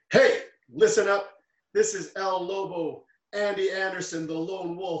Listen up. This is El Lobo, Andy Anderson, the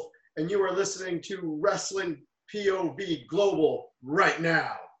Lone Wolf, and you are listening to Wrestling POV Global right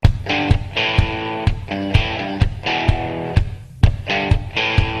now.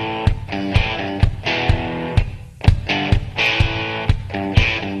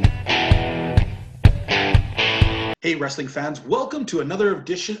 Hey, wrestling fans, welcome to another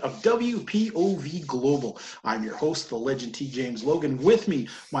edition of WPOV Global. I'm your host, the legend T. James Logan. With me,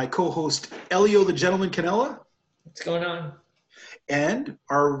 my co-host, Elio the Gentleman Canella. What's going on? And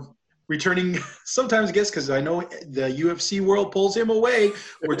our returning sometimes guest, because I know the UFC world pulls him away.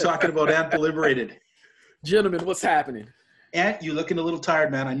 We're talking about Ant the Liberated. Gentlemen, what's happening? Ant, you're looking a little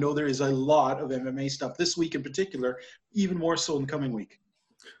tired, man. I know there is a lot of MMA stuff this week in particular, even more so in the coming week.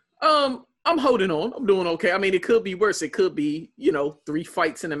 I'm holding on. I'm doing okay. I mean, it could be worse. It could be, 3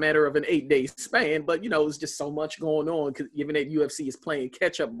 fights in a matter of an 8-day span. But, it's just so much going on, given that UFC is playing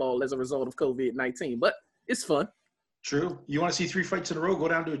catch-up ball as a result of COVID-19. But it's fun. True. You want to see 3 fights in a row? Go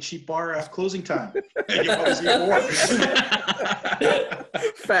down to a cheap bar at closing time. You want to see more.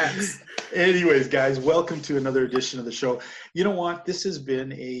 Facts. Anyways, guys, welcome to another edition of the show. You know what? This has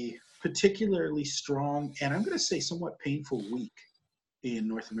been a particularly strong and I'm going to say somewhat painful week in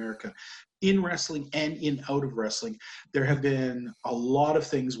North America, in wrestling and in out of wrestling. There have been a lot of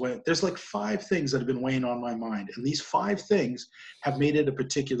things. There's like 5 things that have been weighing on my mind, and these 5 things have made it a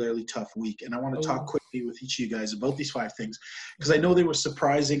particularly tough week. And I want to talk quickly with each of you guys about these 5 things, because I know they were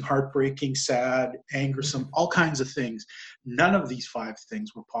surprising, heartbreaking, sad, angersome, all kinds of things. None of these 5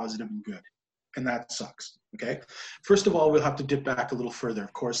 things were positive and good, and that sucks. Okay. First of all, we'll have to dip back a little further.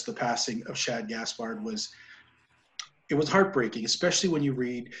 Of course, the passing of Shad Gaspard was heartbreaking, especially when you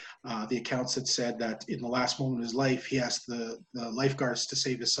read the accounts that said that in the last moment of his life, he asked the lifeguards to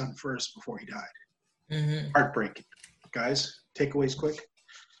save his son first before he died. Mm-hmm. Heartbreaking. Guys, takeaways quick.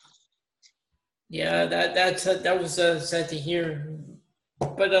 Yeah, that was sad to hear.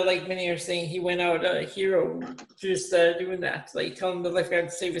 But like many are saying, he went out a hero just doing that. Like telling the lifeguard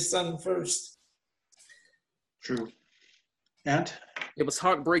to save his son first. True. And? It was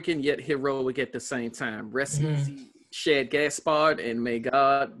heartbreaking yet heroic at the same time. Rest in peace, Shad Gaspard, and may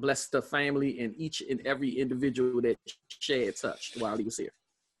God bless the family and each and every individual that Shad touched while he was here.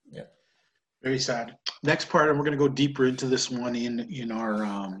 Yeah. Very sad. Next part, and we're going to go deeper into this one in our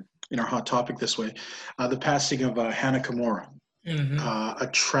hot topic this way. The passing of Hana Kimura. Mm-hmm. A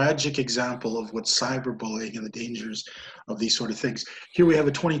tragic example of what cyberbullying and the dangers of these sort of things. Here we have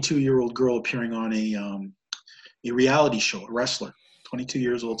a 22-year-old girl appearing on a reality show, a wrestler. 22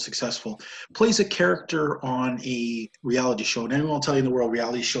 years old, successful, plays a character on a reality show. And anyone will tell you in the world,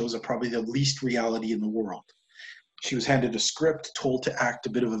 reality shows are probably the least reality in the world. She was handed a script, told to act a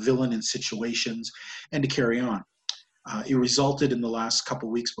bit of a villain in situations, and to carry on. It resulted in the last couple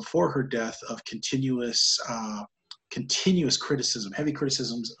of weeks before her death of continuous criticism, heavy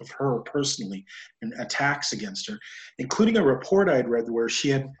criticisms of her personally, and attacks against her, including a report I'd read where she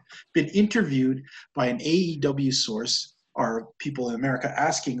had been interviewed by an AEW source, or people in America,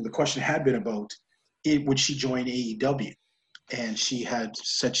 asking, the question had been about, would she join AEW? And she had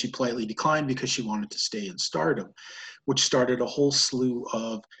said she politely declined because she wanted to stay in Stardom, which started a whole slew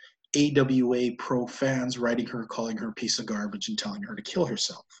of AWA pro fans writing her, calling her a piece of garbage and telling her to kill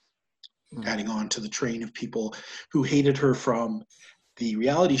herself, adding on to the train of people who hated her from the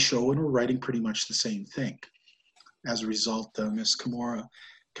reality show and were writing pretty much the same thing. As a result, Ms. Kimura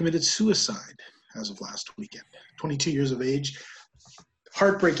committed suicide as of last weekend. 22 years of age.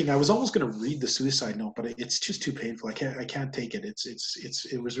 Heartbreaking. I was almost going to read the suicide note, but it's just too painful. I can't take it.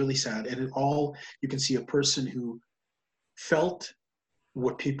 It was really sad. And you can see a person who felt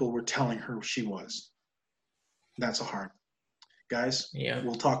what people were telling her she was. That's a hard. Guys, yeah.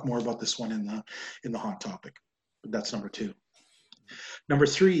 We'll talk more about this one in the hot topic. But that's number 2. Number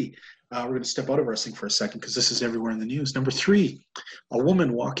 3, we're going to step out of wrestling for a second because this is everywhere in the news. Number 3, a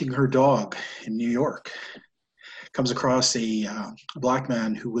woman walking her dog in New York comes across a black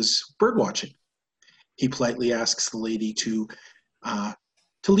man who was bird watching. He politely asks the lady to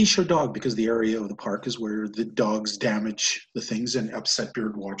leash her dog because the area of the park is where the dogs damage the things and upset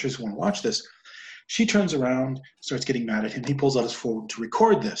bird watchers who want to watch this. She turns around, starts getting mad at him. He pulls out his phone to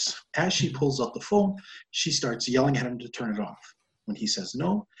record this. As she pulls out the phone, she starts yelling at him to turn it off. When he says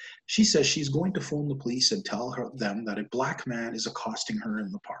no, she says she's going to phone the police and tell them that a black man is accosting her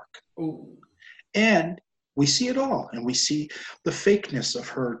in the park. Ooh. And we see it all. And we see the fakeness of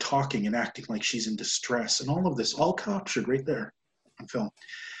her talking and acting like she's in distress. And all of this, all captured right there on film.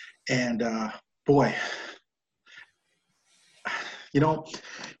 And boy,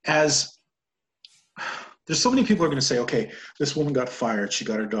 as there's so many people who are going to say, okay, this woman got fired. She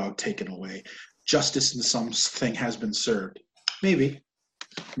got her dog taken away. Justice in some thing has been served. Maybe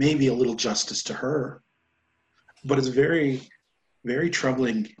a little justice to her. But it's very, very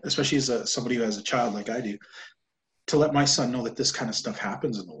troubling, especially as somebody who has a child like I do, to let my son know that this kind of stuff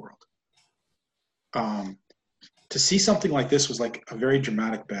happens in the world. To see something like this was like a very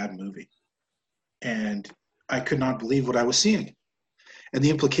dramatic, bad movie. And I could not believe what I was seeing. And the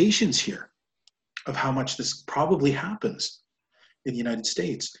implications here of how much this probably happens in the United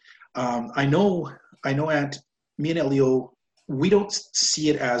States. I know, Aunt, me and Elio, we don't see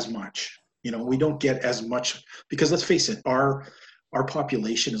it as much. You know, we don't get as much, because let's face it, our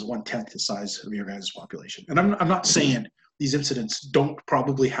population is 1/10 the size of your guys' population. And I'm not saying these incidents don't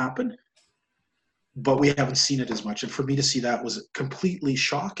probably happen, but we haven't seen it as much. And for me to see that was completely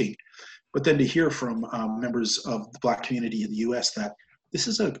shocking. But then to hear from members of the Black community in the US that this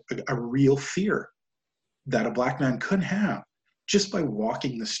is a real fear that a Black man could have just by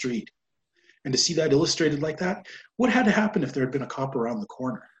walking the street. And to see that illustrated like that, what had to happen if there had been a cop around the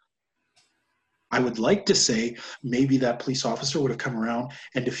corner? I would like to say maybe that police officer would have come around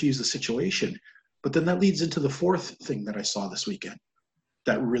and diffused the situation. But then that leads into the fourth thing that I saw this weekend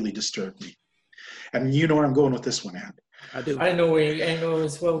that really disturbed me. And you know where I'm going with this one, Ant. I do. I know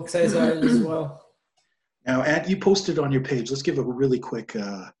as well, because I saw it as well. Now, Ant, you posted on your page. Let's give a really quick,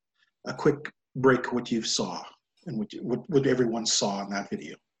 break what you saw and what everyone saw in that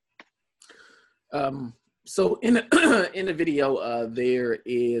video. So in the video, there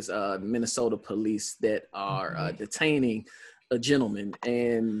is Minnesota police that are detaining a gentleman,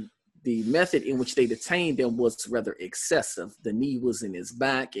 and the method in which they detained him was rather excessive. The knee was in his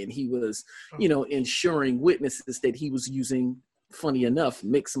back, and he was, ensuring witnesses that he was using, funny enough,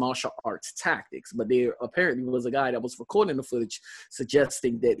 mixed martial arts tactics. But there apparently was a guy that was recording the footage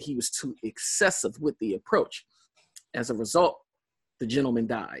suggesting that he was too excessive with the approach. As a result, the gentleman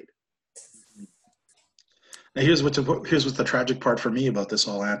died. Now here's what's the tragic part for me about this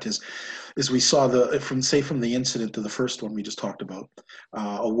all, Ant, is we saw from the incident to the first one we just talked about,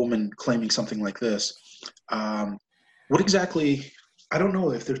 a woman claiming something like this. What exactly? I don't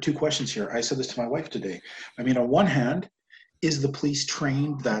know if there are two questions here. I said this to my wife today. I mean, on one hand, is the police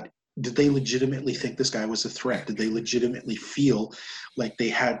trained that? Did they legitimately think this guy was a threat? Did they legitimately feel like they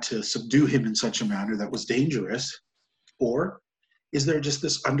had to subdue him in such a manner that was dangerous? Or is there just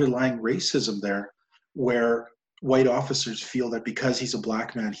this underlying racism there, where white officers feel that because he's a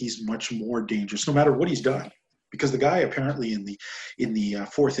Black man, he's much more dangerous, no matter what he's done? Because the guy apparently in the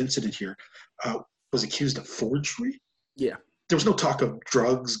fourth incident here was accused of forgery. Yeah, there was no talk of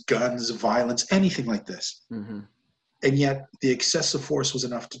drugs, guns, violence, anything like this. Mm-hmm. And yet the excessive force was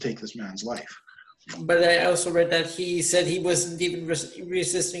enough to take this man's life. But I also read that he said he wasn't even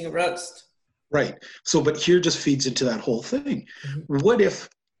resisting arrest. Right. So, but here just feeds into that whole thing. Mm-hmm. What if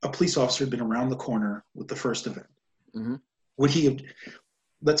a police officer had been around the corner with the first event? Mm-hmm. Would he have,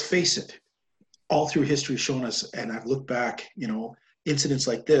 let's face it, all through history shown us, and I've looked back, incidents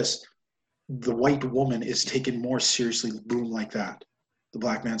like this, the white woman is taken more seriously, boom, like that. The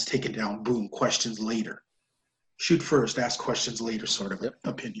Black man's taken down, boom, questions later. Shoot first, ask questions later sort of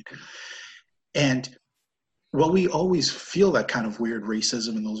opinion. And while we always feel that kind of weird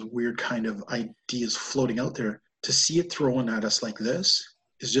racism and those weird kind of ideas floating out there, to see it thrown at us like this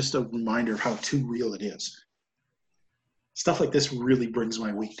is just a reminder of how too real it is. Stuff like this really brings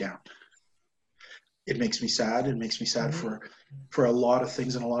my week down. It makes me sad. It makes me sad for a lot of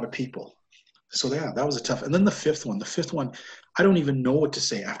things and a lot of people. So yeah, that was a tough. And then the fifth one, I don't even know what to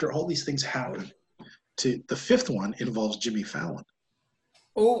say after all these things happen. The fifth one involves Jimmy Fallon.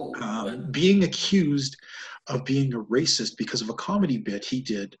 Being accused of being a racist because of a comedy bit he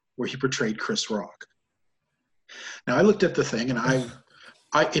did where he portrayed Chris Rock. Now I looked at the thing and I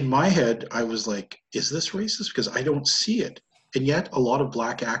in my head, I was like, is this racist? Because I don't see it. And yet a lot of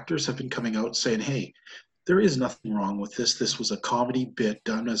Black actors have been coming out saying, hey, there is nothing wrong with this. This was a comedy bit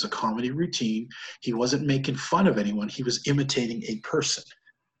done as a comedy routine. He wasn't making fun of anyone. He was imitating a person.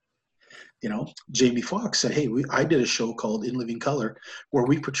 Jamie Foxx said, hey, I did a show called In Living Color where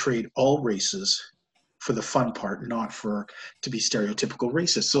we portrayed all races for the fun part, not to be stereotypical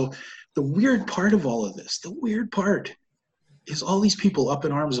racist. So the weird part of all of this, is all these people up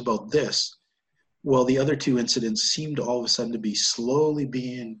in arms about this, while the other two incidents seemed all of a sudden to be slowly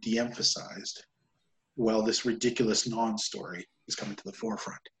being de-emphasized, while this ridiculous non-story is coming to the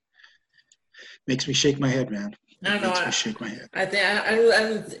forefront. Makes me shake my head, man. Makes me shake my head. I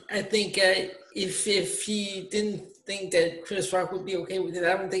think if he didn't think that Chris Rock would be okay with it,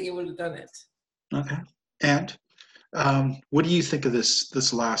 I don't think he would have done it. Okay. And what do you think of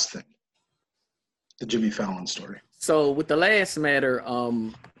this last thing? The Jimmy Fallon story. So with the last matter,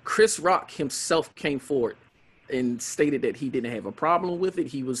 Chris Rock himself came forward and stated that he didn't have a problem with it.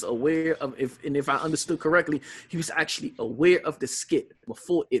 He was aware of, if I understood correctly, he was actually aware of the skit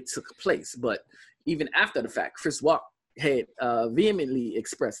before it took place. But even after the fact, Chris Rock had vehemently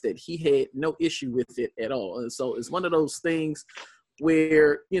expressed that he had no issue with it at all. And so it's one of those things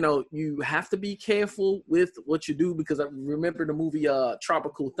where, you know, you have to be careful with what you do, because I remember the movie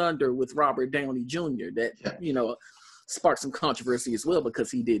Tropical Thunder with Robert Downey Jr. that, you know, sparked some controversy as well because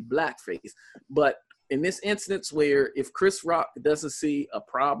he did blackface. But in this instance where if Chris Rock doesn't see a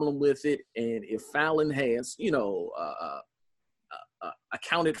problem with it, and if Fallon has, you know,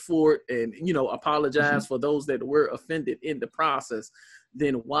 accounted for it and, you know, apologized for those that were offended in the process,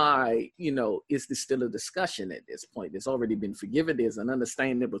 then why, you know, is this still a discussion at this point? It's already been forgiven. There's an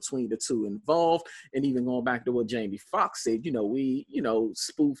understanding between the two involved. And even going back to what Jamie Foxx said, you know, we, you know,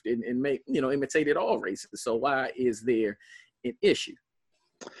 spoofed and make, you know, imitated all races. So why is there an issue?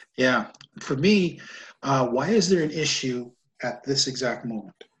 Yeah. For me, why is there an issue at this exact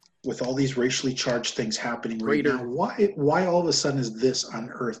moment with all these racially charged things happening right now? Why all of a sudden is this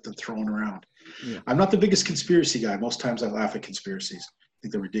unearthed and thrown around? Yeah. I'm not the biggest conspiracy guy. Most times I laugh at conspiracies. I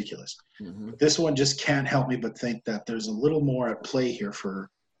think they're ridiculous. But this one just can't help me but think that there's a little more at play here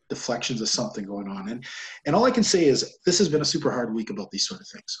for deflections of something going on. And all I can say is this has been a super hard week about these sort of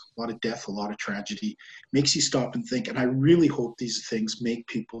things. A lot of death, a lot of tragedy, makes you stop and think. And I really hope these things make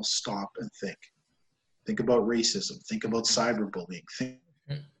people stop and think. Think about racism. Think about cyberbullying. Think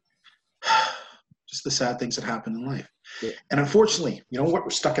just the sad things that happen in life. Yeah. And unfortunately, you know what?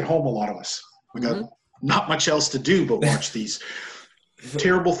 We're stuck at home, a lot of us. We got not much else to do but watch these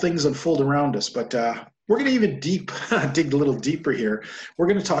terrible things unfold around us. But we're going to even dig a little deeper here. We're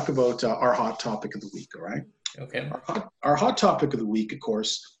going to talk about our hot topic of the week, all right? Okay. Our hot topic of the week, of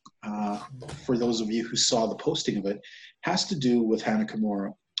course, for those of you who saw the posting of it, has to do with Hana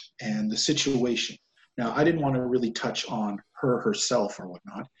Kimura and the situation. Now, I didn't want to really touch on her herself or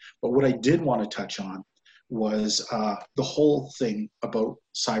whatnot, but what I did want to touch on was the whole thing about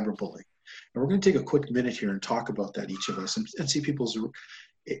cyberbullying. And we're going to take a quick minute here and talk about that, each of us, and see people's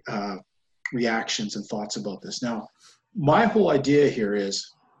reactions and thoughts about this. Now, my whole idea here is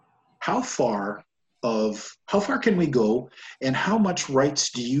how far can we go, and how much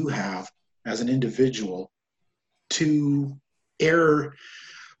rights do you have as an individual to air,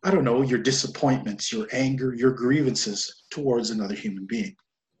 I don't know, your disappointments, your anger, your grievances towards another human being?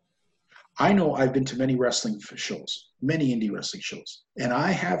 I know I've been to many wrestling shows, many indie wrestling shows, and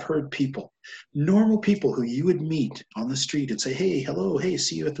I have heard people, normal people who you would meet on the street and say, hey, hello, hey,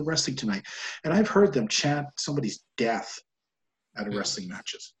 see you at the wrestling tonight. And I've heard them chant somebody's death at a wrestling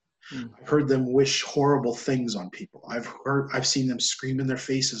matches. I've heard them wish horrible things on people. I've seen them scream in their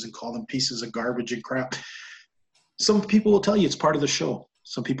faces and call them pieces of garbage and crap. Some people will tell you it's part of the show.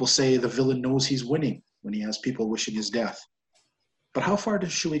 Some people say the villain knows he's winning when he has people wishing his death. But how far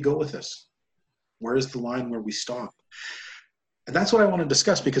should we go with this? Where is the line where we stop? And that's what I want to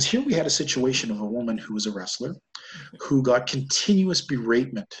discuss, because here we had a situation of a woman who was a wrestler who got continuous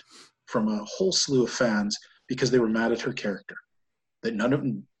beratement from a whole slew of fans because they were mad at her character. That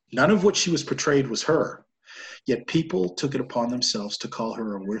none of what she was portrayed was her. Yet people took it upon themselves to call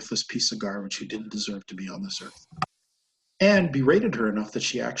her a worthless piece of garbage who didn't deserve to be on this earth. And berated her enough that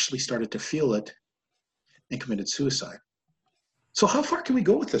she actually started to feel it and committed suicide. So how far can we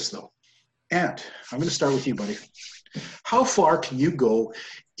go with this, though? Ant, I'm going to start with you, buddy. How far can you go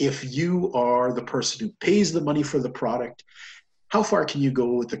if you are the person who pays the money for the product? How far can you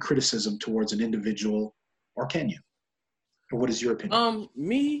go with the criticism towards an individual, or can you? Or what is your opinion?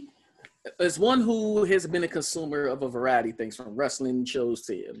 Me, as one who has been a consumer of a variety of things, from wrestling shows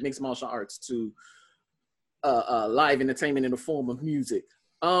to mixed martial arts to live entertainment in the form of music.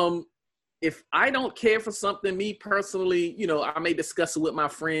 If I don't care for something, me personally, you know, I may discuss it with my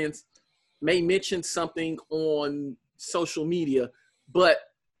friends, may mention something on social media, but,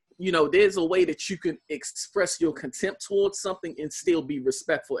 you know, there's a way that you can express your contempt towards something and still be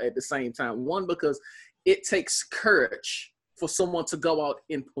respectful at the same time. One, because it takes courage for someone to go out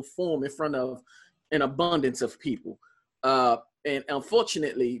and perform in front of an abundance of people. And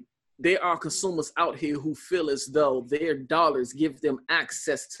unfortunately, there are consumers out here who feel as though their dollars give them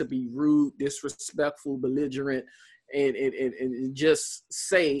access to be rude, disrespectful, belligerent, and just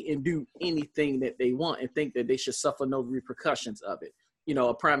say and do anything that they want and think that they should suffer no repercussions of it. You know,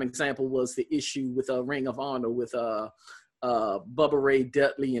 a prime example was the issue with Ring of Honor with Bubba Ray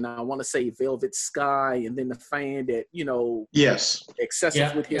Dudley, and I want to say Velvet Sky, and then the fan that, you know, yes,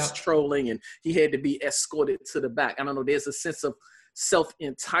 excessive with his trolling, and he had to be escorted to the back. I don't know, there's a sense of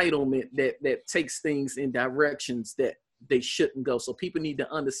self-entitlement that takes things in directions that they shouldn't go. So people need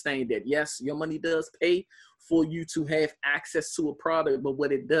to understand that, yes, your money does pay for you to have access to a product, but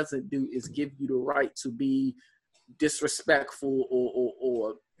what it doesn't do is give you the right to be disrespectful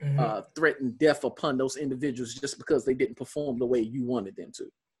or threaten death upon those individuals just because they didn't perform the way you wanted them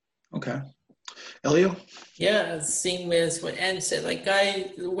to. Okay. Elio? Yeah, same as what Ann said. Like,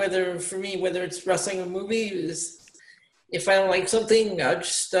 whether it's wrestling or movies, if I don't like something, I'll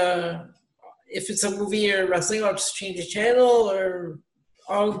just, if it's a movie or wrestling, I'll just change the channel, or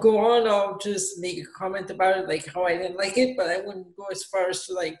I'll go on, I'll just make a comment about it, like how I didn't like it, but I wouldn't go as far as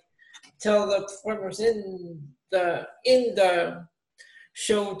to like tell the performers in the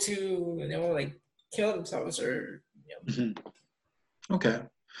show to, like kill themselves or, Okay.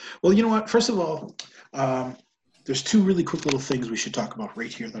 Well, you know what? First of all, there's two really quick little things we should talk about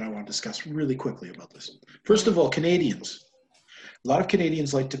right here that I want to discuss really quickly about this. First of all, Canadians. A lot of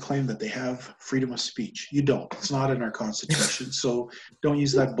Canadians like to claim that they have freedom of speech. You don't. It's not in our Constitution. So don't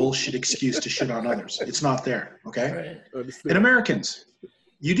use that bullshit excuse to shit on others. It's not there, okay? Right. And Americans,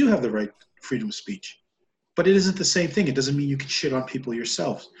 you do have the right to freedom of speech. But it isn't the same thing. It doesn't mean you can shit on people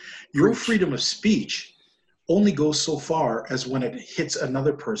yourselves. Your freedom of speech only goes so far as when it hits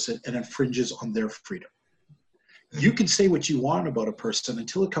another person and infringes on their freedom. You can say what you want about a person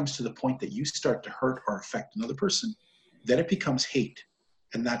until it comes to the point that you start to hurt or affect another person. Then it becomes hate,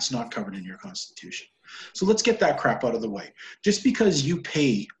 and that's not covered in your Constitution. So let's get that crap out of the way. Just because you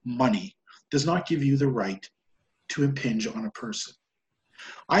pay money does not give you the right to impinge on a person.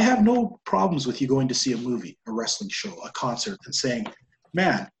 I have no problems with you going to see a movie, a wrestling show, a concert, and saying,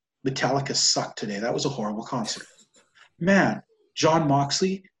 man, Metallica sucked today. That was a horrible concert. Man, John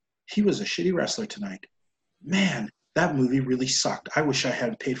Moxley, he was a shitty wrestler tonight. Man, that movie really sucked. I wish I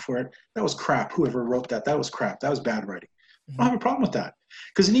hadn't paid for it. That was crap. Whoever wrote that, that was crap. That was bad writing. I don't have a problem with that.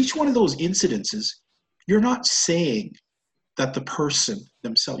 Because in each one of those incidences, you're not saying that the person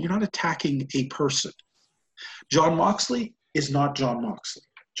themselves, you're not attacking a person. John Moxley is not John Moxley.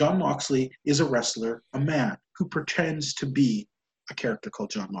 John Moxley is a wrestler, a man who pretends to be a character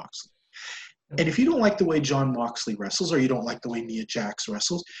called John Moxley. And if you don't like the way John Moxley wrestles, or you don't like the way Nia Jax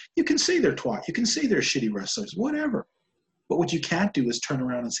wrestles, you can say they're twat. You can say they're shitty wrestlers, whatever. But what you can't do is turn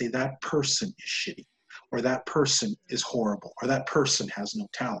around and say that person is shitty, or that person is horrible, or that person has no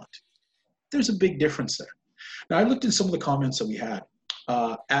talent. There's a big difference there. Now, I looked at some of the comments that we had.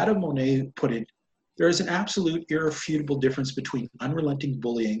 Adam Monet put in, there is an absolute irrefutable difference between unrelenting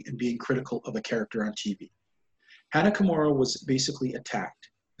bullying and being critical of a character on TV. Hana Kimura was basically attacked.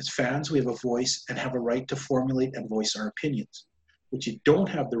 As fans, we have a voice and have a right to formulate and voice our opinions. What you don't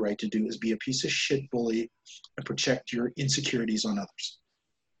have the right to do is be a piece of shit bully and project your insecurities on others.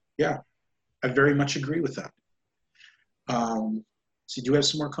 Yeah, I very much agree with that. So do you have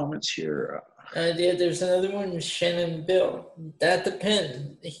some more comments here? Yeah, there's another one, Shannon Bill. That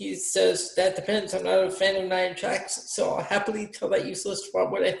depends. He says, that depends. I'm not a fan of Nia Jax, so I'll happily tell that useless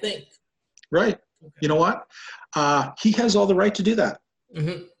about what I think. Right. Okay. You know what? He has all the right to do that.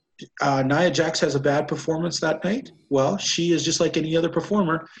 Mm-hmm. Nia Jax has a bad performance that night. Well, she is just like any other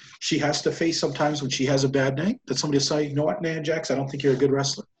performer. She has to face sometimes when she has a bad night that somebody will say, you know what, Nia Jax, I don't think you're a good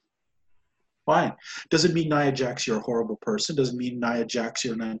wrestler. Fine. Doesn't mean Nia Jax you're a horrible person. Doesn't mean Nia Jax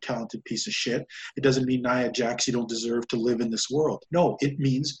you're an untalented piece of shit. It doesn't mean Nia Jax you don't deserve to live in this world. No, it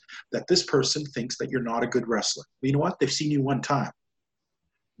means that this person thinks that you're not a good wrestler. Well, you know what? They've seen you one time.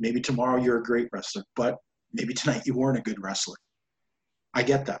 Maybe tomorrow you're a great wrestler, but maybe tonight you weren't a good wrestler. I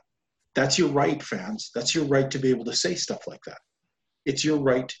get that. That's your right, fans. That's your right to be able to say stuff like that. It's your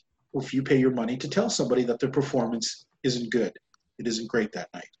right, if you pay your money, to tell somebody that their performance isn't good. It isn't great that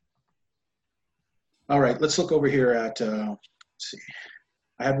night. All right, let's look over here at, let's see.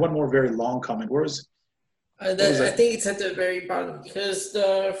 I had one more very long comment. Where was I think it's at the very bottom, because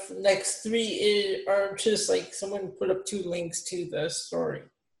the next three are just like someone put up 2 links to the story.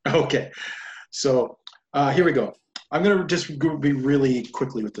 Okay, so here we go. I'm going to just be really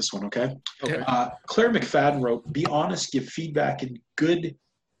quickly with this one, okay? Okay. Claire McFadden wrote, be honest, give feedback in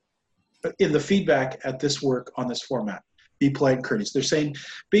the feedback at this work on this format. Be polite and courteous. They're saying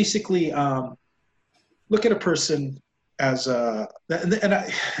basically, look at a person as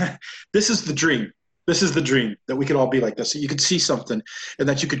this is the dream. This is the dream, that we could all be like this. So you could see something and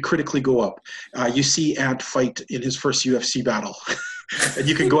that you could critically go up. You see Ant fight in his first UFC battle. And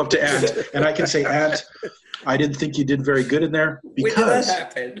you can go up to Ant and I can say, Ant, I didn't think you did very good in there because. When did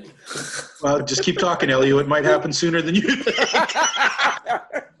that happen? Well, just keep talking, Elio. It might happen sooner than you think.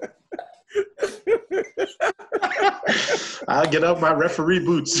 I'll get out my referee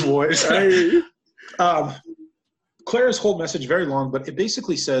boots, boys. Claire's whole message, very long, but it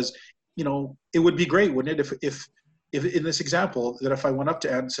basically says, you know, it would be great, wouldn't it, if in this example, that if I went up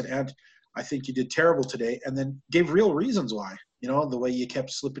to Ant and said, Ant, I think you did terrible today, and then gave real reasons why, you know, the way you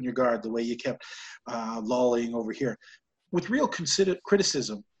kept slipping your guard, the way you kept lolling over here. With real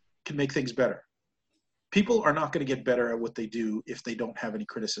criticism can make things better. People are not going to get better at what they do if they don't have any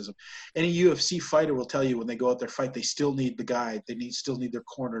criticism. Any UFC fighter will tell you when they go out there fight, they still need the guide. They still need their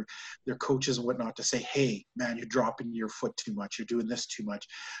corner, their coaches and whatnot to say, hey, man, you're dropping your foot too much. You're doing this too much.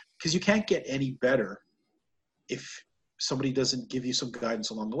 Because you can't get any better if somebody doesn't give you some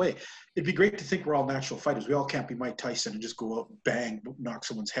guidance along the way. It'd be great to think we're all natural fighters. We all can't be Mike Tyson and just go out and bang, knock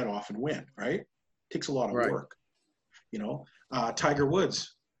someone's head off and win, right? It takes a lot of work. You know, Tiger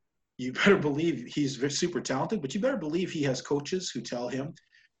Woods, you better believe he's super talented, but you better believe he has coaches who tell him,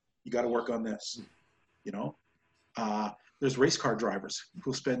 you got to work on this. You know, there's race car drivers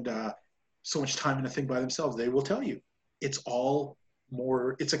who spend so much time in a thing by themselves. They will tell you it's all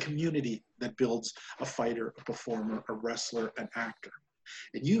more, it's a community that builds a fighter, a performer, a wrestler, an actor.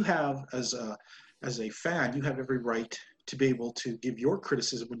 And you have, as a fan, you have every right to be able to give your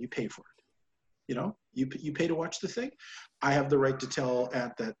criticism when you pay for it. You know, you pay to watch the thing. I have the right to tell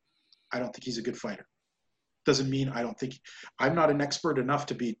Ant that I don't think he's a good fighter. Doesn't mean I don't think, I'm not an expert enough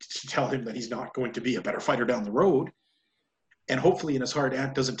to tell him that he's not going to be a better fighter down the road. And hopefully in his heart,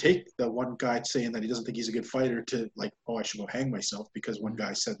 Ant doesn't take the one guy saying that he doesn't think he's a good fighter to like, oh, I should go hang myself because one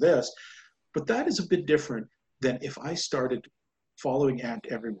guy said this. But that is a bit different than if I started following Ant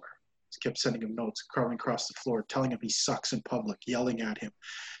everywhere. Kept sending him notes, crawling across the floor, telling him he sucks in public, yelling at him,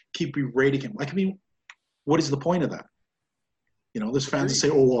 keep berating him. Like, I mean, what is the point of that? You know, there's fans that say,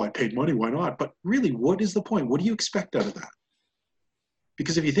 oh, well, I paid money, why not? But really, what is the point? What do you expect out of that?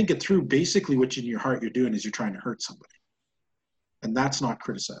 Because if you think it through, basically what in your heart you're doing is you're trying to hurt somebody. And that's not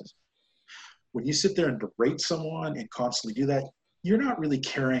criticizing. When you sit there and berate someone and constantly do that, you're not really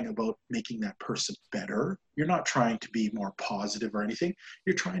caring about making that person better. You're not trying to be more positive or anything.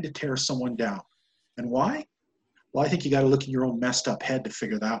 You're trying to tear someone down. And why? Well, I think you got to look in your own messed up head to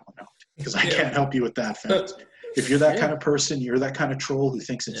figure that one out. Because I can't help you with that, fans. If you're that kind of person, you're that kind of troll who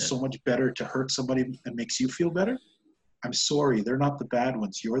thinks it's so much better to hurt somebody and makes you feel better, I'm sorry, they're not the bad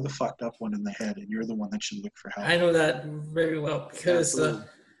ones. You're the fucked up one in the head, and you're the one that should look for help. I know that very well because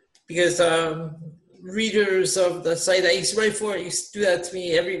readers of the site I used to write for used to do that to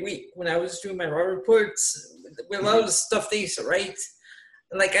me every week when I was doing my raw reports. With a lot of the stuff they used to write,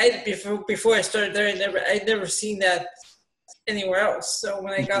 and like before I started there, I'd never seen that anywhere else. So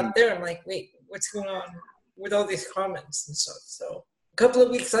when I got there, I'm like, wait, what's going on with all these comments and stuff? So a couple of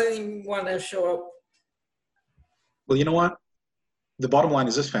weeks I didn't even want to show up. Well, you know what? The bottom line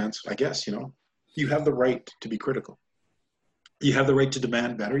is this, fans, I guess, you know, you have the right to be critical. You have the right to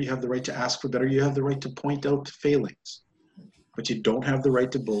demand better. You have the right to ask for better. You have the right to point out failings. But you don't have the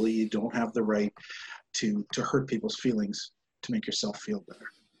right to bully. You don't have the right to hurt people's feelings to make yourself feel better.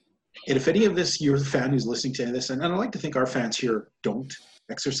 And if any of this, you're the fan who's listening to this, and I like to think our fans here don't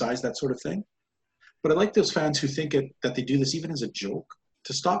exercise that sort of thing. But I like those fans who think that they do this even as a joke,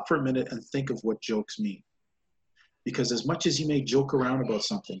 to stop for a minute and think of what jokes mean. Because as much as you may joke around about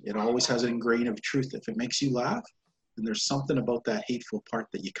something, it always has an grain of truth. If it makes you laugh, then there's something about that hateful part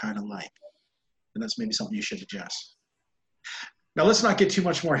that you kind of like. And that's maybe something you should adjust. Now, let's not get too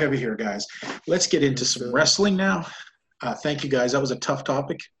much more heavy here, guys. Let's get into some wrestling now. Thank you, guys. That was a tough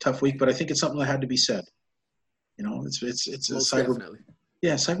topic, tough week, but I think it's something that had to be said. You know, it's a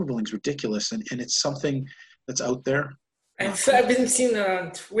cyberbullying is ridiculous, and it's something that's out there. I've been seeing it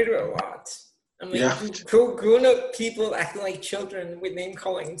on Twitter a lot. I mean, grown-up people acting like children with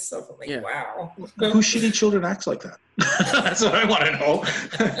name-calling and stuff. I'm like, wow. Who shitty children acts like that? That's what I want to know.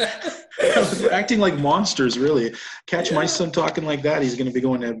 Acting like monsters, really. Catch my son talking like that, he's going to be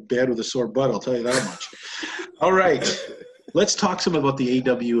going to bed with a sore butt, I'll tell you that much. All right. Let's talk some about the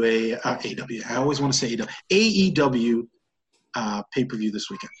I always want to say AEW pay-per-view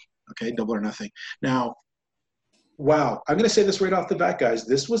this weekend. Okay, Double or Nothing. Now, wow, I'm going to say this right off the bat, guys.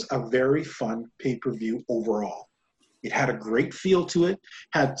 This was a very fun pay-per-view overall. It had a great feel to it,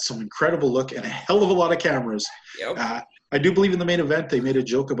 had some incredible look, and a hell of a lot of cameras. Yep. I do believe in the main event, they made a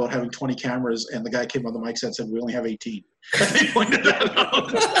joke about having 20 cameras, and the guy came on the mic and said, we only have 18. They pointed that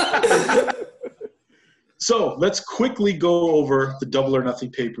out. So let's quickly go over the Double or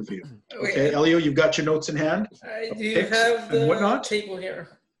Nothing pay-per-view. Okay, Elio, you've got your notes in hand? I do have the table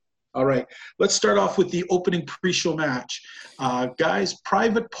here. All right, let's start off with the opening pre-show match. Guys,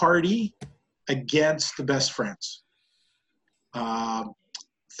 Private Party against the Best Friends.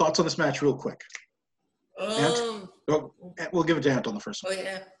 Thoughts on this match real quick? Ant? We'll give it to Ant on the first one. Oh,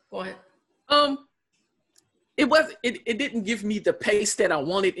 yeah, go ahead. It didn't give me the pace that I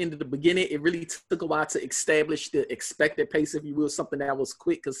wanted in the beginning. It really took a while to establish the expected pace, if you will, something that was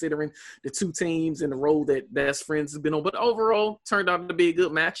quick considering the two teams and the role that Best Friends has been on. But overall, turned out to be a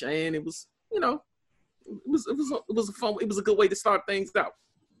good match, and it was, it was a good way to start things out.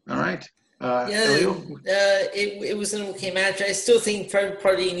 All right. It was an okay match. I still think Private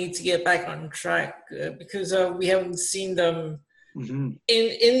Party needs to get back on track because we haven't seen them in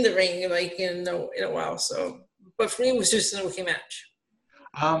the ring like in a while. So, but for me, it was just an okay match.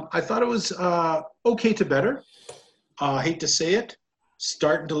 I thought it was okay to better. I hate to say it,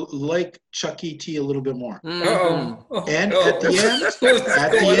 starting to like Chuck E.T. a little bit more. And at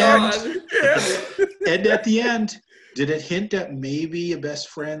the end, did it hint at maybe a Best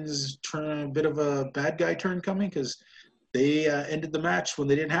Friends turn, a bit of a bad guy turn coming? Because they ended the match when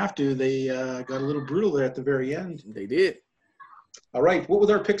they didn't have to. They got a little brutal there at the very end. They did. All right. What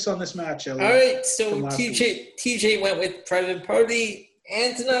were our picks on this match, Elliot? All right. So TJ went with Private Party.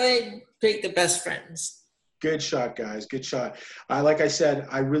 Ant and I picked the Best Friends. Good shot, guys. Good shot. Like I said,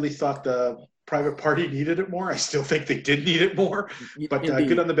 I really thought the Private Party needed it more. I still think they did need it more. But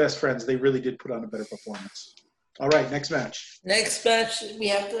good on the Best Friends. They really did put on a better performance. All right, next match. Next match, we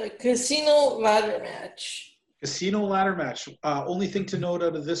have the Casino Ladder match. Casino Ladder match. Only thing to note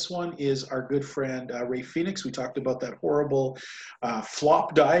out of this one is our good friend Ray Phoenix. We talked about that horrible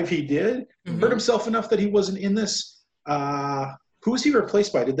flop dive he did. Hurt himself enough that he wasn't in this. Who was he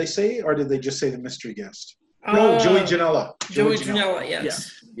replaced by? Did they say, or did they just say the mystery guest? No, Joey Janela. Joey Janela,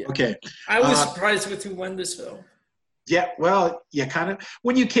 yes. Yeah. Okay. I was surprised with who won this, though. Yeah, well, yeah, kind of.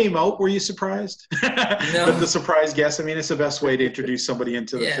 When you came out, were you surprised? No. The surprise guest. I mean, it's the best way to introduce somebody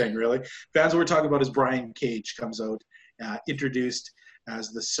into the thing, really. Fans, what we're talking about is Brian Cage comes out, introduced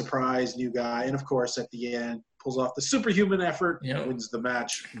as the surprise new guy. And, of course, at the end, pulls off the superhuman effort, wins the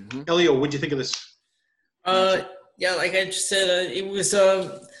match. Elio, what did you think of this? Yeah, like I just said, it was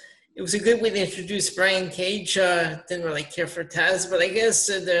a good way to introduce Brian Cage. Didn't really care for Taz, but I guess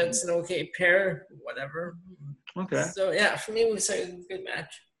that's an okay pair, whatever. Okay. So, yeah, for me, it was a good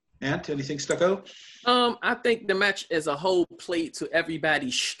match. Ant, anything stuck out? I think the match as a whole played to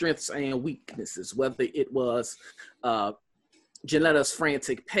everybody's strengths and weaknesses, whether it was Janetta's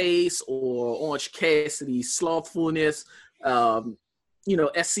frantic pace or Orange Cassidy's slothfulness,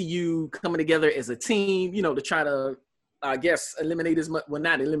 SCU coming together as a team, to try to, I guess, eliminate as much, well,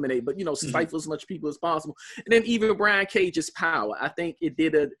 not eliminate, but, stifle as much people as possible. And then even Brian Cage's power. I think it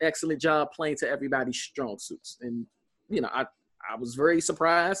did an excellent job playing to everybody's strong suits. And, I was very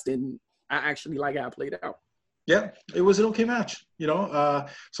surprised, and I actually like how it played out. Yeah, it was an okay match.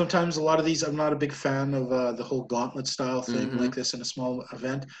 Sometimes a lot of these, I'm not a big fan of the whole gauntlet style thing like this in a small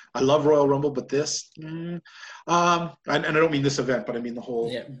event. I love Royal Rumble, but this, and I don't mean this event, but I mean the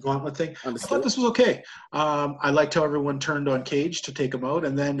whole gauntlet thing. Understood. I thought this was okay. I liked how everyone turned on Cage to take him out,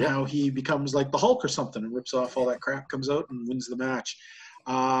 and then how he becomes like the Hulk or something and rips off all that crap, comes out and wins the match.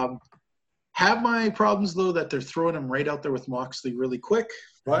 Have my problems, though, that they're throwing him right out there with Moxley really quick,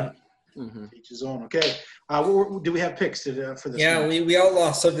 but each his own. Okay. Do we have picks for this? Yeah, we all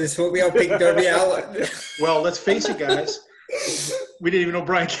lost on this one. We all picked Darby Allin. Well, let's face it, guys. We didn't even know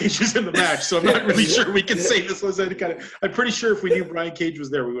Brian Cage was in the match, so I'm not really sure we can say this was any kind of. I'm pretty sure if we knew Brian Cage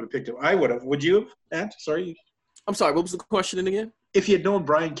was there, we would have picked him. I would have. Would you have, Ant? Sorry. I'm sorry. What was the question again? If you had known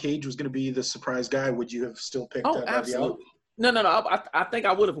Brian Cage was going to be the surprise guy, would you have still picked Darby Allin? Absolutely. No. I think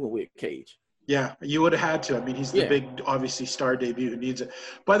I would have went with Cage. Yeah, you would have had to. I mean, he's the big, obviously, star debut who needs it.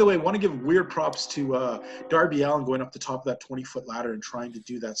 By the way, I want to give weird props to Darby Allin going up the top of that 20-foot ladder and trying to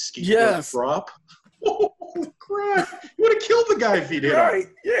do that skateboard drop. Oh, crap. You would have killed the guy if he'd hit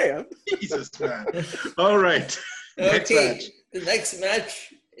him. Yeah. Jesus, man. All right. Next match. The next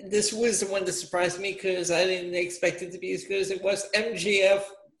match, this was the one that surprised me because I didn't expect it to be as good as it was. MJF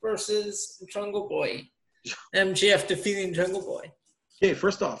versus Jungle Boy. MJF defeating Jungle Boy. Okay,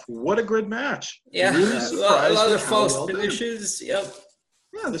 first off, what a good match. Yeah, really a lot of false finishes. Yep.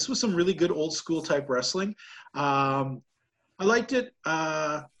 Yeah, this was some really good old school type wrestling. I liked it.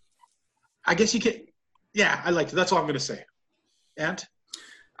 I guess you can. Yeah, I liked it. That's all I'm going to say. Ant?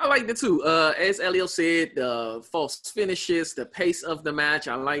 I liked it too. As Elio said, the false finishes, the pace of the match.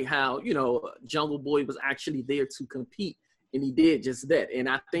 I like how, Jungle Boy was actually there to compete, and he did just that. And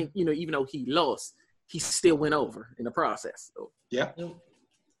I think, even though he lost, he still went over in the process. So. Yeah.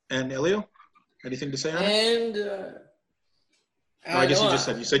 And Elio, anything to say on it? And I guess you just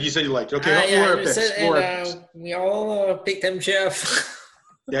said. You said you liked it. Okay, we all picked MJF.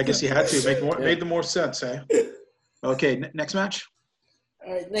 Yeah, I guess you had to. Made the more sense, eh? Okay, next match.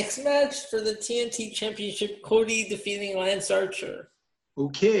 All right, next match for the TNT Championship, Cody defeating Lance Archer.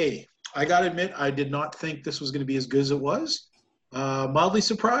 Okay. I got to admit, I did not think this was going to be as good as it was. Mildly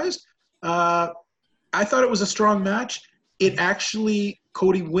surprised. I thought it was a strong match. It actually,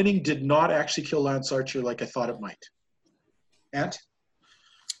 Cody winning did not actually kill Lance Archer like I thought it might. Ant?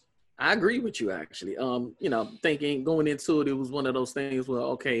 I agree with you, actually. Thinking going into it, it was one of those things where,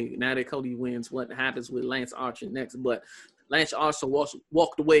 okay, now that Cody wins, what happens with Lance Archer next? But Lance Archer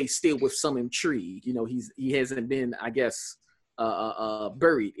walked away still with some intrigue. He hasn't been, I guess,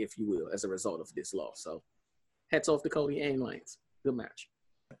 buried, if you will, as a result of this loss. So, hats off to Cody and Lance. Good match.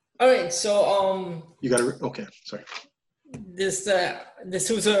 All right, so You got to. Okay, sorry. this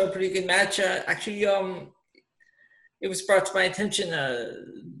was a pretty good match. Actually, it was brought to my attention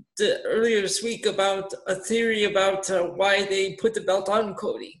earlier this week about a theory about why they put the belt on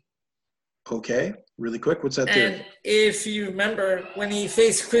Cody. Okay, really quick. What's that theory? And if you remember, when he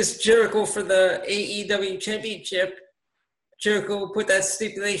faced Chris Jericho for the AEW Championship, Jericho put that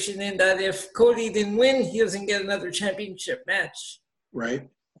stipulation in that if Cody didn't win, he doesn't get another championship match. Right.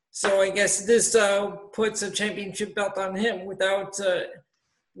 So I guess this puts a championship belt on him without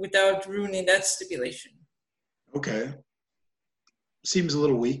ruining that stipulation. Okay. Seems a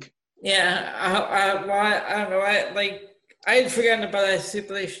little weak. Yeah, I don't know. I had forgotten about that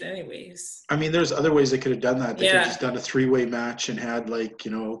stipulation, anyways. I mean, there's other ways they could have done that. They could Yeah. have just done a 3-way match and had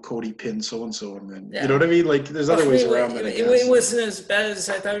Cody pin so and so, and then Yeah. you know what I mean. Like, there's other ways around that. I guess. It wasn't as bad as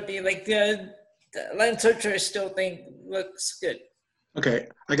I thought it'd be. Like Lance Archer, I still think looks good. Okay,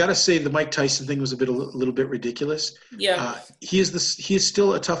 I gotta say the Mike Tyson thing was a little bit ridiculous. Yeah. He is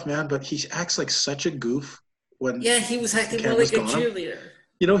still a tough man, but he acts like such a goof when. Yeah, he was acting the more like a camera's got him. cheerleader.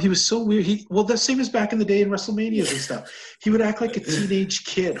 He was so weird. The same as back in the day in WrestleManias and stuff. He would act like a teenage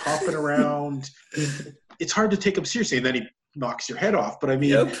kid hopping around. It's hard to take him seriously, and then he knocks your head off. But I mean,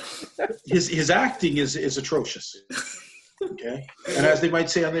 Yep. his acting is atrocious. Okay, and as they might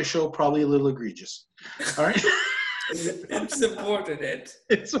say on their show, probably a little egregious. All right. I'm supporting it.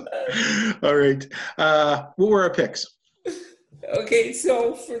 All right. What were our picks? Okay,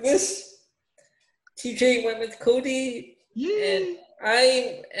 so for this, TJ went with Cody, and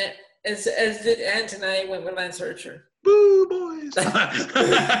I, as did Ant and I, went with Lance Archer. Boo, boys.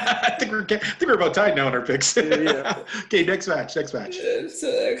 I think we're about tied now in our picks. Yeah. Okay, next match. Next match.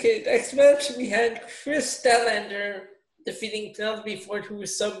 Next match we had Chris Statlander defeating Penelope Ford, who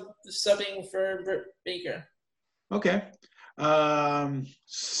was subbing for Britt Baker. Okay.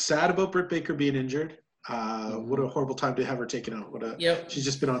 Sad about Britt Baker being injured. What a horrible time to have her taken out. She's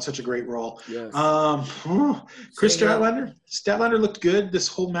just been on such a great role. Yes. Chris Statlander. Statlander looked good. This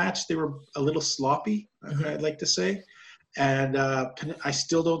whole match, they were a little sloppy, I'd like to say. And I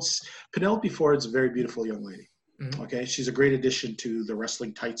still don't. Penelope Ford's a very beautiful young lady. Mm-hmm. Okay, she's a great addition to the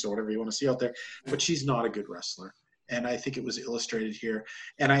wrestling tights or whatever you want to see out there, but she's not a good wrestler. And I think it was illustrated here.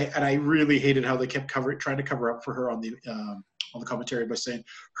 And I really hated how they kept trying to cover up for her on the commentary by saying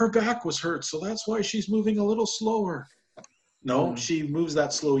her back was hurt, so that's why she's moving a little slower. No, she moves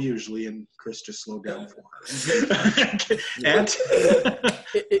that slow usually, and Chris just slowed down for her. And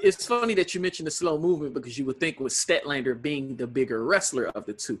it's funny that you mentioned the slow movement because you would think with Statlander being the bigger wrestler of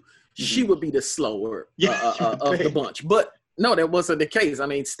the two, she would be the slower of the bunch. But no, that wasn't the case. I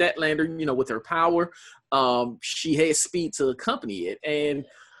mean, Statlander, with her power, she has speed to accompany it. And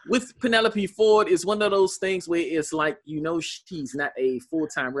with Penelope Ford, it's one of those things where it's like, she's not a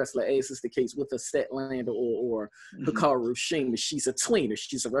full-time wrestler, as is the case with a Statlander or Hikaru Shima. She's a tweener.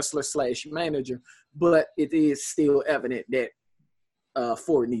 She's a wrestler/manager, but it is still evident that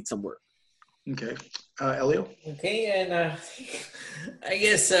Ford needs some work. Okay. Elio? Okay, and I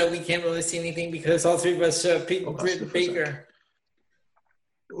guess we can't really see anything because all three of us picked Britt Baker.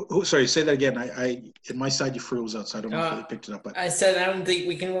 Oh, sorry, say that again. I in my side you froze out, so I don't know if you picked it up. But I said I don't think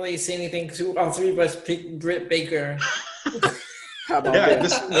we can really say anything because all three of us picked Britt Baker. How about that?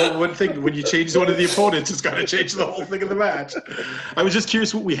 This one thing, when you change one of the opponents, it's got to change the whole thing of the match. I was just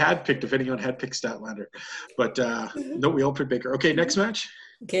curious what we had picked, if anyone had picked Statlander. But no, we all picked Baker. Okay, next match.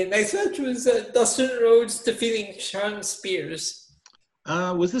 Okay, next match was Dustin Rhodes defeating Shawn Spears.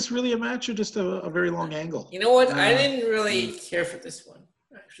 Was this really a match or just a very long angle? You know what? I didn't really care for this one.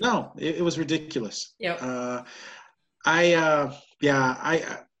 Actually. No, it was ridiculous. Yeah. I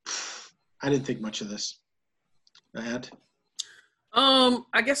didn't think much of this.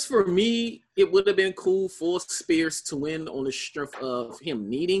 I guess for me, it would have been cool for Spears to win on the strength of him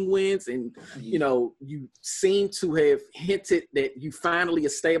needing wins. And, you seem to have hinted that you finally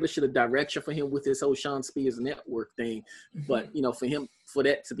established a direction for him with this whole Shawn Spears network thing. But, for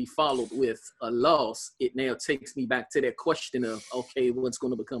that to be followed with a loss, it now takes me back to that question of, okay, what's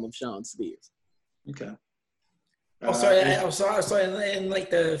going to become of Shawn Spears? Okay. Also in like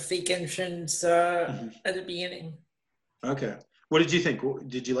the fake entrance at the beginning. Okay. What did you think?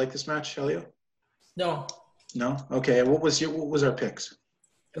 Did you like this match, Elio? No. No? Okay. What was our picks?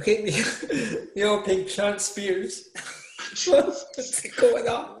 Okay, you all pick Sean Spears. What's going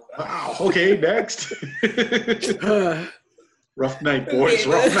on? Wow. Okay, next. Rough night, boys. Okay,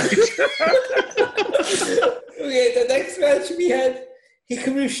 Rough night. Okay, the next match we had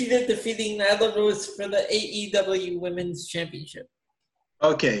Hikaru Shida defeating Nyla Rose for the AEW Women's Championship.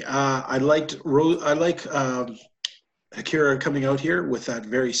 Okay. I like Akira coming out here with that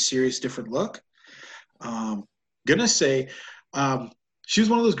very serious, different look. Gonna say, she was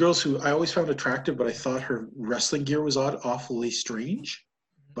one of those girls who I always found attractive, but I thought her wrestling gear was awfully strange.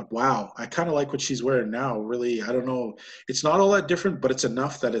 But wow, I kind of like what she's wearing now. Really, I don't know. It's not all that different, but it's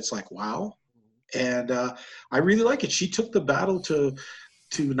enough that it's like, wow. And I really like it. She took the battle to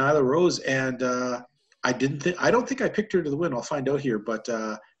Nyla Rose, and I don't think I picked her to the win. I'll find out here, but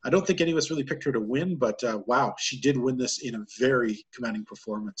I don't think any of us really picked her to win. But wow, she did win this in a very commanding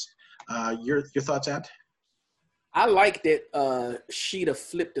performance. Your thoughts, Ant? I like that Sheeta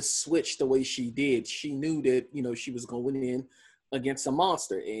flipped the switch the way she did. She knew that, she was going in against a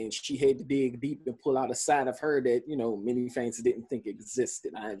monster, and she had to dig deep and pull out a side of her that, many fans didn't think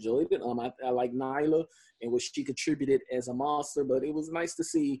existed. I enjoyed it. I like Nyla and what she contributed as a monster, but it was nice to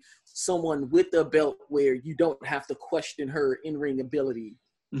see someone with a belt where you don't have to question her in-ring ability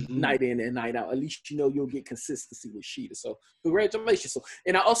night in and night out. At least you'll get consistency with Sheeta. So congratulations.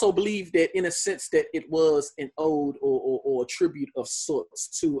 And I also believe that in a sense that it was an ode or a tribute of sorts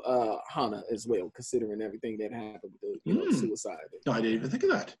to Hana as well, considering everything that happened with the suicide. No, I didn't even think of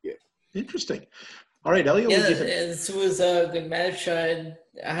that. Yeah. Interesting. All right, Elliot. Yeah, this was a good match.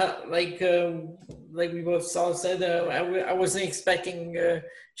 Like we both said, I wasn't expecting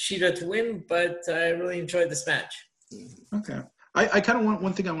Sheeta to win, but I really enjoyed this match. Okay. I kind of want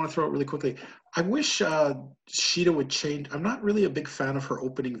one thing I want to throw out really quickly. I wish Sheeta would change. I'm not really a big fan of her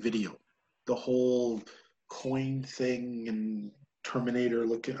opening video. The whole coin thing and Terminator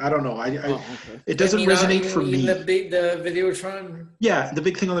looking. I don't know. It doesn't resonate for me. The Videotron? Yeah, the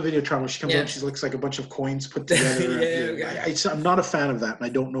big thing on the Videotron where she comes out and she looks like a bunch of coins put together. I'm not a fan of that, and I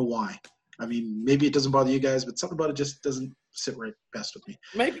don't know why. I mean, maybe it doesn't bother you guys, but something about it just doesn't sit right best with me.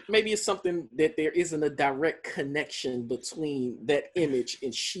 Maybe it's something that there isn't a direct connection between that image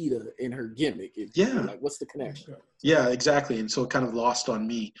and Sheeta and her gimmick. Like, what's the connection? Yeah, exactly. And so it kind of lost on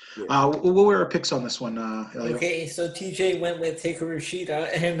me. Yeah. What were our picks on this one, Elliot? Okay, so TJ went with Hikaru Shida,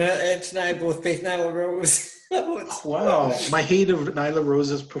 and Ed and I both picked Nyla Rose. Wow. My hate of Nyla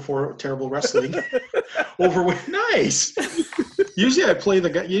Rose's terrible wrestling over with nice. Usually I play the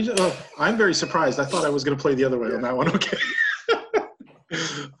guy. I'm very surprised. I thought I was going to play the other way on that one. Okay.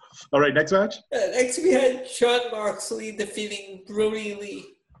 All right, next match? Next we had Jon Moxley defeating Brody Lee.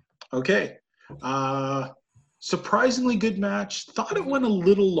 Okay. Surprisingly good match. Thought it went a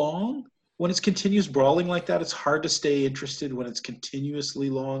little long. When it's continuous brawling like that, it's hard to stay interested when it's continuously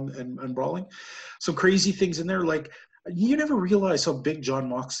long and brawling. Some crazy things in there. Like, you never realize how big Jon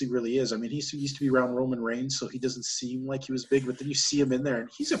Moxley really is. I mean, he used to be around Roman Reigns, so he doesn't seem like he was big, but then you see him in there, and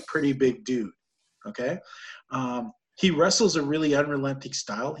he's a pretty big dude, okay? He wrestles a really unrelenting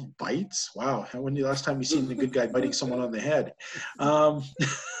style. He bites. Wow, when the last time you seen the good guy biting someone on the head? In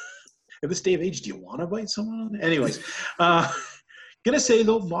this day of age, do you want to bite someone on the head? Anyways, gonna say,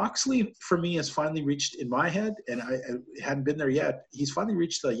 though, Moxley, for me, has finally reached, in my head, and I hadn't been there yet, he's finally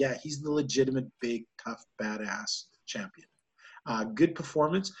reached he's the legitimate, big, tough, badass champion. Good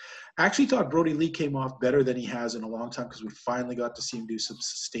performance. I actually thought Brody Lee came off better than he has in a long time because we finally got to see him do some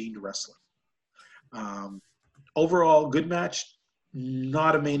sustained wrestling. Overall, good match.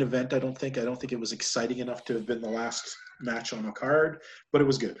 Not a main event, I don't think. I don't think it was exciting enough to have been the last match on a card, but it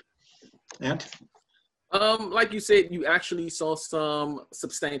was good. And? Like you said, you actually saw some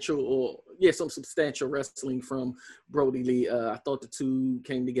substantial wrestling from Brody Lee. I thought the two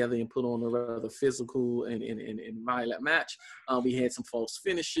came together and put on a rather physical and violent match. We had some false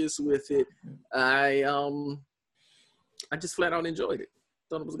finishes with it. I just flat out enjoyed it.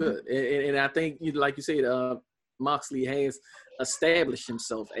 Thought it was good, and I think, like you said, Moxley has established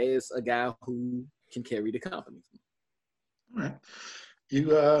himself as a guy who can carry the company. All right,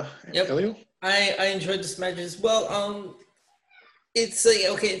 you, Elio? I enjoyed this match as well. It's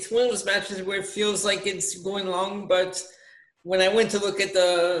it's one of those matches where it feels like it's going long, but when I went to look at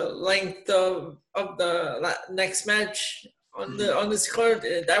the length of the next match on this card,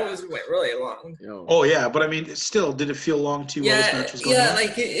 that went really long. Oh yeah, but I mean, still, did it feel long to you while this match was going on? Yeah,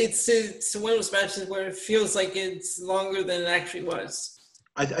 like it's one of those matches where it feels like it's longer than it actually was.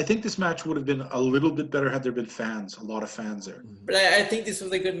 I think this match would have been a little bit better had there been fans, a lot of fans there. But I think this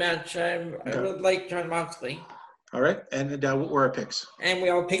was a good match. I really like John Moxley. All right, and what were our picks? And we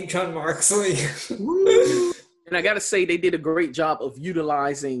all picked John Moxley. And I got to say, they did a great job of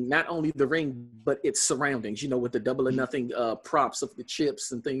utilizing not only the ring, but its surroundings, with the double or nothing props of the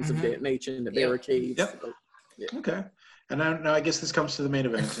chips and things of that nature and the barricades. Yep. Okay. And now I guess this comes to the main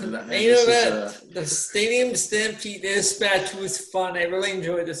event. The Stadium Stampede, this match was fun. I really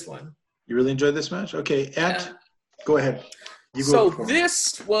enjoyed this one. You really enjoyed this match? Okay, and go ahead. So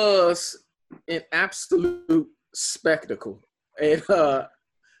this was an absolute spectacle. And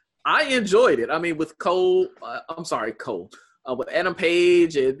I enjoyed it. I mean, with Cole, with Adam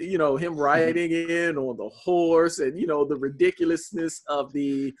Page and, him riding in on the horse and, the ridiculousness of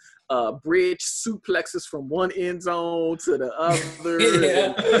the bridge suplexes from one end zone to the other.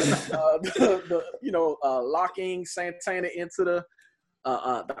 And, locking Santana into the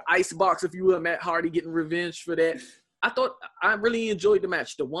ice box, if you will, Matt Hardy getting revenge for that. I really enjoyed the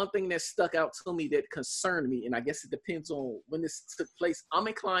match. The one thing that stuck out to me that concerned me, and I guess it depends on when this took place, I'm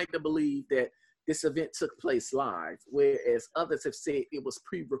inclined to believe that this event took place live, whereas others have said it was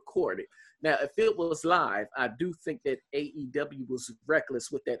pre-recorded. Now, if it was live, I do think that AEW was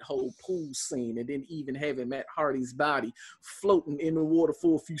reckless with that whole pool scene and then even having Matt Hardy's body floating in the water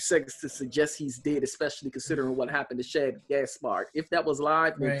for a few seconds to suggest he's dead, especially considering what happened to Shad Gaspard. If that was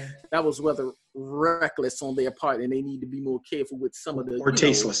live, then that was rather reckless on their part, and they need to be more careful with some of the... Or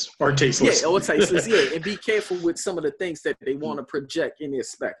tasteless. Yeah, or tasteless, and be careful with some of the things that they want to project in their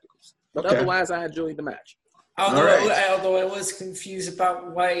spectacles. But otherwise, I enjoyed the match. Although I was confused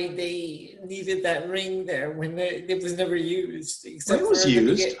about why they needed that ring there when it was never used. It was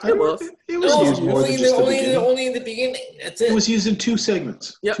used. It was used more than just only in the beginning. That's it. It was used in two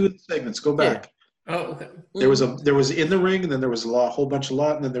segments. Yep. 2 segments. Go back. Yeah. Oh, okay. There was in the ring, and then there was a whole bunch,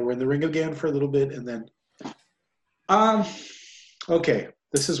 and then they were in the ring again for a little bit, and then, okay,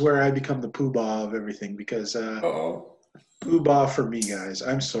 this is where I become the poobah of everything because poobah for me, guys.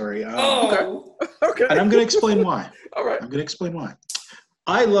 I'm sorry. Okay. And I'm going to explain why. All right. I'm going to explain why.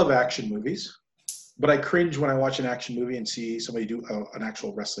 I love action movies, but I cringe when I watch an action movie and see somebody do an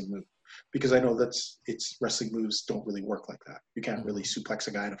actual wrestling move because I know it's wrestling moves don't really work like that. You can't really suplex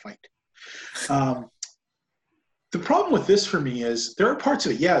a guy in a fight. The problem with this for me is there are parts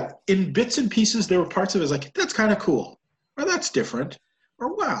of it. In bits and pieces, there were parts of it like, that's kind of cool, or that's different,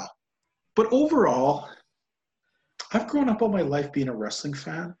 or wow. But overall, I've grown up all my life being a wrestling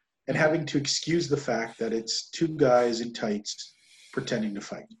fan and having to excuse the fact that it's two guys in tights pretending to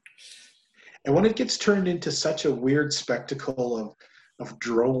fight. And when it gets turned into such a weird spectacle of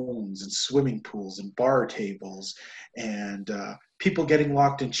drones and swimming pools and bar tables and people getting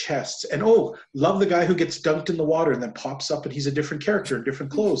locked in chests, and love the guy who gets dunked in the water and then pops up and he's a different character in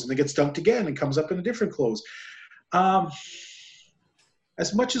different clothes and then gets dunked again and comes up in a different clothes. As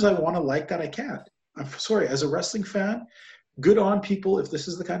much as I want to like that, I can't. I'm sorry, as a wrestling fan, good on people. If this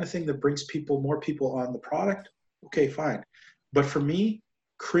is the kind of thing that brings more people on the product, okay, fine. But for me,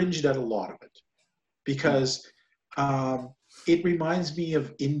 cringed at a lot of it because it reminds me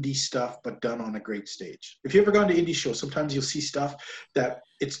of indie stuff, but done on a great stage. If you've ever gone to indie shows, sometimes you'll see stuff that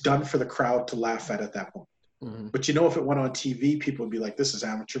it's done for the crowd to laugh at that moment. Mm-hmm. But if it went on TV, people would be like, this is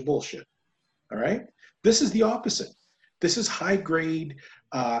amateur bullshit. All right? This is the opposite. This is high-grade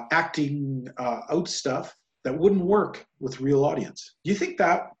acting out stuff that wouldn't work with real audience. You think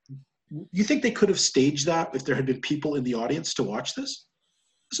they could have staged that if there had been people in the audience to watch this?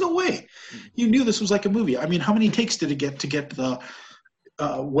 There's no way. You knew this was like a movie. I mean, how many takes did it get to get the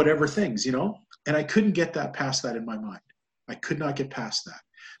whatever things, And I couldn't get that past that in my mind. I could not get past that.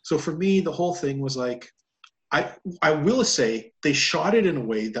 So for me, the whole thing was like, I will say they shot it in a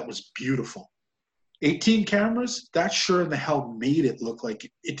way that was beautiful. 18 cameras, that sure in the hell made it look like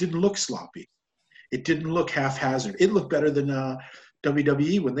it didn't look sloppy. It didn't look haphazard. It looked better than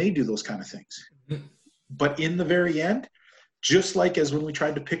WWE when they do those kind of things. But in the very end, just like as when we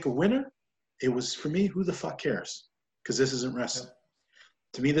tried to pick a winner, it was, for me, who the fuck cares? Because this isn't wrestling.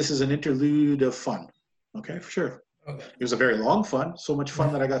 To me, this is an interlude of fun. Okay, for sure. Okay. It was a very long fun. So much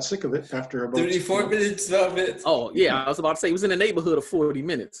fun that I got sick of it after about 34 minutes of it. Oh, yeah. I was about to say it was in the neighborhood of 40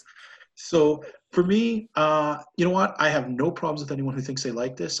 minutes. So for me, you know what? I have no problems with anyone who thinks they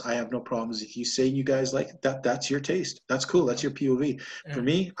like this. I have no problems if you say you guys like it. That's your taste. That's cool. That's your POV. Yeah. For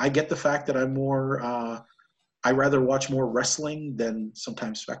me, I get the fact that I'm more, I rather watch more wrestling than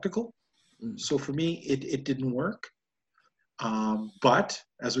sometimes spectacle. So for me, it didn't work. But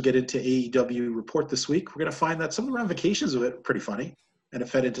as we get into AEW report this week, we're going to find that some of the ramifications of it are pretty funny and it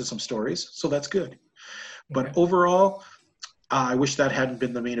fed into some stories. So that's good. But overall, I wish that hadn't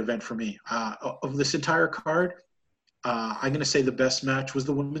been the main event for me. Of this entire card, I'm going to say the best match was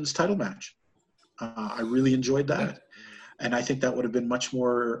the women's title match. I really enjoyed that. And I think that would have been much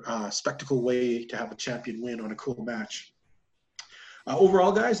more spectacle way to have a champion win on a cool match.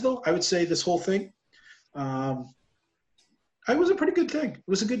 Overall, guys, though, I would say this whole thing, it was a pretty good thing. It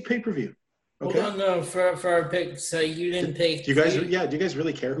was a good pay-per-view. Okay. Hold on, no, for our picks, you didn't pick. Do you guys? Yeah. Do you guys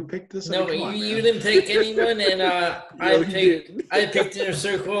really care who picked this? No, you didn't pick anyone, and I picked Inner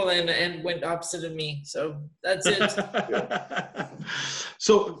Circle and went opposite of me. So that's it.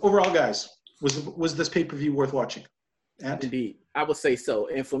 So overall, guys, was this pay-per-view worth watching? And? Indeed, I would say so.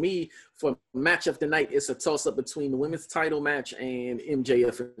 And for me, for match of the night, it's a toss-up between the women's title match and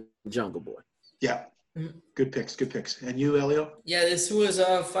MJF and Jungle Boy. Yeah. Good picks. And you, Elio? Yeah, this was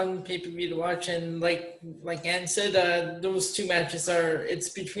a fun pay-per-view to watch, and like Ann said, those two matches it's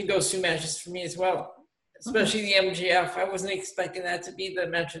between those two matches for me as well. Especially the MJF. I wasn't expecting that to be the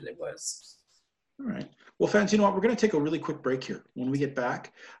match that it was. All right. Well, fans, you know what? We're going to take a really quick break here. When we get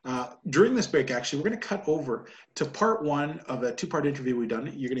back, during this break, actually, we're going to cut over to part one of a two-part interview we've done.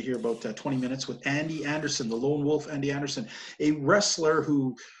 You're going to hear about 20 minutes with Andy Anderson, the Lone Wolf Andy Anderson, a wrestler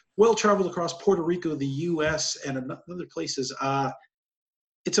who well-traveled across Puerto Rico, the U.S., and other places.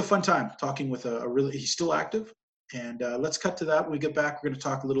 It's a fun time talking with he's still active. And let's cut to that. When we get back, we're going to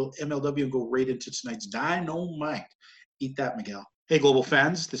talk a little MLW and go right into tonight's Dynamite. Eat that, Miguel. Hey, Global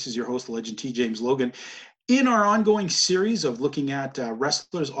fans. This is your host, the legend T. James Logan. In our ongoing series of looking at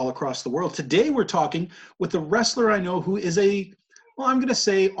wrestlers all across the world, today we're talking with a wrestler I know who is I'm going to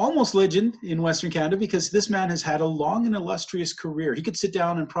say almost legend in Western Canada, because this man has had a long and illustrious career. He could sit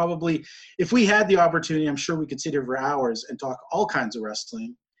down and probably, if we had the opportunity, I'm sure we could sit here for hours and talk all kinds of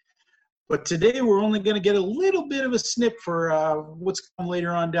wrestling. But today we're only going to get a little bit of a snip for what's coming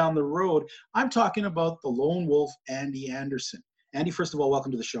later on down the road. I'm talking about the Lone Wolf, Andy Anderson. Andy, first of all,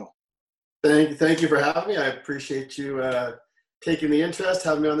 welcome to the show. Thank you for having me. I appreciate you taking the interest,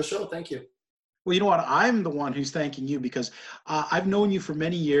 having me on the show. Thank you. Well, you know what? I'm the one who's thanking you, because I've known you for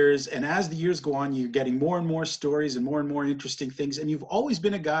many years, and as the years go on, you're getting more and more stories and more interesting things, and you've always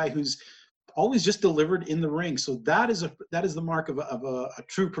been a guy who's always just delivered in the ring. So that is the mark of a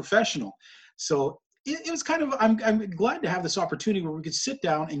true professional. So it was kind of, I'm glad to have this opportunity where we could sit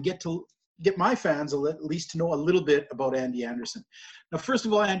down and get my fans at least to know a little bit about Andy Anderson. Now, first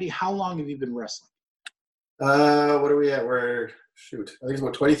of all, Andy, how long have you been wrestling? What are we at? I think it's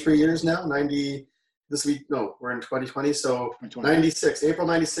about 23 years now. We're in 2020. So 96, April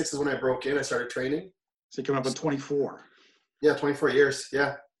 96 is when I broke in. I started training. So you're coming up on 24. Yeah, 24 years.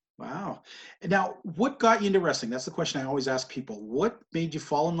 Yeah. Wow. And now, what got you into wrestling? That's the question I always ask people. What made you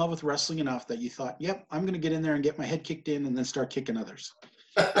fall in love with wrestling enough that you thought, yep, I'm going to get in there and get my head kicked in and then start kicking others?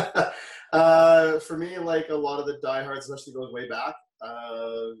 For me, like a lot of the diehards, especially goes way back.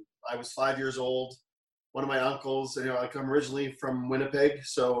 I was 5 years old. One of my uncles, I come originally from Winnipeg.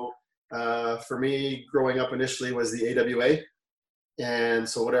 So for me, growing up initially was the AWA. And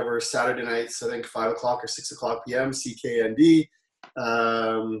so whatever Saturday nights, I think 5 o'clock or 6 o'clock p.m., CKND,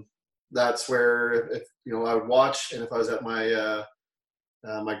 that's where, I would watch. And if I was at my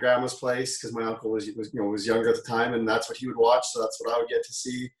my grandma's place, because my uncle was younger at the time, and that's what he would watch. So that's what I would get to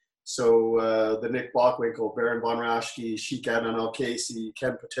see. So the Nick Bockwinkel, Baron Von Raschke, Sheik Adnan Al-Kaisi,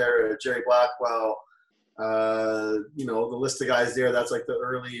 Ken Patera, Jerry Blackwell, the list of guys there, that's like the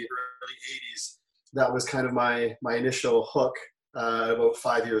early 80s. That was kind of my initial hook at about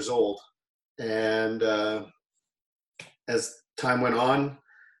 5 years old. And as time went on,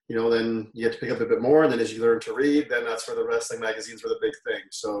 then you had to pick up a bit more. And then as you learn to read, then that's where the wrestling magazines were the big thing.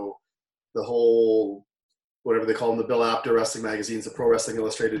 So the whole, whatever they call them, the Bill Apter wrestling magazines, the Pro Wrestling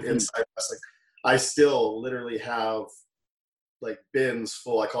Illustrated, Inside Wrestling, I still literally have like bins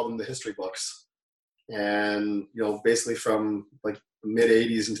full. I call them the history books. And, basically from like the mid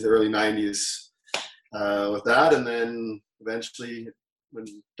 80s into the early 90s with that. And then eventually when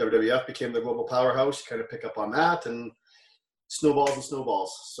WWF became the global powerhouse, you kind of pick up on that, and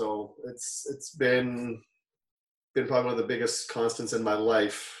snowballs. So it's been probably one of the biggest constants in my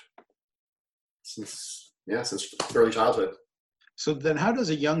life since early childhood. So then how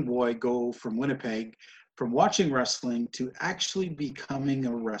does a young boy go from Winnipeg, from watching wrestling to actually becoming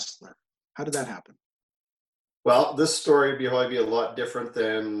a wrestler? How did that happen? Well, this story would probably be a lot different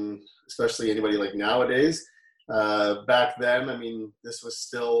than especially anybody like nowadays. Back then, this was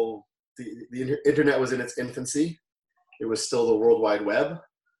still, the internet was in its infancy. It was still the World Wide Web.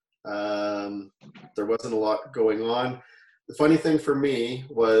 There wasn't a lot going on. The funny thing for me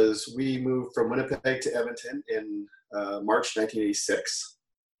was we moved from Winnipeg to Edmonton in March 1986.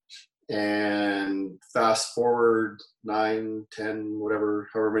 And fast forward 9, 10, whatever,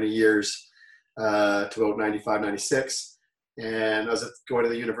 however many years, to about 95, 96. And I was going to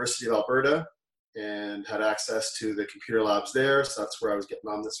the University of Alberta and had access to the computer labs there. So that's where I was getting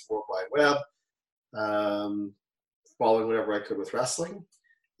on this World Wide Web, following whatever I could with wrestling.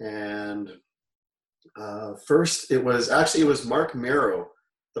 And first it was Mark Mero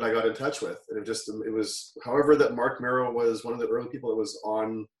that I got in touch with. And it was however that Mark Mero was one of the early people that was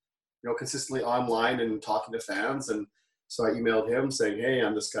on, consistently online and talking to fans. And so I emailed him saying, hey,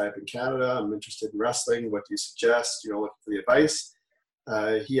 I'm this guy up in Canada. I'm interested in wrestling. What do you suggest? Looking for the advice.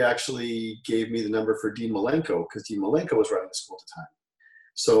 He actually gave me the number for Dean Malenko because Dean Malenko was running the school at the time.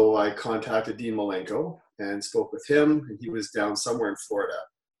 So I contacted Dean Malenko and spoke with him, and he was down somewhere in Florida.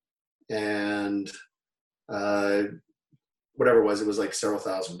 And whatever it was like several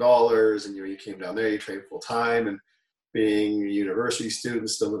 $1,000s, and you came down there, you trained full time, and being a university student,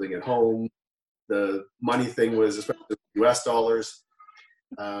 still living at home, the money thing was, especially the US dollars,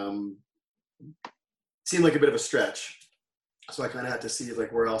 seemed like a bit of a stretch. So I kind of had to see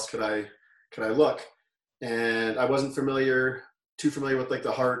like where else could I look, and I wasn't too familiar with like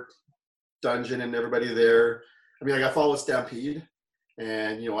the Hart Dungeon and everybody there. I mean, I got followed Stampede,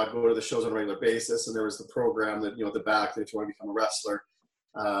 and I'd go to the shows on a regular basis, and there was the program that at the back that if you want to become a wrestler,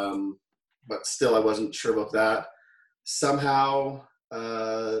 but still I wasn't sure about that. Somehow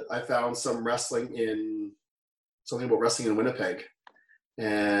I found something about wrestling in Winnipeg,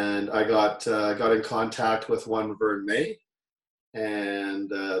 and I got in contact with one Vern May, and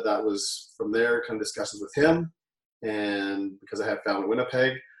that was from there, kind of discussions with him. And because I had found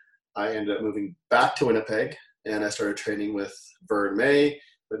Winnipeg, I ended up moving back to Winnipeg, and I started training with Vern May,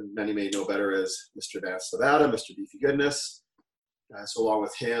 but many may know better as Mr. Vance Nevada, Mr. Beefy Goodness. So along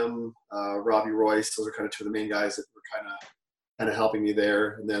with him, Robbie Royce, those are kind of two of the main guys that were kind of helping me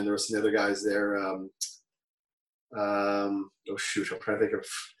there. And then there were some other guys there. I'm trying to think of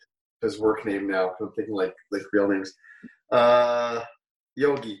his work name now. I'm thinking like real names.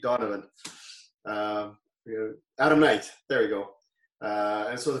 Yogi Donovan, Adam Knight. There you go.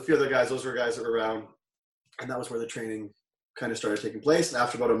 And so the few other guys, those were guys that were around, and that was where the training kind of started taking place. And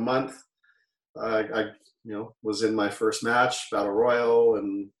after about a month, I was in my first match, Battle Royal,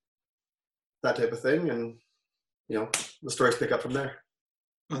 and that type of thing. And the stories pick up from there.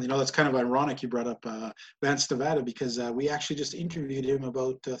 Well, that's kind of ironic you brought up Vance Nevada, because we actually just interviewed him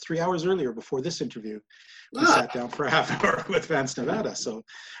about 3 hours earlier before this interview. We sat down for a half hour with Vance Nevada. So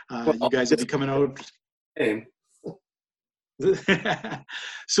you guys will be coming out.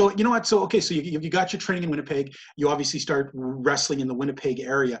 So you know what? So okay, so you got your training in Winnipeg. You obviously start wrestling in the Winnipeg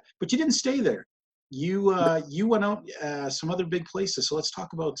area, but you didn't stay there. You went out some other big places. So let's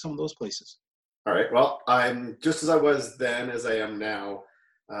talk about some of those places. All right. Well, I'm just as I was then as I am now.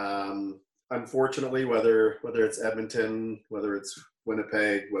 Unfortunately, whether it's Edmonton, whether it's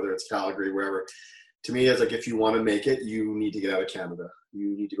Winnipeg, whether it's Calgary, wherever, to me, it's like if you want to make it, you need to get out of Canada.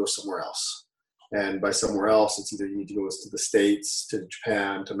 You need to go somewhere else. And by somewhere else, it's either you need to go to the States, to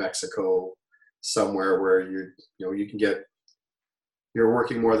Japan, to Mexico, somewhere where you can get, you're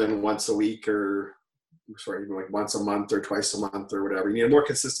working more than once a week like once a month or twice a month or whatever. You need a more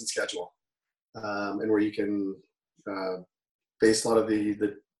consistent schedule, and where you can base a lot of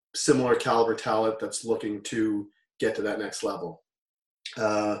the similar caliber talent that's looking to get to that next level.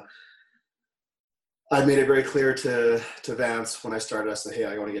 I made it very clear to Vance when I started. I said, hey,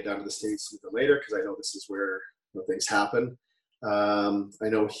 I want to get down to the States a little later because I know this is where things happen. I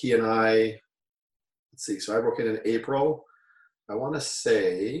know he and I, let's see, so I broke in April. I want to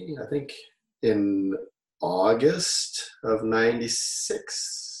say, I think in August of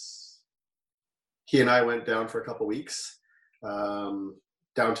 96, he and I went down for a couple weeks, down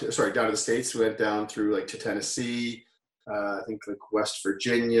to the States. We went down through to Tennessee, I think West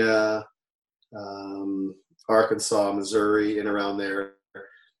Virginia, Arkansas, Missouri, and around there.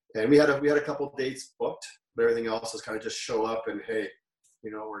 And we had a couple of dates booked, but everything else was kind of just show up and, hey,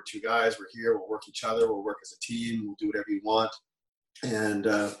 we're two guys, we're here, we'll work each other, we'll work as a team, we'll do whatever you want, and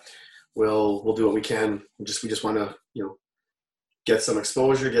we'll do what we can. We just want to get some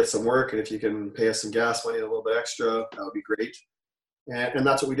exposure, get some work, and if you can pay us some gas money, a little bit extra, that would be great. And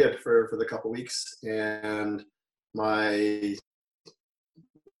that's what we did for the couple of weeks. And my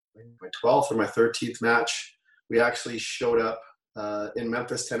 12th or my 13th match, we actually showed up in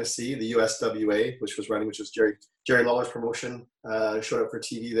Memphis, Tennessee. The USWA, which was Jerry Lawler's promotion, showed up for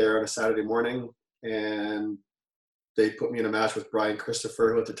TV there on a Saturday morning, and they put me in a match with Brian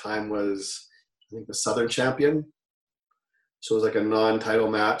Christopher, who at the time was, I think, the Southern champion. So it was like a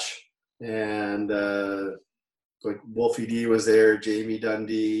non-title match, and Wolfie D was there, Jamie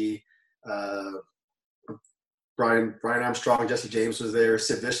Dundee, Uh, Brian Armstrong, Jesse James was there.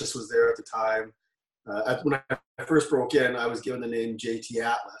 Sid Vicious was there at the time. When I first broke in, I was given the name JT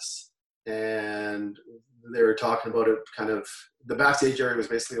Atlas, and they were talking about it. Kind of the backstage area was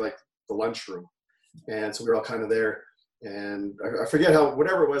basically like the lunchroom, and so we were all kind of there. And I forget how,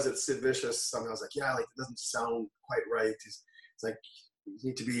 whatever it was that Sid Vicious, somehow I was like, yeah, like it doesn't sound quite right. It's like, you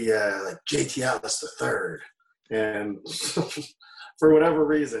need to be like JT Atlas the third, and for whatever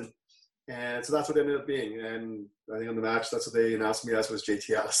reason. And so that's what it ended up being. And I think on the match, that's what they announced me as, was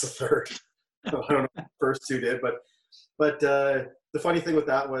JT Atlas the third. I don't know if the first two did, but the funny thing with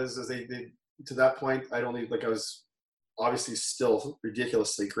that was, is they to that point, I was obviously still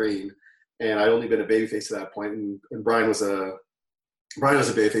ridiculously green, and I'd only been a babyface at that point, and Brian was a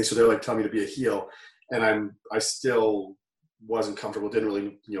babyface, so they're like telling me to be a heel, and I still wasn't comfortable, didn't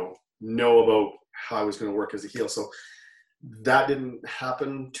really know about how I was going to work as a heel, so that didn't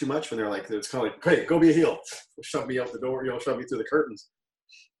happen too much when they're like, it's kind of like, hey, go be a heel, shove me out the door, shove me through the curtains.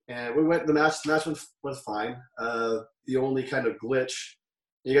 And we went, the match was fine. The only kind of glitch,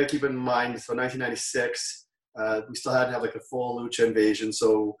 you got to keep in mind, so 1996, we still hadn't had like the full Lucha invasion,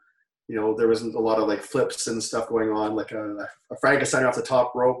 so there wasn't a lot of like flips and stuff going on, like a Frankenstein off the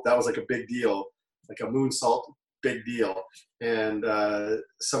top rope. That was like a big deal, like a moonsault, big deal. And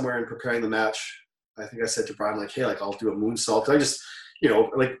somewhere in preparing the match, I think I said to Brian, like, hey, like I'll do a moonsault. I just,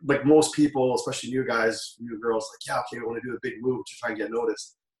 like most people, especially new guys, new girls, like, yeah, okay, I want to do a big move to try and get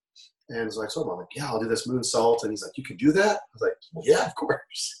noticed. And he's like, so I'm like, yeah, I'll do this moonsault. And he's like, you can do that? I was like, well, yeah, of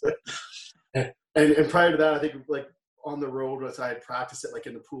course. and prior to that, I think like on the road, I had practiced it like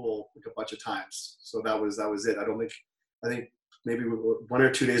in the pool like a bunch of times. So that was it. I think maybe 1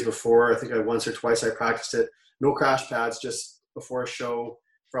 or 2 days before, I think once or twice I practiced it. No crash pads, just before a show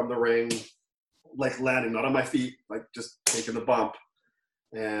from the ring, like landing, not on my feet, like just taking the bump.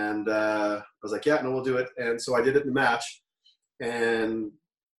 And I was like, yeah, no, we'll do it. And so I did it in the match. And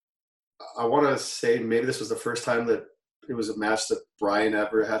I want to say maybe this was the first time that it was a match that Brian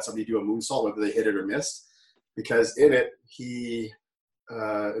ever had somebody do a moonsault, whether they hit it or missed. Because in it, he,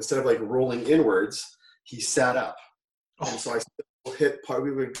 instead of like rolling inwards, he sat up. And so I still hit part,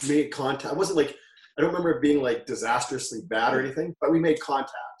 we made contact. It wasn't like, I don't remember it being like disastrously bad or anything, but we made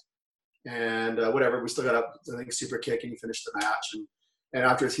contact. And whatever, we still got up, I think, super kick, and he finished the match. And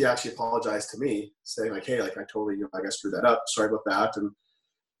afterwards, he actually apologized to me, saying like, hey, like I totally, like I screwed that up. Sorry about that. And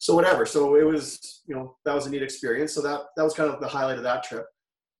so whatever. So it was, that was a neat experience. So that was kind of the highlight of that trip.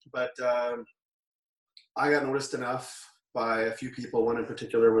 But I got noticed enough by a few people. One in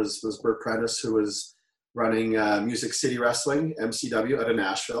particular was Bert Prentice, who was running Music City Wrestling, MCW, out of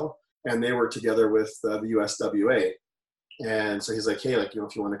Nashville. And they worked together with the USWA. And so he's like, hey, like,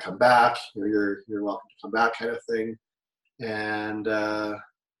 if you want to come back, you're welcome to come back, kind of thing. And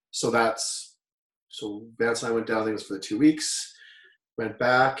so Vance and I went down, I think it was for the 2 weeks, went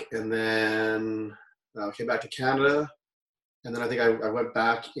back, and then came back to Canada. And then I think I went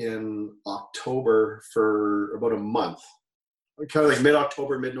back in October for about a month, kind of like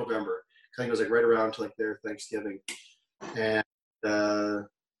mid-October, mid-November. I think it was like right around to like their Thanksgiving. And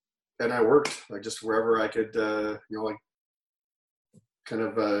I worked like just wherever I could, like kind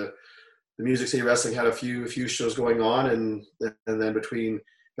of the Music City Wrestling had a few shows going on, and then between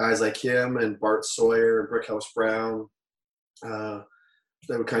guys like him and Bart Sawyer and Brickhouse Brown,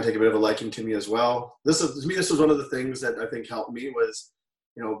 they would kind of take a bit of a liking to me as well. This was one of the things that I think helped me was,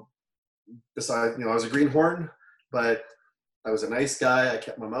 besides, I was a greenhorn, but I was a nice guy. I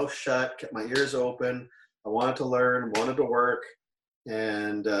kept my mouth shut, kept my ears open. I wanted to learn, wanted to work,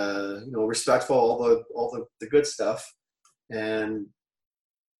 and respectful, all the good stuff. And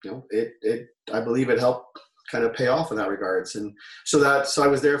I believe it helped kind of pay off in that regards. And so I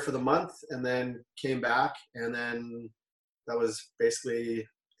was there for the month, and then came back, and then that was basically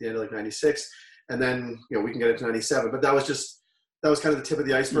the end of like 96. And then, we can get into 97, but that was kind of the tip of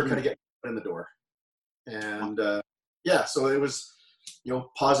the iceberg, kind of getting in the door. And so it was,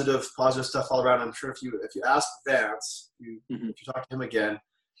 positive stuff all around. I'm sure if you ask Vance, if you talk to him again,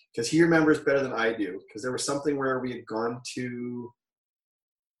 because he remembers better than I do, because there was something where we had gone to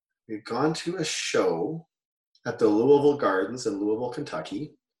a show at the Louisville Gardens in Louisville,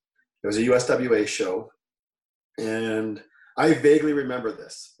 Kentucky. It was a USWA show, and I vaguely remember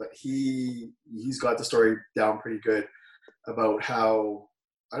this, but he's got the story down pretty good about how,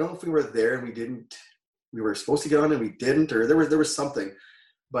 I don't know if we were there and we were supposed to get on and we didn't, or there was something.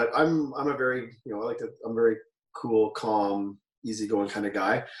 But I'm a very, I'm very cool, calm, easygoing kind of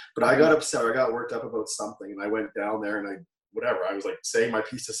guy. But I got upset, I got worked up about something, and I went down there and I was like saying my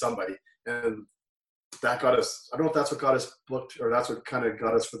piece to somebody, and that got us. I don't know if that's what got us booked or that's what kind of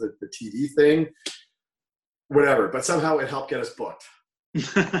got us for the TV thing. Whatever, but somehow it helped get us booked.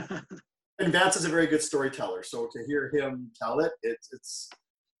 And Vance is a very good storyteller, so to hear him tell it, it's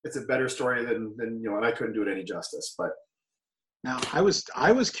a better story than and I couldn't do it any justice. But now I was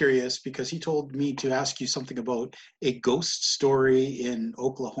curious because he told me to ask you something about a ghost story in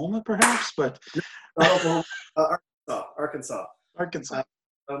Oklahoma, perhaps, but Oklahoma, Arkansas. Arkansas.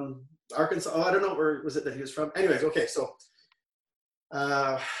 Arkansas. Oh, I don't know where was it that he was from. Anyways, okay, so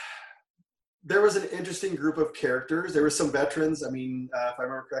there was an interesting group of characters. There were some veterans. I mean, if I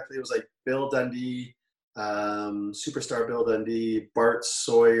remember correctly, it was like Bill Dundee, superstar Bill Dundee, Bart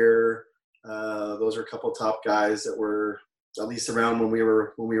Sawyer. Those are a couple top guys that were at least around when we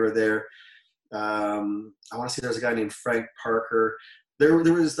were there. I want to say there was a guy named Frank Parker. There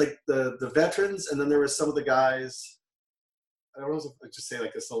was like the veterans, and then there was some of the guys. I don't know if I just say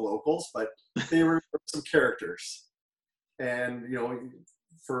like this, the locals, but they were some characters, and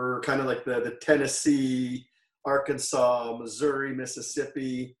for kind of like the Tennessee, Arkansas, Missouri,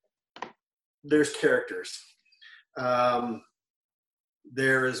 Mississippi, there's characters. There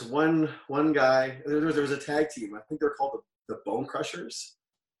is one guy. There was a tag team. I think they're called the Bone Crushers,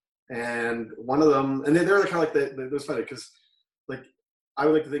 and one of them, and they're kind of like it was funny because like I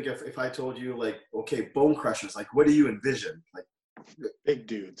would like to think if I told you like, okay, Bone Crushers, like what do you envision? Like big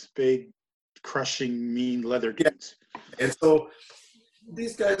dudes, big crushing, mean leather dudes. Yeah. And so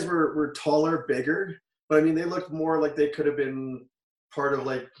these guys were taller, bigger, but I mean they looked more like they could have been part of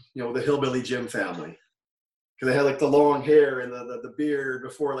like the Hillbilly Jim family, because they had like the long hair and the beard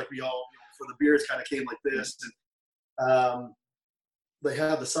before like we all before the beards kind of came like this. And, they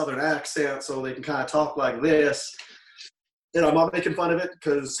have the Southern accent, so they can kind of talk like this. I'm not making fun of it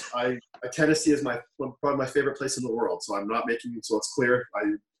because Tennessee is probably my favorite place in the world. So I'm not making so it's clear.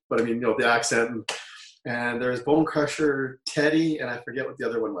 But I mean the accent and there's Bone Crusher Teddy and I forget what the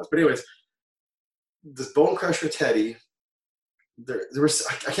other one was. But anyways, this Bone Crusher Teddy. There was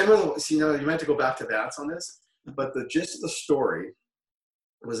I can't remember. You might have to go back to Vance on this, but the gist of the story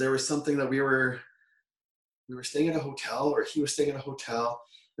was there was something that we were staying at a hotel, or he was staying at a hotel,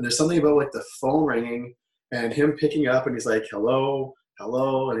 and there's something about like the phone ringing and him picking up, and he's like, "Hello,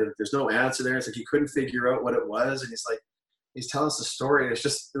 hello," and there's no answer there. It's like he couldn't figure out what it was, and he's telling us the story, and it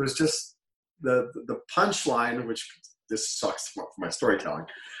was just the punchline, which this sucks for my storytelling.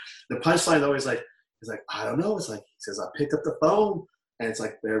 The punchline though is like. He's like, I don't know. It's like, he says, I picked up the phone and it's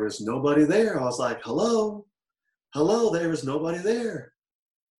like, there was nobody there. I was like, hello, there was nobody there.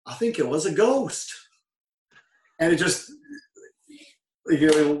 I think it was a ghost. And it just,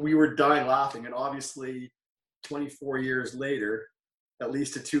 we were dying laughing. And obviously 24 years later, at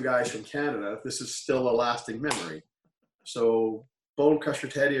least to two guys from Canada, this is still a lasting memory. So Bone Crusher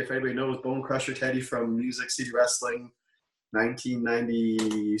Teddy, if anybody knows Bone Crusher Teddy from Music City Wrestling,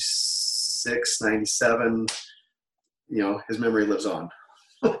 1996, 97, his memory lives on.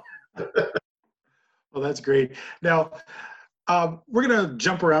 Well, that's great. Now, we're going to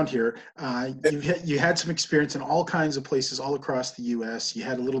jump around here. You had some experience in all kinds of places all across the U.S. You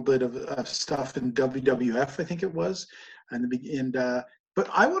had a little bit of stuff in WWF, I think it was, but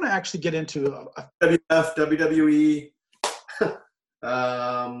I want to actually get into WWF, WWE.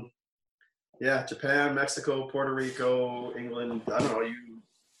 Yeah, Japan, Mexico, Puerto Rico, England. I don't know. You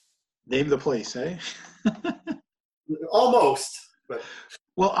name the place, eh? Almost. But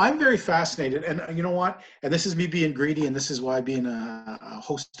well, I'm very fascinated, and you know what? And this is me being greedy, and this is why being a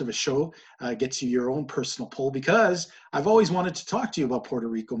host of a show gets you your own personal pull, because I've always wanted to talk to you about Puerto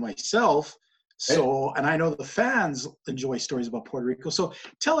Rico myself. So, and I know the fans enjoy stories about Puerto Rico. So,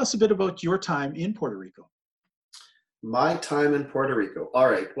 tell us a bit about your time in Puerto Rico. My time in Puerto Rico. All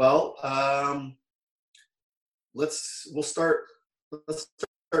right. Well, let's start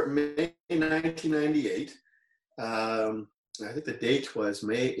May 1998. I think the date was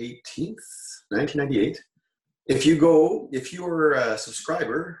May 18th, 1998. If you're a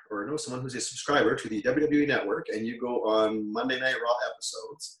subscriber or know someone who's a subscriber to the WWE Network and you go on Monday Night Raw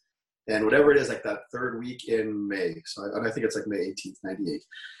episodes and whatever it is, like that third week in May. And I think it's like May 18th, 98.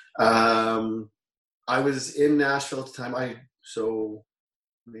 I was in Nashville at the time. So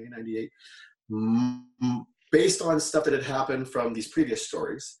May 98. Based on stuff that had happened from these previous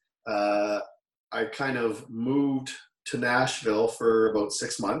stories, I kind of moved to Nashville for about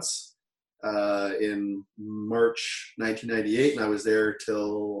 6 months in March 1998, and I was there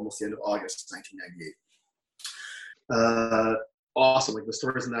till almost the end of August 1998. Awesome. Like the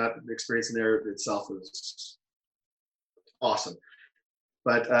stories in that, the experience in there itself was awesome.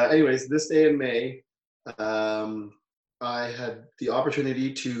 But anyways, this day in May, I had the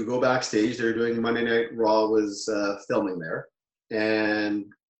opportunity to go backstage. They were doing Monday Night Raw was filming there. And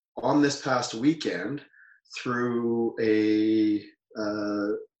on this past weekend, through a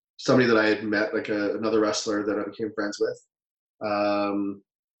somebody that I had met, like another wrestler that I became friends with,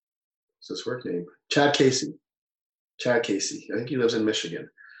 what's his work name? Chad Casey. Chad Casey. I think he lives in Michigan.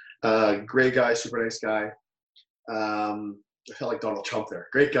 Great guy, super nice guy. I felt like Donald Trump there.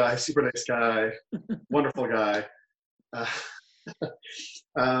 Great guy, super nice guy, wonderful guy.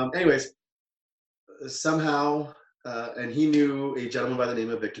 Anyways, somehow, and he knew a gentleman by the name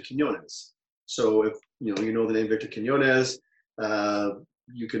of Victor Quinones. So if you know the name Victor Quinones,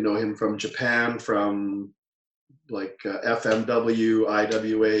 you can know him from Japan, from like FMW,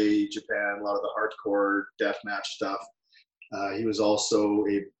 IWA Japan, a lot of the hardcore deathmatch stuff. He was also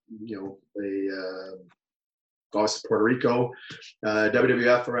obviously Puerto Rico.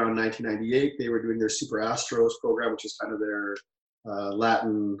 WWF around 1998, they were doing their Super Astros program, which is kind of their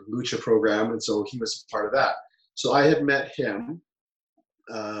Latin lucha program, and so he was part of that. So I had met him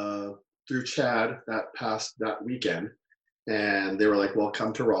through Chad that weekend, and they were like, "Well,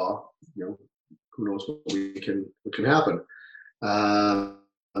 come to Raw. Who knows what can happen."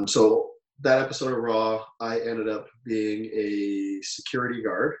 So that episode of Raw, I ended up being a security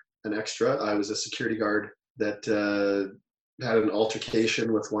guard, an extra. I was a security guard that had an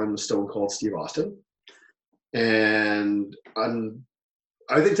altercation with one Stone Cold Steve Austin. And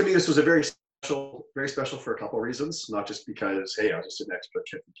I think to me this was a very special for a couple of reasons, not just because, hey, I was just an extra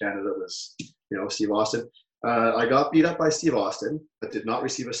kid from Canada, was, Steve Austin. I got beat up by Steve Austin, but did not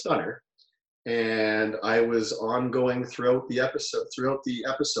receive a stunner. And I was ongoing throughout the episode,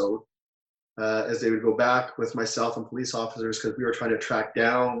 as they would go back with myself and police officers, because we were trying to track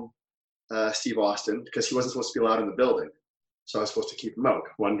down Steve Austin, because he wasn't supposed to be allowed in the building. So I was supposed to keep him out.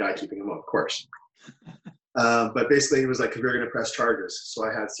 One guy keeping him out, of course. But basically he was like, we're going to press charges. So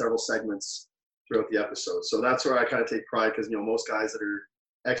I had several segments throughout the episode. So that's where I kind of take pride, because, most guys that are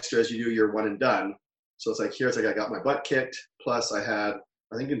extras, you're one and done. So it's like, here's like, I got my butt kicked. Plus I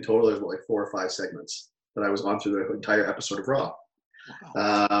think in total there's like 4 or 5 segments that I was on through the entire episode of Raw.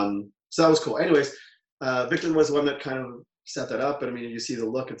 Wow. So that was cool. Anyways, Victor was the one that kind of set that up. And I mean, you see the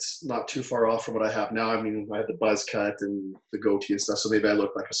look, it's not too far off from what I have now. I mean, I had the buzz cut and the goatee and stuff, so maybe I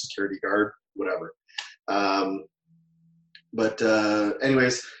look like a security guard, whatever.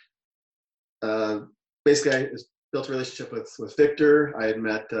 Anyways, basically I built a relationship with Victor. I had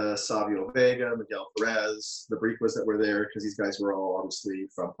met Savio Vega, Miguel Perez, the Briquas that were there, because these guys were all obviously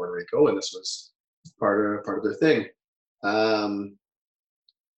from Puerto Rico, and this was part of their thing.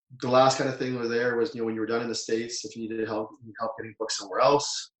 The last kind of thing was when you were done in the States, if you needed help getting booked somewhere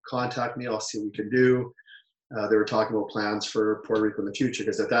else, contact me. I'll see what we can do. They were talking about plans for Puerto Rico in the future,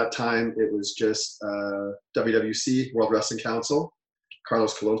 because at that time it was just WWC, World Wrestling Council,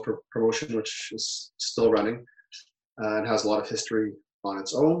 Carlos Colon's promotion, which is still running and has a lot of history on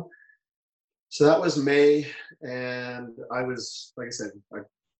its own. So that was May, and I was, like I said, I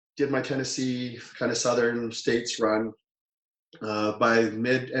did my Tennessee kind of southern states run. By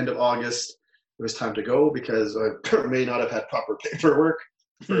end of August, it was time to go, because I may not have had proper paperwork.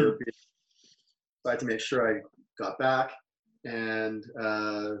 So I had to make sure I got back. And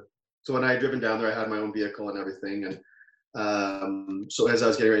so when I had driven down there, I had my own vehicle and everything. And so as I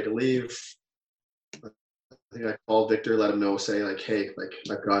was getting ready to leave, I think I called Victor, let him know, say like, hey, like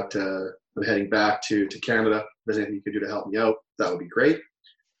I'm heading back to Canada. If there's anything you could do to help me out, that would be great.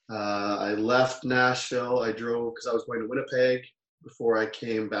 I left Nashville. I drove, because I was going to Winnipeg before I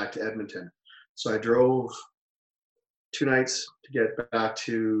came back to Edmonton. So I drove 2 nights to get back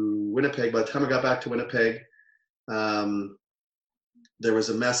to Winnipeg. By the time I got back to Winnipeg, there was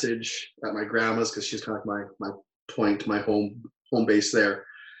a message at my grandma's, because she's kind of like my home base there.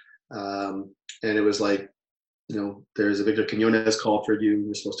 And it was like, there's a Victor Quinones call for you.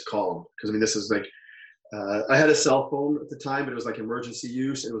 You're supposed to call him. Because I mean, this is like, I had a cell phone at the time, but it was like emergency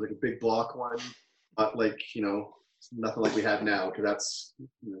use. It was like a big block one, not like, nothing like we have now, because that's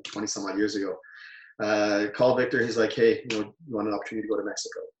 20 some odd years ago. Called Victor. He's like, hey, you want an opportunity to go to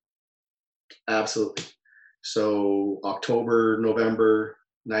Mexico? Absolutely. So October, November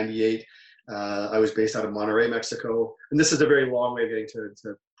 98, I was based out of Monterrey, Mexico. And this is a very long way of getting to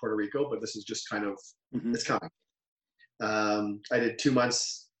Puerto Rico, but this is just kind of, it's coming. I did 2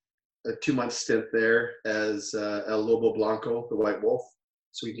 months. A 2-month stint there as El Lobo Blanco, the White Wolf.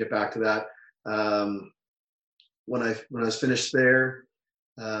 So we can get back to that. When I was finished there,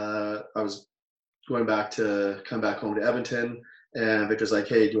 I was come back home to Edmonton, and Victor's like,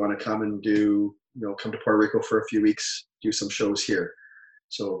 hey, do you want to come and come to Puerto Rico for a few weeks, do some shows here?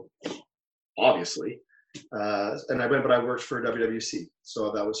 So obviously, And I worked for WWC.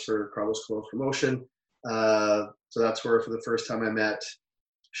 So that was for Carlos Colon's promotion. So that's where for the first time I met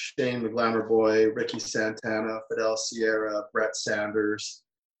Shane the Glamour Boy, Ricky Santana, Fidel Sierra, Brett Sanders,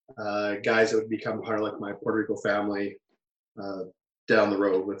 guys that would become part of like my Puerto Rico family down the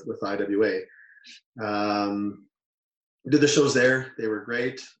road with IWA. Did the shows there. They were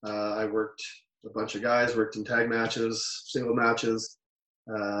great. I worked a bunch of guys, worked in tag matches, single matches.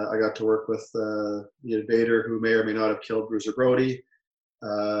 I got to work with the Invader, who may or may not have killed Bruiser Brody.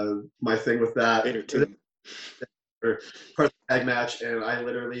 My thing with that, Vader too. Part of the tag match, and I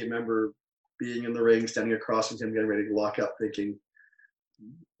literally remember being in the ring, standing across from him, getting ready to lock up, thinking,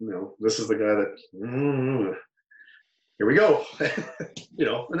 this is the guy that, here we go.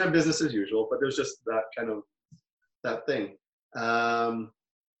 And then business as usual, but there's just that kind of, that thing.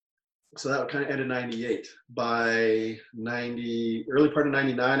 So that kind of ended 98. By early part of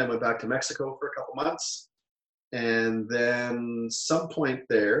 99, I went back to Mexico for a couple months. And then some point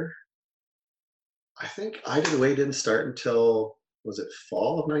there, I think IWA didn't start until, was it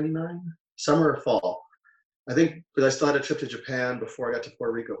fall of 99? Summer or fall? I think, because I still had a trip to Japan before I got to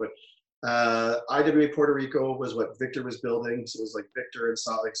Puerto Rico. But IWA Puerto Rico was what Victor was building. So it was like Victor and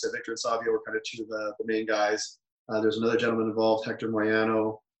Savio were kind of two of the main guys. There's another gentleman involved, Hector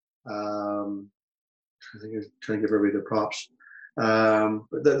Moyano. I think he's trying to give everybody their props.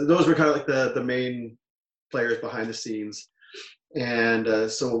 But those were kind of like the main players behind the scenes. And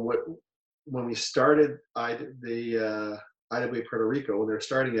so when we started the IWA Puerto Rico, when they were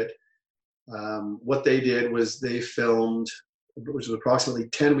starting it, what they did was they filmed, which was approximately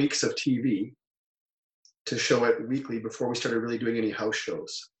 10 weeks of TV to show it weekly before we started really doing any house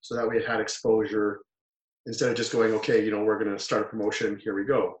shows. So that way it had exposure instead of just going, okay, we're going to start a promotion, here we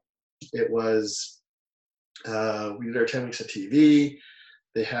go. It was, we did our 10 weeks of TV.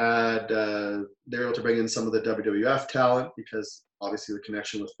 They were able to bring in some of the WWF talent because obviously the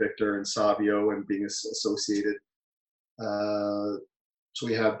connection with Victor and Savio and being associated. So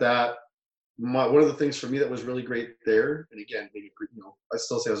we had that. One of the things for me that was really great there, and again, maybe, I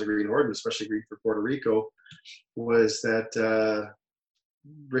still say I was a Green Hornet, especially green for Puerto Rico, was that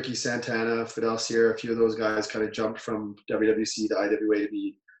Ricky Santana, Fidel Sierra, a few of those guys kind of jumped from WWC to IWA to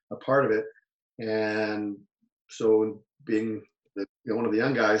be a part of it. And so being one of the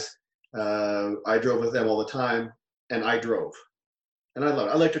young guys, I drove with them all the time, and I drove. And I love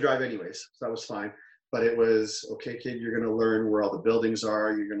it. I like to drive anyways, so that was fine. But it was, okay, kid, you're going to learn where all the buildings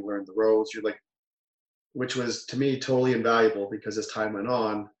are. You're going to learn the roads. Which was, to me, totally invaluable because as time went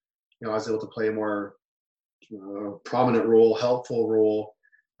on, I was able to play a more prominent role, helpful role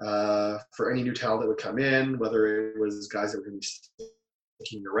for any new talent that would come in, whether it was guys that were going to be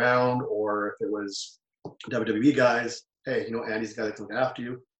sticking around or if it was WWE guys. Hey, Andy's the guy that's looking after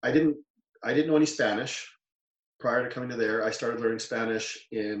you. I didn't know any Spanish prior to coming to there. I started learning Spanish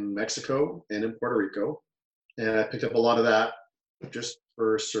in Mexico and in Puerto Rico, and I picked up a lot of that just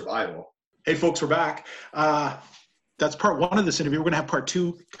for survival. Hey, folks, we're back. That's part one of this interview. We're going to have part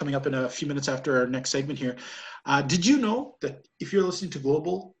two coming up in a few minutes after our next segment here. Did you know that if you're listening to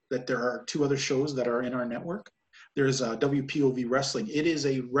Global, that there are two other shows that are in our network? There's WPOV Wrestling. It is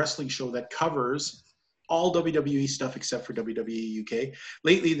a wrestling show that covers all WWE stuff except for WWE UK.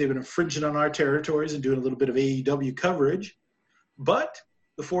 Lately, they've been infringing on our territories and doing a little bit of AEW coverage. But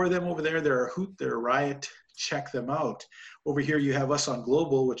the four of them over there, they're a hoot, they're a riot. Check them out. Over here, you have us on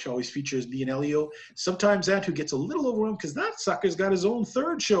Global, which always features me and Elio. Sometimes Ant, who gets a little overwhelmed because that sucker's got his own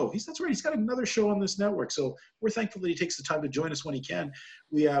third show. That's right, he's got another show on this network. So we're thankful that he takes the time to join us when he can.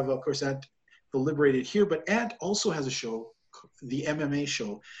 We have, of course, Ant the Liberated here, but Ant also has a show, the MMA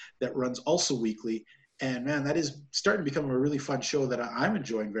show, that runs also weekly. And man, that is starting to become a really fun show that I'm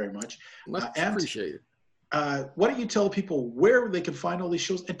enjoying very much. Appreciate it. Why don't you tell people where they can find all these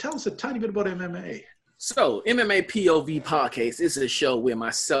shows and tell us a tiny bit about MMA? So, MMA POV Podcast is a show where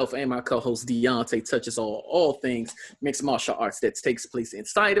myself and my co-host Deontay touches on all things mixed martial arts that takes place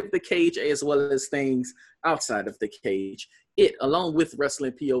inside of the cage as well as things outside of the cage. It, along with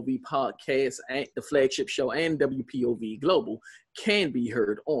Wrestling POV Podcast, and the flagship show, and WPOV Global, can be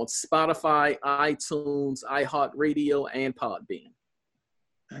heard on Spotify, iTunes, iHeartRadio, and Podbean.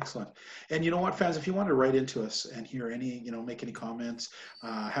 Excellent. And you know what, fans, if you want to write into us and hear any, make any comments,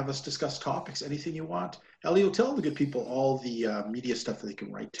 have us discuss topics, anything you want, Elio, tell the good people all the media stuff that they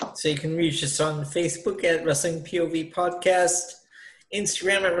can write to. So you can reach us on Facebook at Wrestling POV Podcast,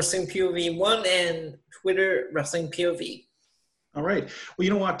 Instagram at Wrestling POV1, and Twitter, Wrestling POV. All right. Well, you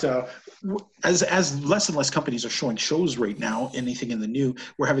know what? As less and less companies are showing shows right now, anything in the new,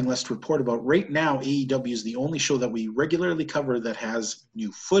 we're having less to report about. Right now, AEW is the only show that we regularly cover that has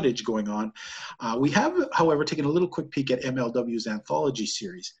new footage going on. We have, however, taken a little quick peek at MLW's anthology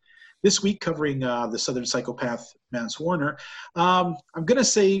series. This week, covering the Southern Psychopath, Mance Warner. I'm going to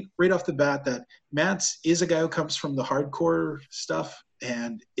say right off the bat that Mance is a guy who comes from the hardcore stuff,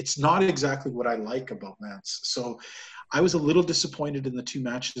 and it's not exactly what I like about Mance. So I was a little disappointed in the two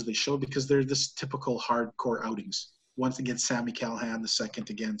matches they showed because they're this typical hardcore outings. One against Sami Callihan, the second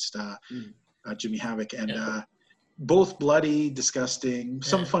against Jimmy Havoc. And both bloody, disgusting,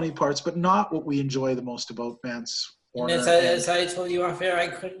 some funny parts, but not what we enjoy the most about Mance Warner. And as I told you off air, I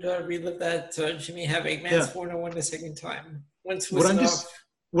couldn't relive that Jimmy Havoc. Mance Warner won the second time. Once was enough.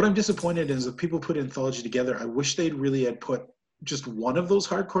 What I'm disappointed in is that people put anthology together. I wish they'd really had put just one of those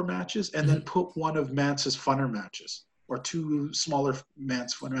hardcore matches and then put one of Mance's funner matches. Or two smaller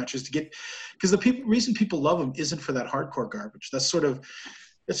Mance fun matches to get, because the reason people love him isn't for that hardcore garbage. That's sort of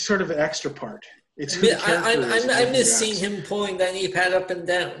an extra part. It's I miss seeing him pulling that knee pad up and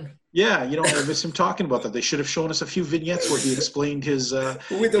down. Yeah, I miss him talking about that. They should have shown us a few vignettes where he explained his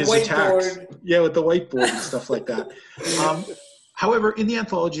with the his whiteboard. attacks. Yeah, with the whiteboard and stuff like that. However, in the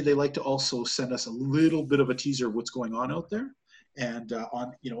anthology, they like to also send us a little bit of a teaser of what's going on out there, and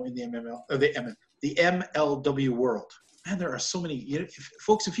on in the MLW world. Man, there are so many.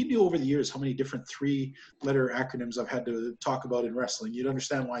 Folks, if you knew over the years how many different 3-letter acronyms I've had to talk about in wrestling, you'd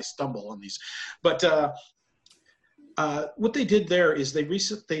understand why I stumble on these. But what they did there is they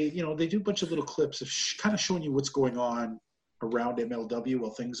do a bunch of little clips of kind of showing you what's going on around MLW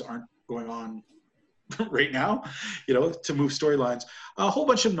while things aren't going on right now, to move storylines. A whole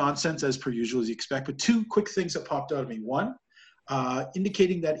bunch of nonsense as per usual, as you expect. But two quick things that popped out of me. One,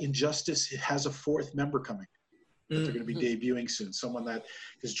 indicating that Injustice has a 4th member coming. That they're going to be debuting soon, someone that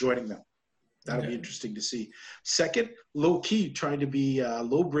is joining them. That'll be interesting to see. Second, Low Key trying to be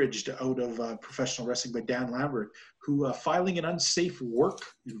low-bridged out of professional wrestling by Dan Lambert, who filing an unsafe work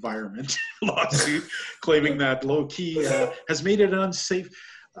environment lawsuit, claiming that Low Key has made it an unsafe.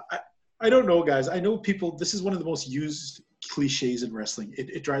 I don't know, guys. I know people. This is one of the most used cliches in wrestling.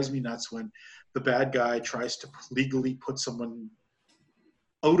 It drives me nuts when the bad guy tries to legally put someone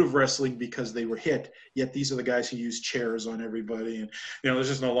out of wrestling because they were hit, yet these are the guys who use chairs on everybody, and there's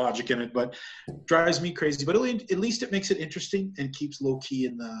just no logic in it, but drives me crazy. But at least it makes it interesting and keeps Low Key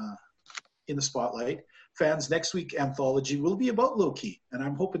in the spotlight. Fans, next week anthology will be about Low Key, and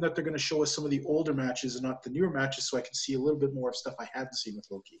I'm hoping that they're going to show us some of the older matches and not the newer matches, so I can see a little bit more of stuff I hadn't seen with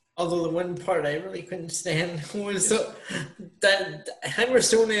Low Key. Although the one part I really couldn't stand was that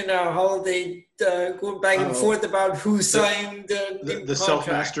Hammerstone and Holiday going back and forth about who signed the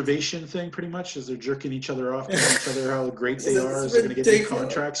self-masturbation thing, pretty much, as they're jerking each other off, telling each other how great they are, as they're going to get new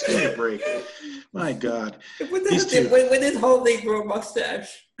contracts. Give me a break. My God. When did Holiday grow a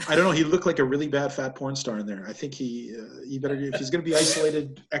mustache? I don't know. He looked like a really bad fat porn star in there. I think he better, if he's going to be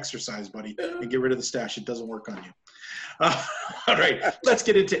isolated, exercise, buddy, and get rid of the stash. It doesn't work on you. All right, let's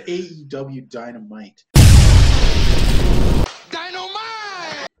get into AEW Dynamite.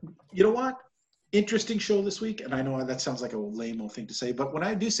 Dynamite! You know what? Interesting show this week, and I know that sounds like a lame old thing to say, but when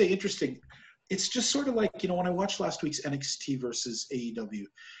I do say interesting, it's just sort of like, when I watched last week's NXT versus AEW,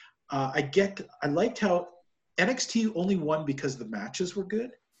 I liked how NXT only won because the matches were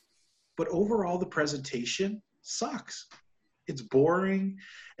good, but overall the presentation sucks. It's boring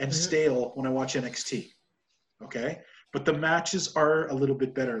and stale when I watch NXT, okay? But the matches are a little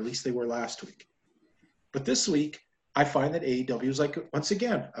bit better, at least they were last week. But this week, I find that AEW is like, once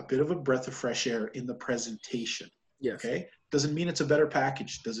again, a bit of a breath of fresh air in the presentation. Yes. Okay? Doesn't mean it's a better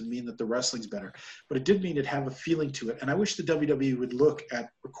package. Doesn't mean that the wrestling's better. But it did mean it have a feeling to it. And I wish the WWE would look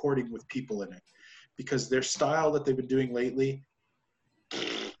at recording with people in it. Because their style that they've been doing lately,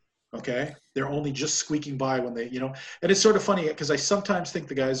 okay, they're only just squeaking by when they, and it's sort of funny because I sometimes think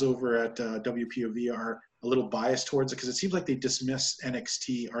the guys over at WPOV are a little biased towards it because it seems like they dismiss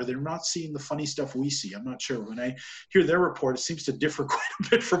NXT or they're not seeing the funny stuff we see. I'm not sure. When I hear their report, it seems to differ quite a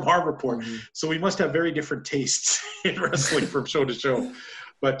bit from our report. Mm-hmm. So we must have very different tastes in wrestling from show to show.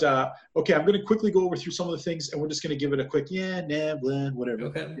 But, okay, I'm going to quickly go over through some of the things, and we're just going to give it a quick, blend, whatever.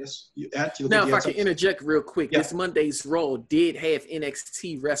 Okay. Yes. Now, if I can interject real quick, yeah. This Monday's Raw did have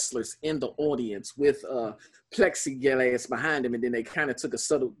NXT wrestlers in the audience with plexiglass behind them, and then they kind of took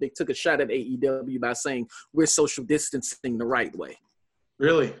a shot at AEW by saying we're social distancing the right way.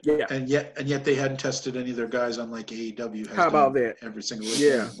 Really? Yeah. And yet they hadn't tested any of their guys on like AEW has. How about that? Every single week.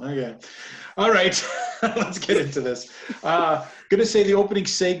 Yeah. Okay. All right. Let's get into this. Gonna say the opening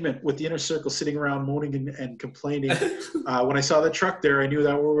segment with the inner circle sitting around moaning and complaining. When I saw the truck there, I knew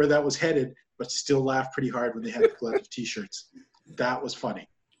that where that was headed, but still laughed pretty hard when they had the collective T-shirts. That was funny.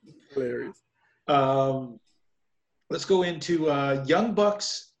 Hilarious. Let's go into Young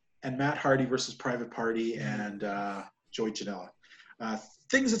Bucks and Matt Hardy versus Private Party and Joey Janela.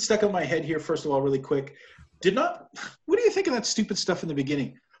 Things that stuck in my head here, first of all, really quick. What do you think of that stupid stuff in the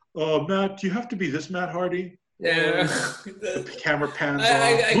beginning? Matt, do you have to be this Matt Hardy? Yeah. The camera pans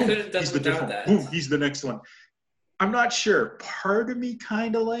I on. could have done He's the without different. that. Boom, he's the next one. I'm not sure. Part of me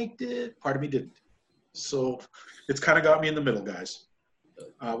kind of liked it. Part of me didn't. So it's kind of got me in the middle, guys.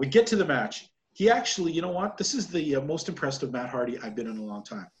 We get to the match. He actually, you know what? This is the most impressed of Matt Hardy I've been in a long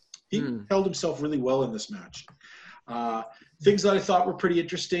time. He held himself really well in this match. Things that I thought were pretty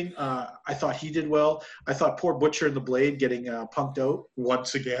interesting. I thought he did well. I thought poor Butcher and the Blade getting punked out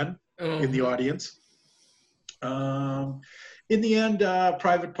once again in the audience. In the end,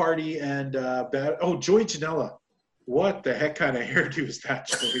 Private Party and Joey Janela. What the heck kind of hairdo is that,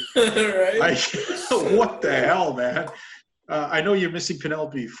 Joey? Right? What the hell, man? I know you're missing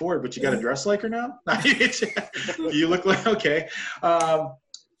Penelope Ford, but you got to dress like her now? You look like, okay.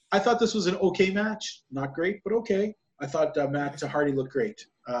 I thought this was an okay match. Not great, but okay. I thought Matt Hardy looked great.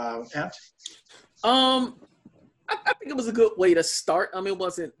 Ant? I think it was a good way to start. I mean, it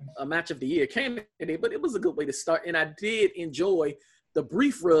wasn't a match of the year candidate, but it was a good way to start. And I did enjoy the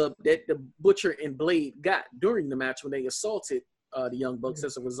brief rub that the Butcher and Blade got during the match when they assaulted the Young Bucks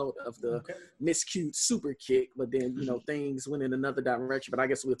as a result of the miscued super kick. But then, things went in another direction. But I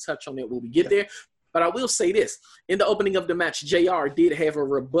guess we'll touch on that when we get there. But I will say this. In the opening of the match, JR did have a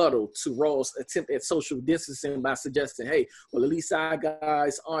rebuttal to Raw's attempt at social distancing by suggesting, hey, well, at least our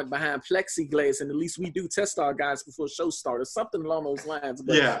guys aren't behind plexiglass, and at least we do test our guys before show starts, something along those lines.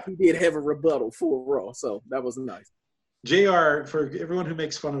 But he did have a rebuttal for Raw, so that was nice. JR, for everyone who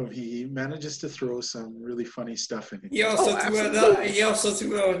makes fun of him, he manages to throw some really funny stuff in it. He also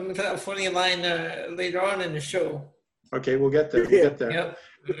threw a funny line later on in the show. Okay, we'll get there. Yep.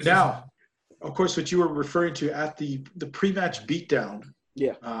 Now, of course, what you were referring to at the pre-match beatdown.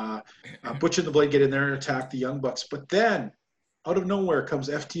 Yeah. Butcher and the Blade get in there and attack the Young Bucks. But then, out of nowhere comes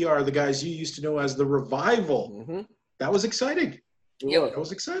FTR, the guys you used to know as the Revival. Mm-hmm. That was exciting. It That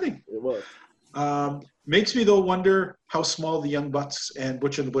was exciting. It was. Makes me, though, wonder how small the Young Bucks and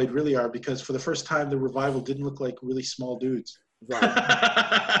Butcher and the Blade really are, because for the first time, the Revival didn't look like really small dudes. Right.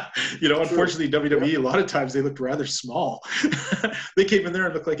 Unfortunately, WWE, a lot of times they looked rather small. They came in there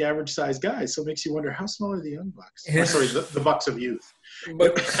and looked like average-sized guys, so it makes you wonder, how small are the Young Bucks? Yeah. Sorry, the Bucks of Youth.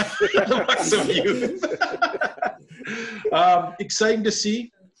 But The Bucks of Youth. Exciting to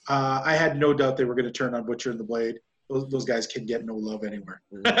see. I had no doubt they were going to turn on Butcher and the Blade. Those guys can get no love anywhere.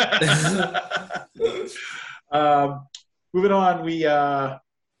 Moving on, we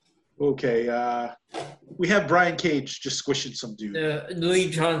have Brian Cage just squishing some dude. Lee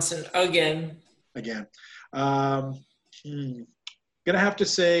Johnson again. Gonna have to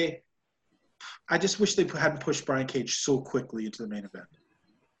say, I just wish they hadn't pushed Brian Cage so quickly into the main event,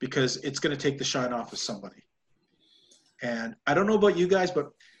 because it's gonna take the shine off of somebody. And I don't know about you guys,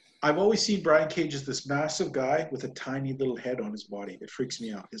 but I've always seen Brian Cage as this massive guy with a tiny little head on his body. It freaks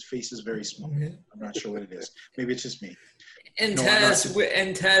me out. His face is very small. Mm-hmm. I'm not sure what it is. Maybe it's just me. And No, Taz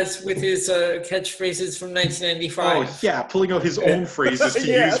with his catchphrases from 1995. Oh, yeah, pulling out his own phrases to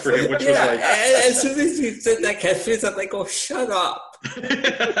use for him, which was like... As soon as he said that catchphrase, I'm like, oh, shut up.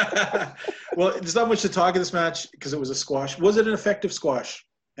 Well, there's not much to talk in this match because it was a squash. Was it an effective squash?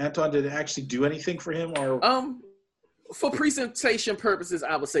 Anton, did it actually do anything for him? Or For presentation purposes,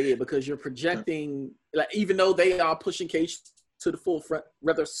 I would say it, because you're projecting, like, even though they are pushing Cage to the forefront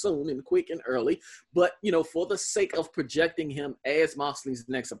rather soon and quick and early, but, for the sake of projecting him as Moxley's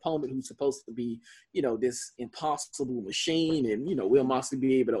next opponent, who's supposed to be, this impossible machine, and, will Moxley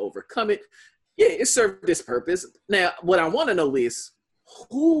be able to overcome it? Yeah, it served this purpose. Now, what I want to know is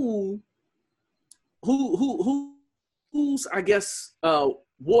who's, I guess,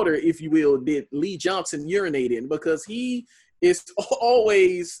 water, if you will, did Lee Johnson urinate in? Because he is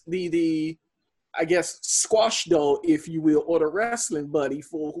always the I guess, squash doll, if you will, or the wrestling buddy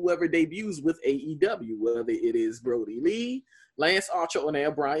for whoever debuts with AEW, whether it is Brody Lee, Lance Archer, or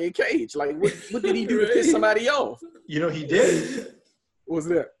now Brian Cage. Like, what did he do to piss somebody off? He did. What was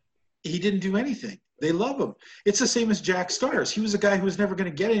that? He didn't do anything. They love him. It's the same as Jack Stars. He was a guy who was never going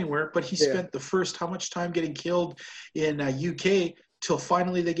to get anywhere, but he spent the first how much time getting killed in UK till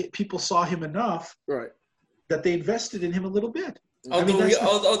finally people saw him enough that they invested in him a little bit.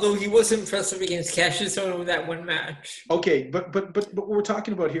 Although he was impressive against Cassius Ohno in that one match. Okay, but what we're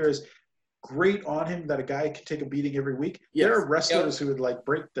talking about here is great on him that a guy can take a beating every week. Yes. There are wrestlers who would like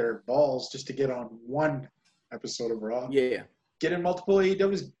break their balls just to get on one episode of Raw. Yeah. Get in multiple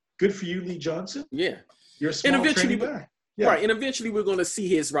AEWs. Good for you, Lee Johnson. Yeah. You're a small training guy. Yeah. Right, and eventually we're going to see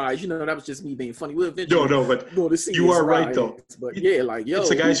his rise. You know, that was just me being funny. We'll eventually but going to see you his are right rise. though. But yeah, like yo, it's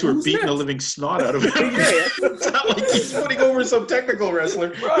the guys who are beating the next? living snot out of him. Yeah. It's not like he's putting over some technical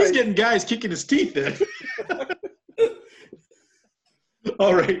wrestler. Right. He's getting guys kicking his teeth in.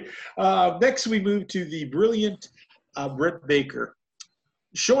 All right. Next, we move to the brilliant Britt Baker,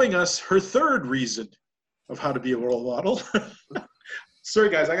 showing us her third reason of how to be a role model. Sorry,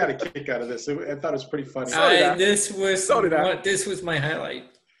 guys, I got a kick out of this. I thought it was pretty funny. This was my highlight.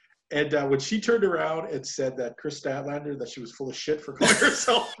 And when she turned around and said that Chris Statlander, that she was full of shit for calling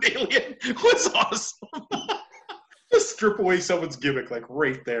herself an alien, was awesome. Just strip away someone's gimmick, like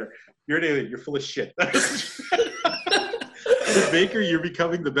right there. You're an alien. You're full of shit. Baker, you're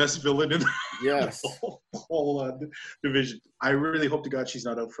becoming the best villain in the whole division. I really hope to God she's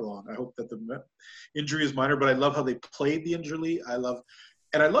not out for long. I hope that the injury is minor, but I love how they played the injury.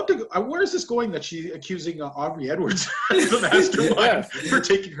 Where is this going that she's accusing Aubrey Edwards as the mastermind for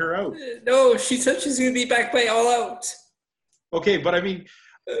taking her out? No, she said she's going to be back by All Out. Okay, but I mean,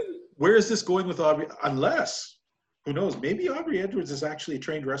 where is this going with Aubrey? Unless, who knows, maybe Aubrey Edwards is actually a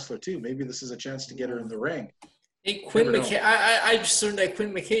trained wrestler too. Maybe this is a chance to get her in the ring. Hey, Quinn McKay. I just learned that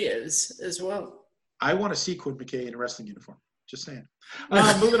Quinn McKay is as well. I want to see Quinn McKay in a wrestling uniform. Just saying.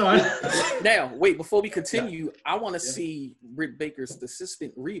 Moving on. Now, wait, before we continue, I want to see Britt Baker's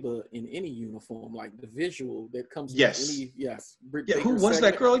assistant Reba in any uniform, like the visual that comes with any. Yes. Britt Baker who was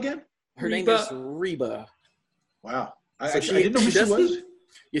that girl again? Her name is Reba. Wow. I didn't know who she was.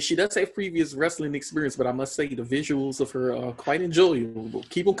 Yeah, she does have previous wrestling experience, but I must say the visuals of her are quite enjoyable.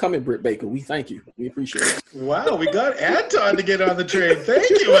 Keep them coming, Britt Baker. We thank you. We appreciate it. Wow, we got Anton to get on the train. Thank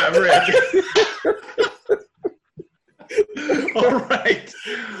you, Everett. All right.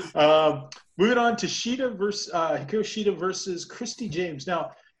 Moving on to Hikaru Shida versus Christy James.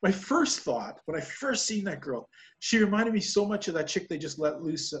 Now, my first thought, when I first seen that girl, she reminded me so much of that chick they just let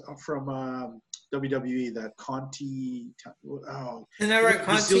loose from WWE, that Conti. Isn't that right,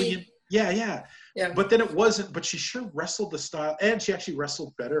 Conti? Yeah. But then it wasn't. But she sure wrestled the style, and she actually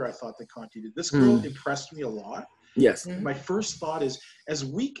wrestled better, I thought, than Conti did. This girl impressed me a lot. Yes. Mm-hmm. My first thought is, as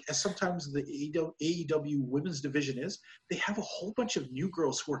weak as sometimes the AEW women's division is, they have a whole bunch of new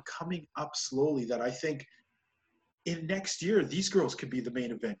girls who are coming up slowly that I think in next year, these girls could be the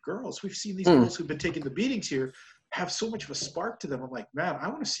main event girls. We've seen these girls who've been taking the beatings here have so much of a spark to them. I'm like, man, I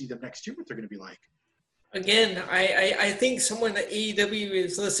want to see them next year, what they're going to be like. Again, I think someone at AEW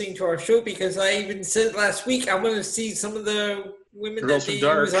is listening to our show, because I even said last week I want to see some of the women Girls that they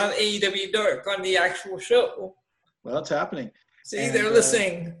from use on AEW Dark on the actual show. Well, it's happening. See, they're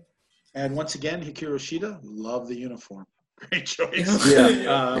listening. And once again, Hikaru Shida, love the uniform. Great choice.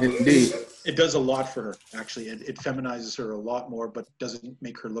 Yeah, indeed. It does a lot for her, actually. It feminizes her a lot more, but doesn't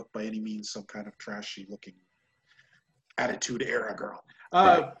make her look by any means some kind of trashy-looking attitude era girl.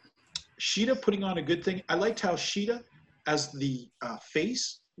 Right. Shida putting on a good thing. I liked how Shida, as the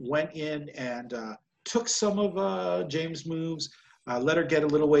face, went in and took some of James' moves, let her get a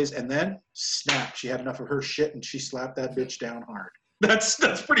little ways, and then snap. She had enough of her shit, and she slapped that bitch down hard. That's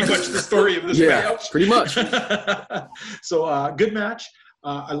pretty much the story of this match. Pretty much. So good match.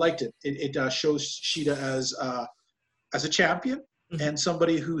 I liked it. It shows Shida as a champion and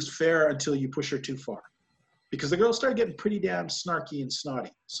somebody who's fair until you push her too far. Because the girl started getting pretty damn snarky and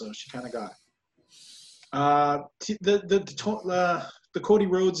snotty, so she kind of got it. The Cody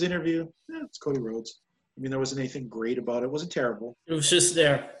Rhodes interview, it's Cody Rhodes. I mean, there wasn't anything great about it. It wasn't terrible. It was just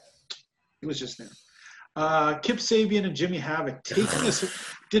there. It was just there. Kip Sabian and Jimmy Havoc taking this.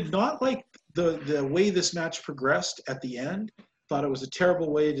 Did not like the way this match progressed at the end. Thought it was a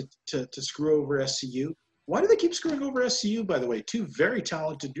terrible way to screw over SCU. Why do they keep screwing over SCU, by the way? Two very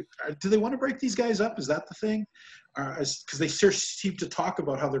talented. Do they want to break these guys up? Is that the thing? Because they seem to talk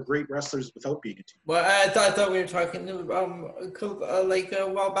about how they're great wrestlers without being a team. Well, I thought we were talking like a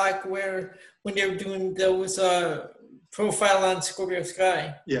while back when they were doing those profile on Scorpio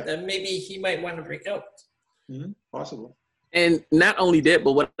Sky. Yeah. That maybe he might want to break out. Mm-hmm. Possible. And not only that,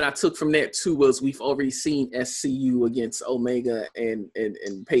 but what I took from that too was we've already seen SCU against Omega and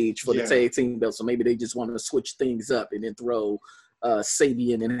Page for the tag team belt. So maybe they just want to switch things up and then throw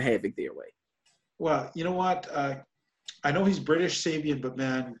Sabian and Havoc their way. Well, you know what? I know he's British, Sabian, but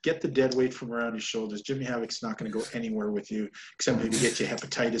man, get the dead weight from around his shoulders. Jimmy Havoc's not going to go anywhere with you except maybe get you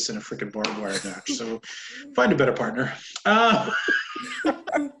hepatitis in a freaking barbed wire match. So find a better partner.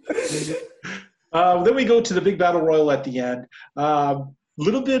 Then we go to the big battle royal at the end.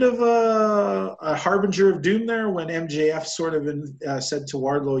 Little bit of a harbinger of doom there when MJF sort of said to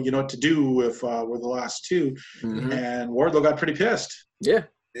Wardlow, you know what to do if we're the last two. Mhm. And Wardlow got pretty pissed. Yeah.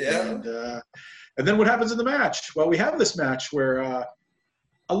 And then what happens in the match? Well, we have this match where a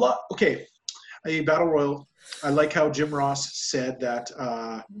battle royal. I like how Jim Ross said that,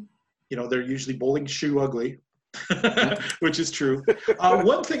 they're usually bowling shoe ugly, which is true.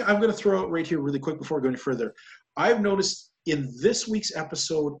 One thing I'm going to throw out right here really quick before we go any further. I've noticed in this week's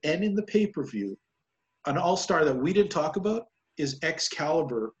episode and in the pay-per-view, an all-star that we didn't talk about is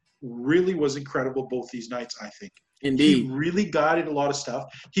Excalibur. Really was incredible both these nights, I think. Indeed. He really guided a lot of stuff.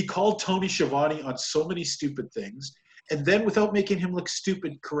 He called Tony Schiavone on so many stupid things, and then without making him look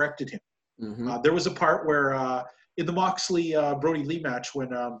stupid, corrected him. Mhm. There was a part where in the Moxley Brody Lee match when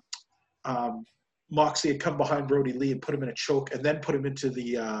Moxley had come behind Brody Lee and put him in a choke and then put him into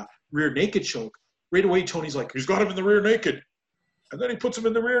the rear naked choke. Right away, Tony's like, he's got him in the rear naked. And then he puts him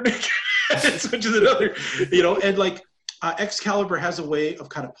in the rear naked. Which is another, and like Excalibur has a way of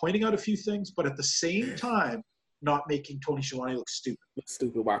kind of pointing out a few things, but at the same time, not making Tony Schiavone look stupid.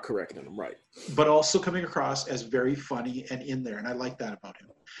 Stupid while correcting him, right. But also coming across as very funny and in there. And I like that about him.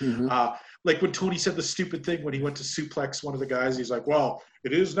 Mhm. Like when Tony said the stupid thing when he went to suplex one of the guys, he's like, well,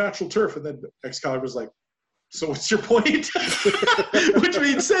 it is natural turf. And then Excalibur's like, so what's your point? Which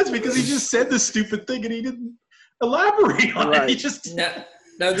made sense because he just said the stupid thing and he didn't elaborate on it. He just...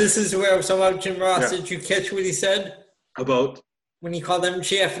 Now this is where I was talking about Jim Ross. Yeah. Did you catch what he said? About? When he called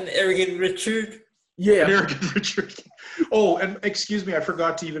MJF an arrogant Richard? Yeah. An arrogant Richard. Oh, and excuse me, I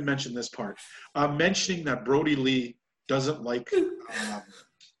forgot to even mention this part. Mentioning that Brody Lee doesn't like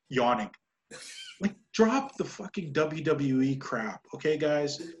yawning. Like, drop the fucking WWE crap, okay,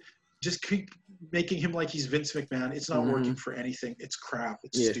 guys? Just keep making him like he's Vince McMahon. It's not working for anything. It's crap.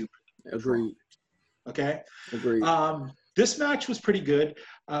 It's stupid. Agreed. Okay? Agreed. This match was pretty good.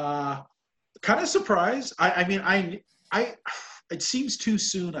 Kind of surprised. I mean, it seems too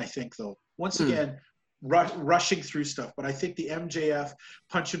soon, I think, though. Once again, rushing through stuff. But I think the MJF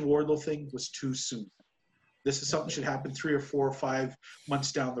punch and Wardlow thing was too soon. This is something that should happen 3 or 4 or 5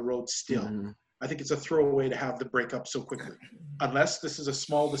 months down the road still. I think it's a throwaway to have the breakup so quickly, unless this is a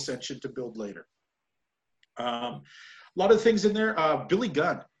small dissension to build later. A lot of things in there. Billy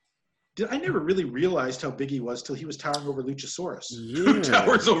Gunn. I never really realized how big he was till he was towering over Luchasaurus, who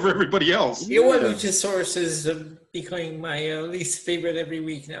towers over everybody else. You know what? Luchasaurus is becoming my least favorite every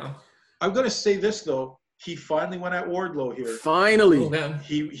week now. I'm going to say this, though. He finally went at Wardlow here. Finally. Okay.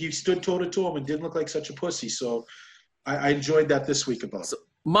 He stood toe-to-toe him and didn't look like such a pussy. So I enjoyed that this week about it.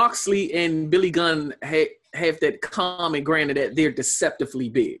 Moxley and Billy Gunn have that common granted that they're deceptively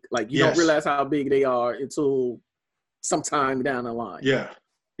big. Like, you don't realize how big they are until sometime down the line. Yeah.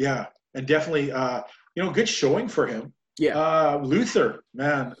 And definitely, good showing for him. Yeah. Luther,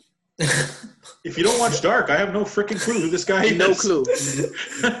 man. If you don't watch Dark, I have no freaking clue who this guy is. No clue. It's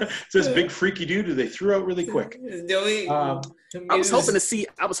this big freaky dude who they threw out really quick. I was hoping to see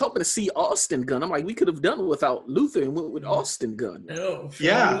Austin Gunn. I'm like, we could have done it without Luther and went with Austin Gunn.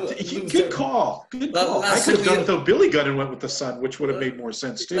 Good call. I could have done it without Billy Gunn and went with the Sun, which would have made more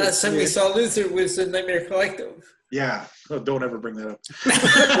sense too. Last time we saw Luther was the Nightmare Collective. Yeah, don't ever bring that up.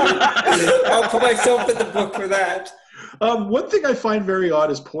 I'll put myself in the book for that. One thing I find very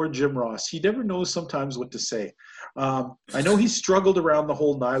odd is poor Jim Ross. He never knows sometimes what to say. I know he struggled around the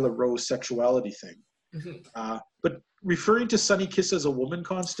whole Nyla Rose sexuality thing. But referring to Sonny Kiss as a woman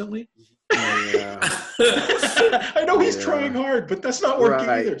constantly, I know he's trying hard, but that's not working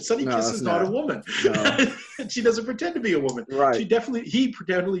either. Sonny Kiss is not a woman. No. She doesn't pretend to be a woman. Right. He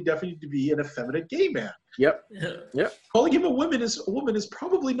pretended definitely to be an effeminate gay man. Yep. Calling him a woman is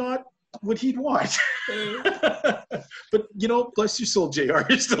probably not what he'd want. But bless your soul, JR.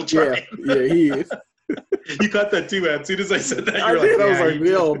 You're still trying. Yeah, he is. You got that too, man. As soon as I said that, I was like,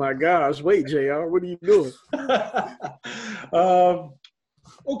 oh my gosh, wait, JR, what are you doing?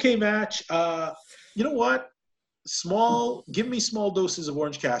 Okay, match. You know what? Give me small doses of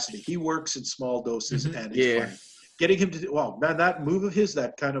Orange Cassidy. He works in small doses, and it's funny. Getting him to that move of his,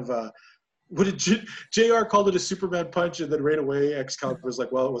 that kind of what did JR called it a Superman punch, and then right away Excalibur was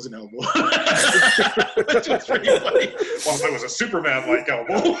like, well, it was an elbow. Which was pretty funny. Well, it was a Superman-like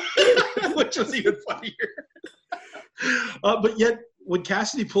elbow, which was even funnier. But yet, when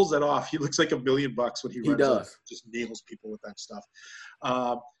Cassidy pulls that off, he looks like $1 million when he runs up, just nails people with that stuff.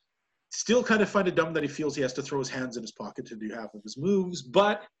 Still kind of find it dumb that he feels he has to throw his hands in his pocket to do half of his moves,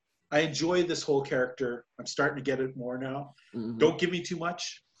 but I enjoy this whole character. I'm starting to get it more now. Don't give me too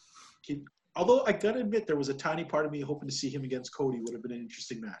much. Although I gotta admit, there was a tiny part of me hoping to see him against Cody. Would have been an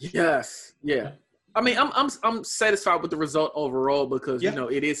interesting match. Yes. Yeah. I mean, I'm satisfied with the result overall because Yeah. you know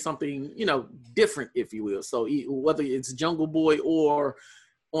it is something different, if you will. So whether it's Jungle Boy or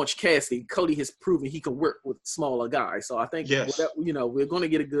Orange Cassidy, Cody has proven he can work with smaller guys. So I think Yes. we're going to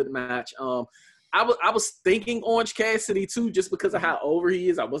get a good match. I was thinking Orange Cassidy too, just because of how over he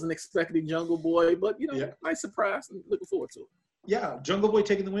is. I wasn't expecting Jungle Boy, but nice surprise. I'm looking forward to it. Yeah, Jungle Boy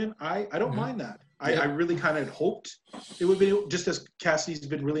taking the win. I don't mind that. I really kind of hoped it would be, just as Cassidy's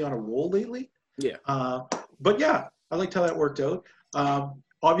been really on a roll lately. Yeah. But yeah, I liked how that worked out.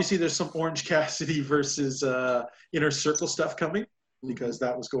 Obviously, there's some Orange Cassidy versus Inner Circle stuff coming because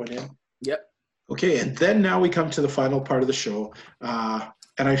that was going in. Yep. Okay, and then now we come to the final part of the show.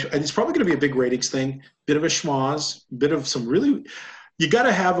 And it's probably going to be a big ratings thing. Bit of a schmoz, bit of some really... You got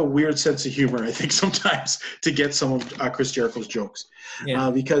to have a weird sense of humor, I think, sometimes to get some of Chris Jericho's jokes. Yeah.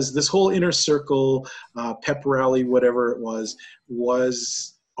 Because this whole Inner Circle, pep rally, whatever it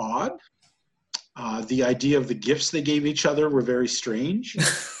was odd. The idea of the gifts they gave each other were very strange.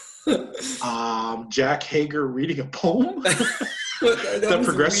 Jack Hager reading a poem that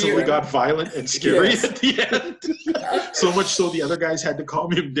progressively weird. got violent and scary Yes. at the end. So much so the other guys had to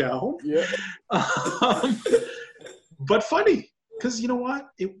calm him down. Yeah. But funny, because you know what?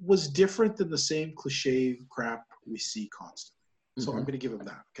 It was different than the same cliche crap we see constantly. So I'm going to give him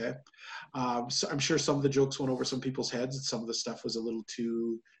that, okay? So I'm sure some of the jokes went over some people's heads, and some of the stuff was a little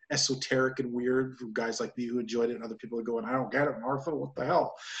too esoteric and weird for guys like me who enjoyed it, and other people are going, I don't get it, Martha, what the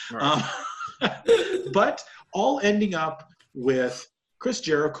hell? Right. But all ending up with Chris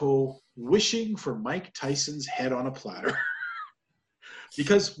Jericho wishing for Mike Tyson's head on a platter.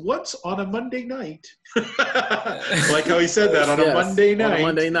 Because once on a Monday night, like how he said that, on a Monday night, On a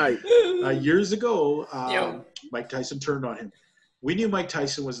Monday night. years ago, Yeah. Mike Tyson turned on him. We knew Mike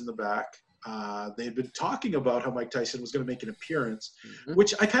Tyson was in the back. They had been talking about how Mike Tyson was going to make an appearance,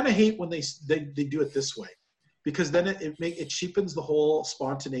 which I kind of hate when they do it this way, because then it cheapens the whole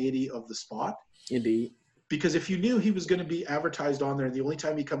spontaneity of the spot. Indeed. Because if you knew he was going to be advertised on there, and the only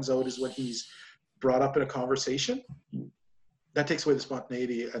time he comes out is when he's brought up in a conversation, that takes away the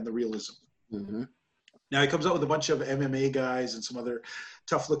spontaneity and the realism. Mm-hmm. Now he comes out with a bunch of MMA guys and some other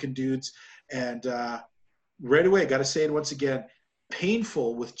tough-looking dudes, and right away, got to say it once again,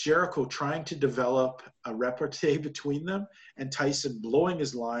 painful with Jericho trying to develop a repartee between them, and Tyson blowing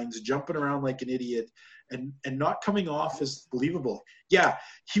his lines, jumping around like an idiot, and not coming off as believable. Yeah,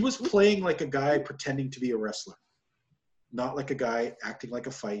 he was playing like a guy pretending to be a wrestler, not like a guy acting like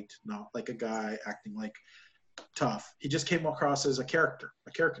a fight, not like a guy acting like tough. He just came across as a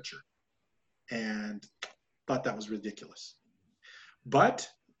caricature, and thought that was ridiculous. But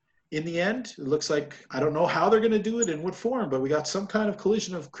in the end, it looks like, I don't know how they're going to do it, in what form, but we got some kind of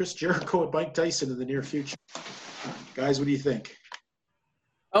collision of Chris Jericho and Mike Tyson in the near future. Guys, what do you think?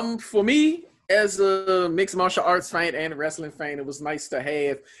 For me, as a mixed martial arts fan and a wrestling fan, it was nice to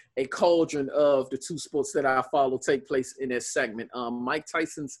have a cauldron of the two sports that I follow take place in this segment. Mike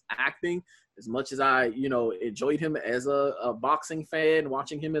Tyson's acting, as much as I, enjoyed him as a boxing fan,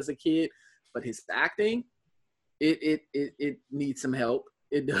 watching him as a kid, but his acting, it needs some help.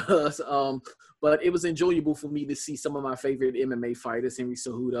 It does. But it was enjoyable for me to see some of my favorite MMA fighters, Henry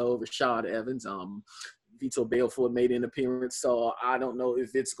Cejudo, Rashad Evans, Vitor Belfort made an appearance. So I don't know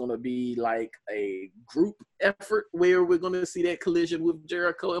if it's going to be like a group effort where we're going to see that collision with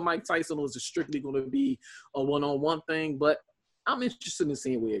Jericho and Mike Tyson, or is it strictly going to be a one-on-one thing? But I'm interested in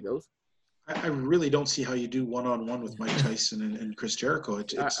seeing where it goes. I really don't see how you do one-on-one with Mike Tyson and Chris Jericho.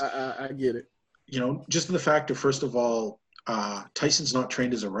 I get it. Just in the fact of, first of all, Tyson's not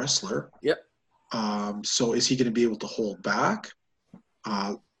trained as a wrestler. Yep. So is he going to be able to hold back?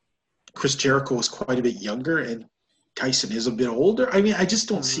 Chris Jericho is quite a bit younger, and Tyson is a bit older. I mean, I just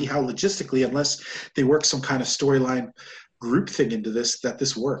don't see how logistically, unless they work some kind of storyline group thing into this, that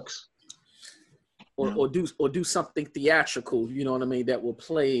this works. Or do something theatrical, you know what I mean, that will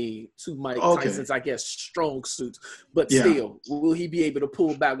play to Mike Tyson's, I guess, strong suits. But still, will he be able to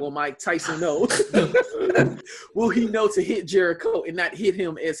pull back? Will Mike Tyson know? Will he know to hit Jericho and not hit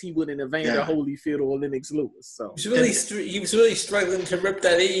him as he would in Evander Holyfield or Lennox Lewis? So he was really struggling to rip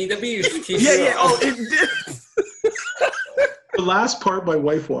that AEW. Yeah. Oh, it did. The last part, my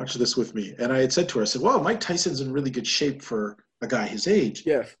wife watched this with me, and I had said to her, I said, well, Mike Tyson's in really good shape for a guy his age.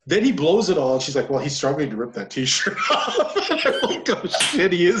 Yeah. Then he blows it all, and she's like, well, he's struggling to rip that T-shirt off. And I'm like, oh,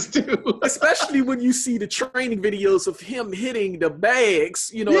 shit, he is too. Especially when you see the training videos of him hitting the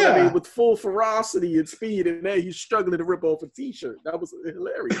bags, you know what I mean, with full ferocity and speed, and then he's struggling to rip off a T-shirt. That was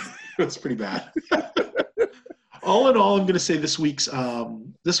hilarious. It was pretty bad. All in all, I'm going to say this week's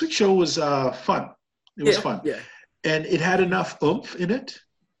show was fun. It was fun. Yeah. And it had enough oomph in it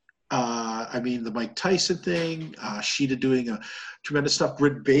I mean, the Mike Tyson thing, Sheeta doing a tremendous stuff,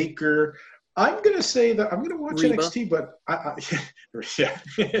 Britt Baker. I'm going to say that I'm going to watch Reba. NXT, but yeah,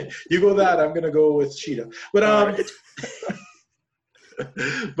 you go that. I'm going to go with Sheeta. But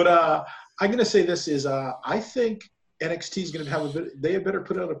but I'm going to say this is I think NXT is going to have a bit. They had better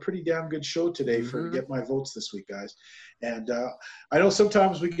put out a pretty damn good show today for to get my votes this week, guys. And I know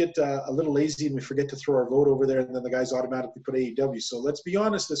sometimes we get a little lazy and we forget to throw our vote over there, and then the guys automatically put AEW. So let's be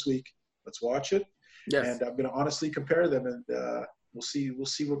honest this week. Let's watch it. Yes. And I'm going to honestly compare them, and we'll see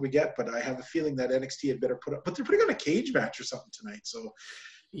what we get. But I have a feeling that NXT had better put up. But they're putting on a cage match or something tonight, so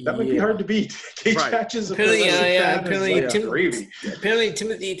that might be hard to beat. Cage matches. Apparently, gravy. Apparently,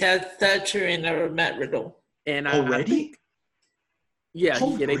 Timothy Thatcher and Matt Riddle. And already.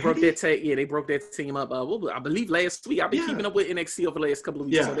 They broke their they broke their team up. I believe last week. I've been keeping up with NXT over the last couple of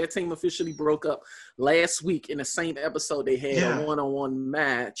weeks. So their team officially broke up last week. In the same episode, they had a one-on-one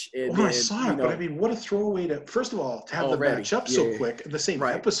match. And I saw it, but I mean, what a throwaway to first of all to have the match up so quick. The same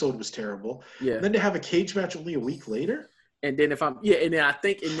episode was terrible. Yeah. And then to have a cage match only a week later. And then and then I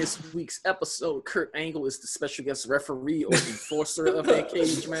think in this week's episode, Kurt Angle is the special guest referee or enforcer of that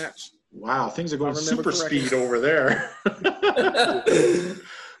cage match. Wow, things are going super speed over there.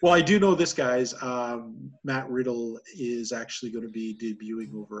 Well, I do know this, guys. Matt Riddle is actually going to be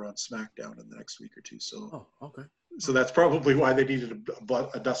debuting over on SmackDown in the next week or two. So, So that's probably why they needed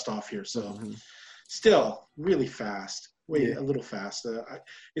a dust off here. So, still really fast. A little fast.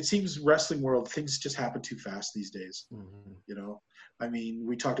 It seems wrestling world things just happen too fast these days. You know, I mean,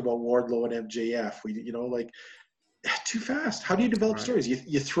 we talked about Wardlow and MJF. Too fast. How do you develop stories?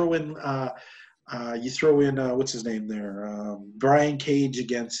 You throw in what's his name there? Brian Cage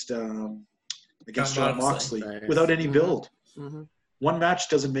against Jon Moxley without any build. One match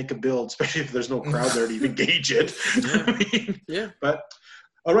doesn't make a build, especially if there's no crowd there to even gauge it. But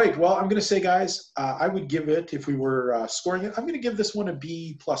all right. Well, I'm going to say, guys, I would give it, if we were scoring it, I'm going to give this one a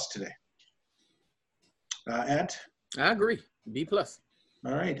B+ today. Ant? I agree. B+. All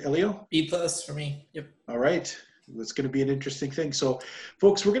right. Elio? B+ for me. Yep. All right. It's going to be an interesting thing. So,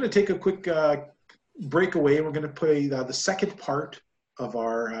 folks, we're going to take a quick break away. We're going to play the second part of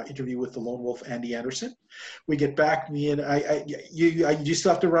our interview with the Lone Wolf, Andy Anderson. We get back. Me and you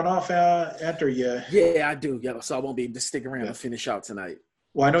still have to run off, Ant, or you? Yeah, I do. Yeah, so I won't be able to stick around and finish out tonight.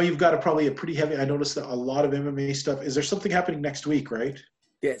 Well, I know you've got probably a pretty heavy. I noticed a lot of MMA stuff. Is there something happening next week, right?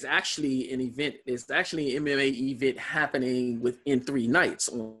 There's actually an event. It's actually an MMA event happening within 3 nights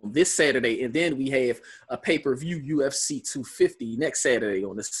on this Saturday, and then we have a pay-per-view UFC 250 next Saturday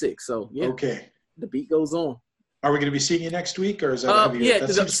on the 6th. So the beat goes on. Are we going to be seeing you next week, or is that heavy?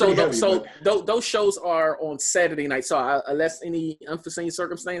 Those shows are on Saturday night. So unless any unforeseen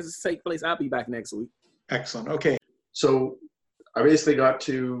circumstances take place, I'll be back next week. Excellent. Okay. So I basically got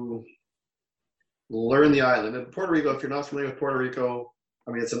to learn the island. And Puerto Rico, if you're not familiar with Puerto Rico,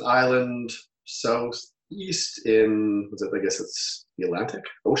 I mean, it's an island southeast in, I guess it's the Atlantic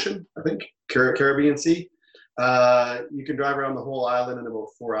Ocean, I think, Caribbean Sea. You can drive around the whole island in about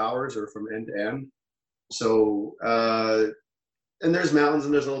 4 hours or from end to end. So, and there's mountains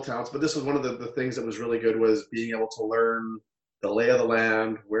and there's little towns, but this was one of the things that was really good was being able to learn the lay of the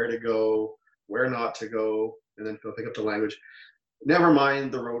land, where to go, where not to go, and then pick up the language. Never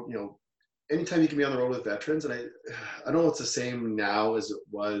mind the road, anytime you can be on the road with veterans, and I know it's the same now as it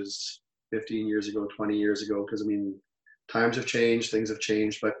was 15 years ago, 20 years ago, because I mean, times have changed, things have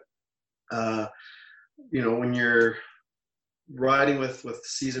changed, but when you're riding with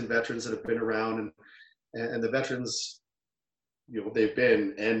seasoned veterans that have been around, and the veterans, they've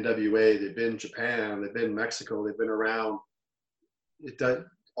been NWA, they've been Japan, they've been Mexico, they've been around.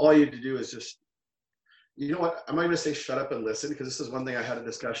 All you have to do is just, you know what? I'm not going to say shut up and listen, because this is one thing I had a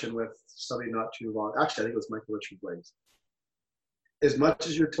discussion with somebody not too long. Actually, I think it was Michael Richard Blaze. As much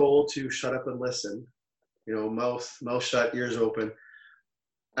as you're told to shut up and listen, mouth shut, ears open,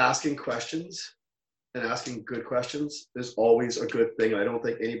 asking questions and asking good questions is always a good thing. I don't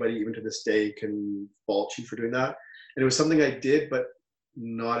think anybody, even to this day, can fault you for doing that. And it was something I did, but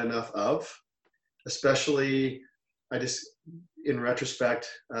not enough of. Especially, in retrospect,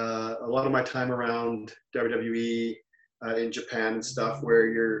 a lot of my time around WWE in Japan and stuff, where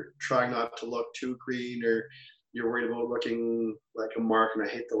you're trying not to look too green, or you're worried about looking like a mark, and I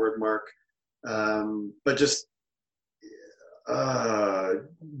hate the word mark, but just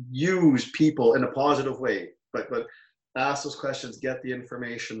use people in a positive way, but ask those questions, get the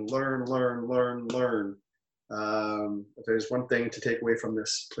information, learn. If there's one thing to take away from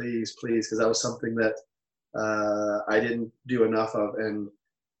this, please, because that was something that I didn't do enough of. And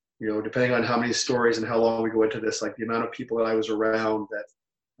depending on how many stories and how long we go into this, like the amount of people that I was around that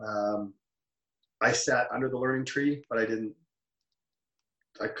I sat under the learning tree, but I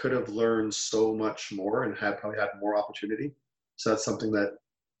could have learned so much more and probably had more opportunity. So that's something that,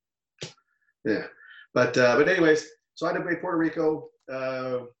 yeah. But anyways, so I had to play Puerto Rico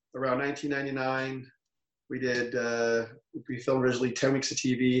around 1999. We filmed originally 10 weeks of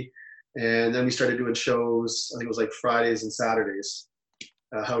TV, and then we started doing shows. I think it was like Fridays and Saturdays,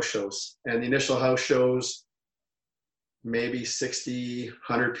 house shows. And the initial house shows, maybe 60,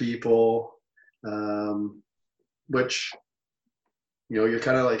 100 people, which, you're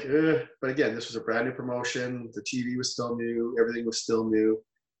kind of like, but again, this was a brand new promotion. The TV was still new. Everything was still new.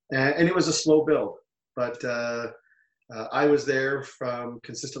 And it was a slow build. But I was there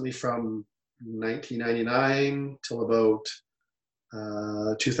consistently from 1999 till about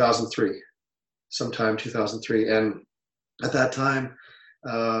 2003, sometime 2003. And at that time,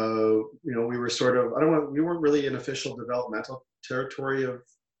 we were sort of, we weren't really in official developmental territory of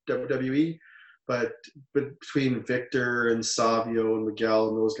WWE, but between Victor and Savio and Miguel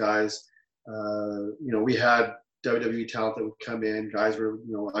and those guys, we had WWE talent that would come in. Guys were,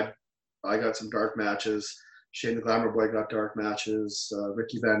 I got some dark matches. Shane the Glamour Boy got dark matches.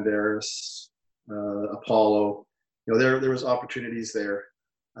 Ricky Banderas, Apollo. There was opportunities there.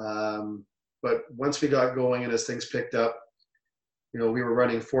 But once we got going and as things picked up, we were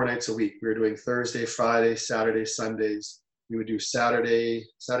running 4 nights a week. We were doing Thursday, Friday, Saturday, Sundays. We would do Saturday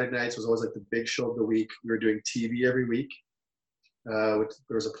nights was always like the big show of the week. We were doing TV every week. There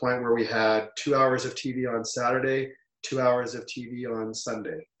was a point where we had 2 hours of TV on Saturday, 2 hours of TV on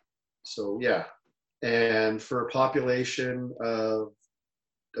Sunday. So yeah. And for a population of,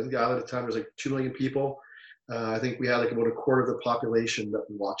 I think the island at the time was like 2 million people. I think we had like about a quarter of the population that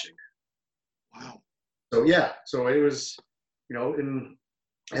was watching. Wow. So yeah, so it was, and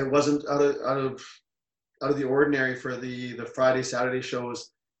it wasn't out of the ordinary for the Friday, Saturday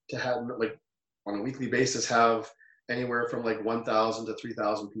shows to have, like, on a weekly basis, have anywhere from like 1,000 to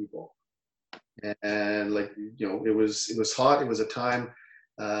 3,000 people. And like, it was hot. It was a time,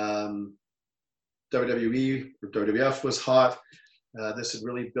 WWE or WWF was hot. This had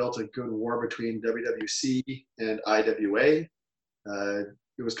really built a good war between WWC and IWA.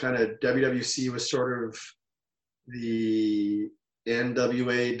 It was kind of, WWC was sort of the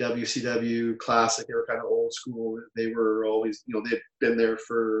NWA, WCW classic. They were kind of old school. They were always, they'd been there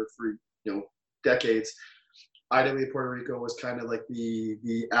for decades. IWA Puerto Rico was kind of like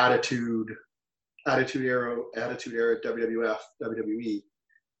the attitude era WWF, WWE.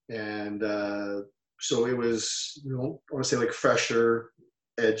 And so it was, I want to say like fresher,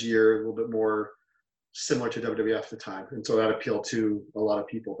 edgier, a little bit more similar to WWF at the time. And so that appealed to a lot of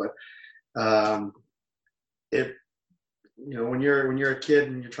people. But when you're a kid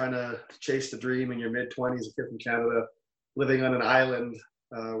and you're trying to chase the dream in your mid-20s, a kid from Canada, living on an island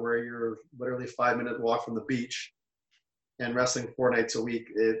where you're literally 5-minute walk from the beach and wrestling 4 nights a week,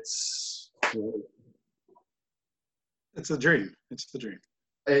 it's the dream. It's the dream.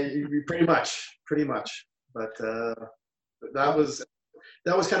 Pretty much. But that was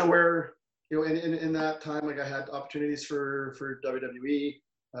kind of where, in that time, like I had opportunities for WWE.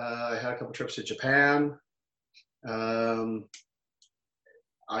 I had a couple trips to Japan.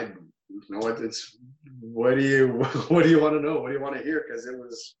 It's what do you want to know? What do you want to hear? Because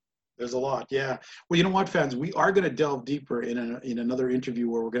there's a lot. Yeah. Well, you know what, fans, we are going to delve deeper in another interview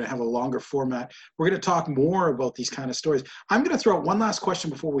where we're going to have a longer format. We're going to talk more about these kind of stories. I'm going to throw out one last question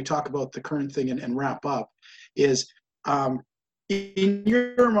before we talk about the current thing and wrap up. Is in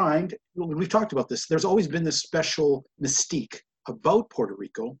your mind, we've talked about this, there's always been this special mystique about Puerto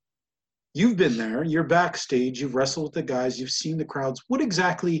Rico. You've been there, you're backstage, you've wrestled with the guys, you've seen the crowds. What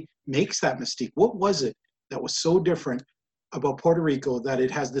exactly makes that mystique? What was it that was so different about Puerto Rico that it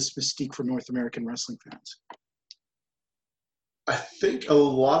has this mystique for North American wrestling fans? I think a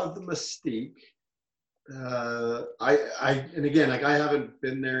lot of the mystique, and again, like I haven't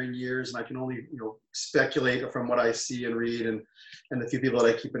been there in years, and I can only speculate from what I see and read and the few people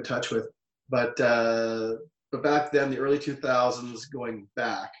that I keep in touch with. But back then, the early 2000s, going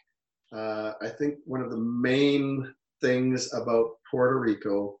back, I think one of the main things about Puerto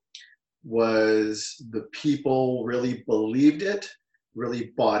Rico was the people really believed it,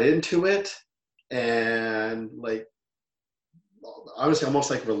 really bought into it, and like, honestly,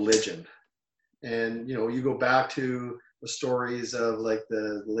 almost like religion. And you go back to the stories of like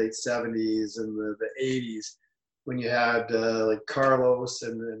the late 70s and the 80s when you had like Carlos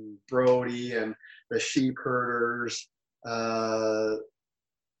and Brody and the sheep herders,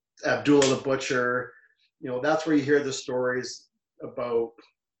 Abdullah the Butcher. That's where you hear the stories about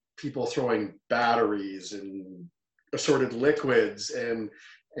people throwing batteries and assorted liquids and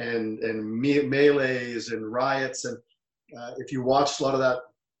melees and riots. And if you watched a lot of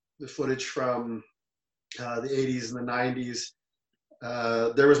the footage from the 80s and the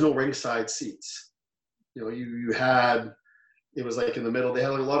 90s, there was no ringside seats. You know, you had, it was like in the middle. They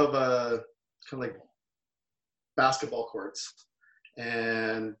had a lot of kind of like basketball courts,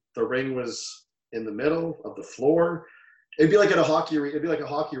 and the ring was in the middle of the floor. It'd be like a hockey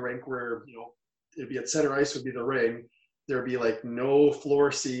rink where, you know, it'd be at center ice would be the ring. There'd be like no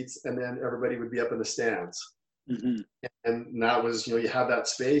floor seats, and then everybody would be up in the stands. Mm-hmm. And that was, you know, you have that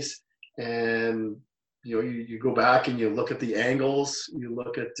space, and you know, you go back and you look at the angles, you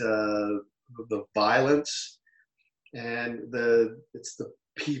look at the violence, and it's the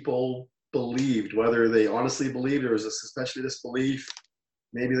people believed, whether they honestly believed, there was especially this belief,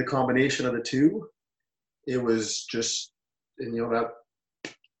 maybe the combination of the two. It was just, and you know,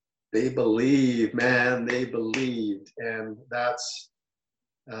 that they believed, man, they believed. And that's,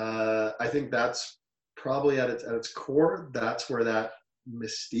 I think that's probably at its core, that's where that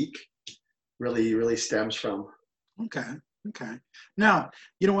mystique really, really stems from. Okay. Now,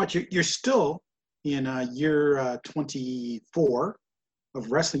 you know what, you're still in year 24 of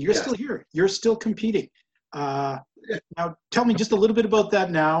wrestling. You're still here. You're still competing. Now, tell me just a little bit about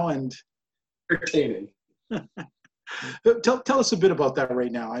that now. And entertaining. Tell us a bit about that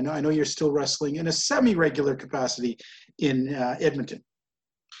right now. I know you're still wrestling in a semi-regular capacity in Edmonton.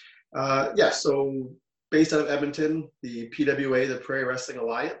 So based out of Edmonton, the PWA, the Prairie Wrestling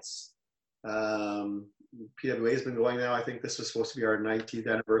Alliance. PWA has been going now. I think this was supposed to be our 19th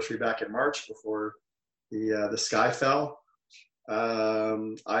anniversary back in March before the sky fell.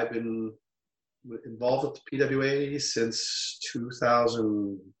 I've been involved with the PWA since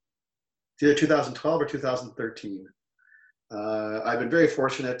either 2012 or 2013. I've been very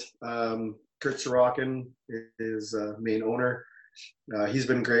fortunate. Kurt Sorokin is main owner. He's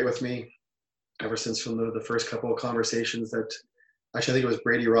been great with me ever since from the first couple of conversations that, actually I think it was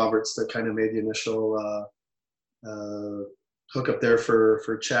Brady Roberts that kind of made the initial hook up there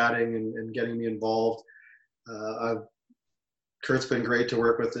for chatting and getting me involved. Kurt's been great to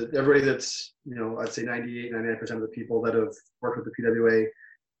work with. Everybody that's, you know, I'd say 99% of the people that have worked with the PWA,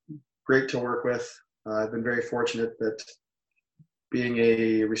 great to work with. I've been very fortunate that being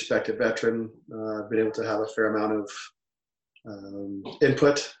a respected veteran, I've been able to have a fair amount of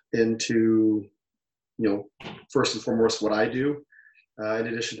input into, you know, first and foremost what I do, in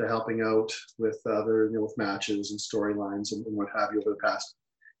addition to helping out with other, you know, with matches and storylines and what have you over the past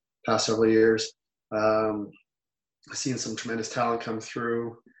several years. I've seen some tremendous talent come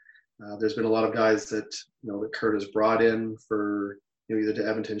through. There's been a lot of guys that, you know, that Kurt has brought in for, you know, either to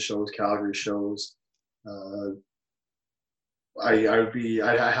Edmonton shows, Calgary shows. I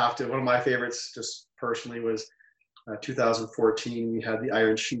have to, one of my favorites just personally was 2014. We had the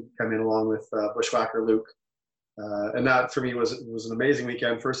Iron Sheik come in along with Bushwhacker Luke. And that for me was an amazing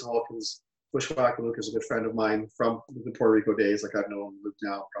weekend. First of all, because Bushwhacker Luke is a good friend of mine from the Puerto Rico days. Like, I've known Luke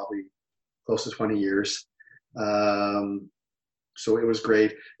now probably close to 20 years. So it was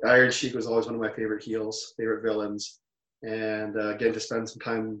great. Iron Sheik was always one of my favorite heels, favorite villains, and getting to spend some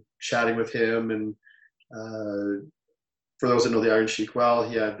time chatting with him. And for those that know the Iron Sheik well,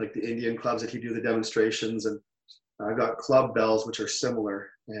 he had like the Indian clubs that he'd do the demonstrations, and I've got club bells which are similar,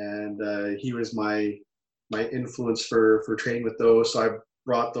 and he was my influence for training with those. So I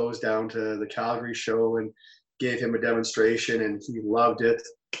brought those down to the Calgary show and gave him a demonstration, and he loved it.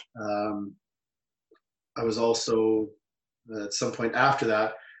 I was also, at some point after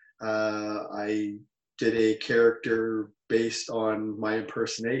that, I did a character based on my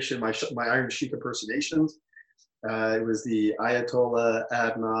impersonation, my Iron Sheik impersonations. It was the Ayatollah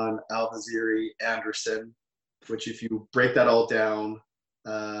Adnan Al-Waziri Anderson, which if you break that all down,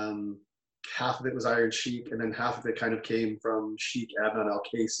 half of it was Iron Sheik, and then half of it kind of came from Sheik Adnan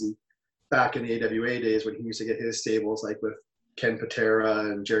Al-Kaisi back in the AWA days when he used to get his stables, like with Ken Patera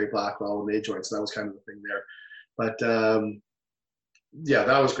and Jerry Blackwell when they joined. So that was kind of the thing there. But yeah,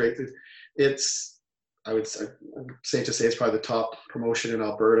 that was great. I would say it's probably the top promotion in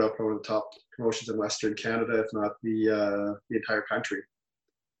Alberta, probably the top promotions in Western Canada, if not the entire country.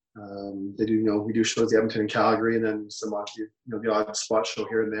 They do, you know, we do shows in Edmonton and Calgary, and then some, you know, the odd spot show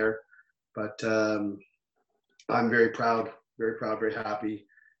here and there. But I'm very proud, very happy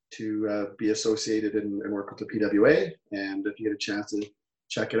to be associated and work with the PWA. And if you get a chance to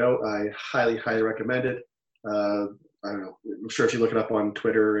check it out, I highly recommend it. I don't know. I'm sure if you look it up on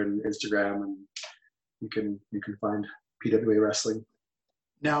Twitter and Instagram, and you can find PWA Wrestling.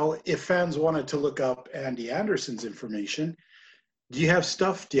 Now, if fans wanted to look up Andy Anderson's information, do you have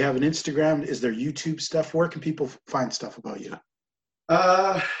stuff? Do you have an Instagram? Is there YouTube stuff? Where can people find stuff about you?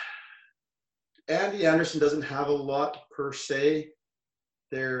 Andy Anderson doesn't have a lot per se.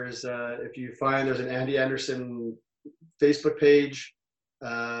 There's if you find there's an Andy Anderson Facebook page.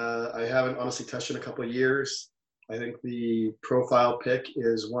 I haven't honestly touched in a couple of years. I think the profile pic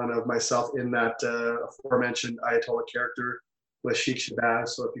is one of myself in that aforementioned Ayatollah character with Sheikh Shabazz.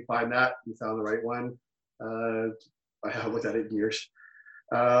 So if you find that, you found the right one. I haven't looked at it in years.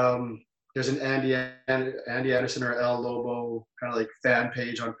 There's an Andy Anderson or El Lobo kind of like fan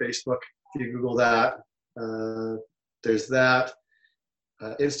page on Facebook. If you Google that, there's that.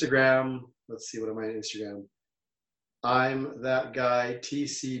 Instagram. Let's see, what am I on Instagram? I'm that guy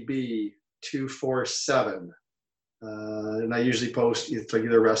TCB247. And I usually post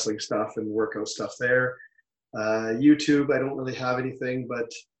either wrestling stuff and workout stuff there. YouTube, I don't really have anything,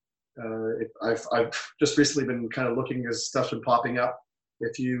 but I've just recently been kind of looking as stuff's been popping up.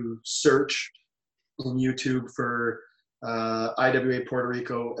 If you search on YouTube for IWA Puerto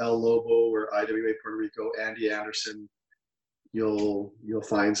Rico El Lobo or IWA Puerto Rico Andy Anderson, you'll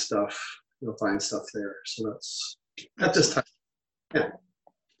find stuff. You'll find stuff there. So that's at this time. Yeah.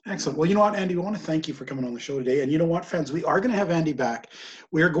 Excellent. Well, you know what, Andy, we want to thank you for coming on the show today. And you know what, fans, we are going to have Andy back.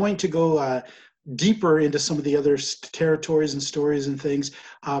 We are going to go deeper into some of the other territories and stories and things.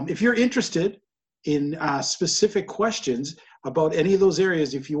 If you're interested in specific questions about any of those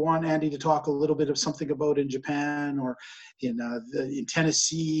areas, if you want Andy to talk a little bit of something about in Japan or in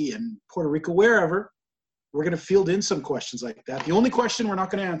Tennessee and Puerto Rico, wherever, we're going to field in some questions like that. The only question we're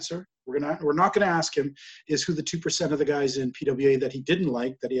not going to answer, we're not going to ask him, is who the 2% of the guys in PWA that he didn't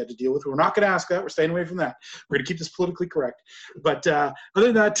like that he had to deal with. We're not going to ask that. We're staying away from that. We're going to keep this politically correct. But other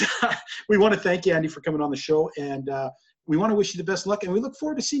than that, we want to thank you, Andy, for coming on the show, and we want to wish you the best luck. And we look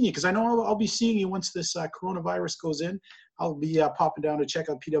forward to seeing you, because I know I'll be seeing you once this coronavirus goes in. I'll be popping down to check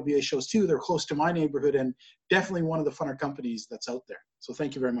out PWA shows too. They're close to my neighborhood and definitely one of the funner companies that's out there. So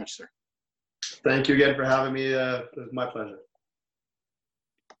thank you very much, sir. Thank you again for having me. It was my pleasure.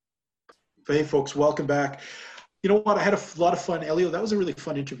 Hey, folks, welcome back. You know what? I had a lot of fun. Elio, that was a really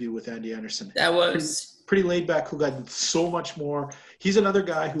fun interview with Andy Anderson. That was pretty laid back, who got so much more. He's another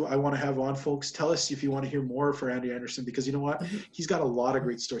guy who I want to have on, folks. Tell us if you want to hear more for Andy Anderson, because you know what? He's got a lot of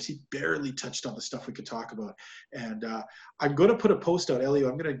great stories. He barely touched on the stuff we could talk about. And I'm going to put a post out, Elio.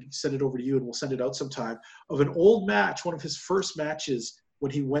 I'm going to send it over to you, and we'll send it out sometime, of an old match, one of his first matches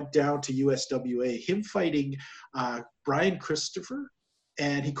when he went down to USWA, him fighting Brian Christopher.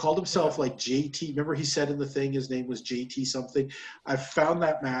 And he called himself like JT. Remember he said in the thing his name was JT something. I found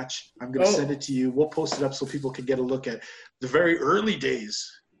that match. I'm going to send it to you. We'll post it up so people can get a look at the very early days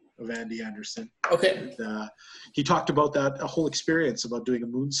of Andy Anderson. okay. And, he talked about that whole experience about doing a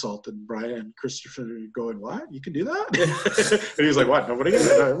moonsault, and Brian and Christopher going, "What? You can do that?" And he was like, "What? Nobody can do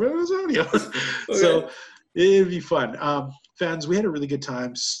that." So it'd be fun. Fans, we had a really good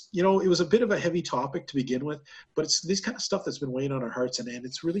time. You know, it was a bit of a heavy topic to begin with, but it's this kind of stuff that's been weighing on our hearts, and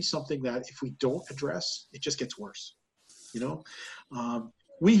it's really something that if we don't address, it just gets worse. You know,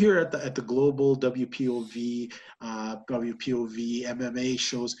 we here at the global WPOV, MMA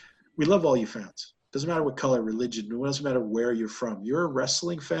shows, we love all you fans. Doesn't matter what color, religion, it doesn't matter where you're from. You're a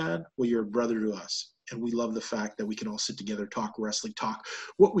wrestling fan, well, you're a brother to us. And we love the fact that we can all sit together, talk wrestling, talk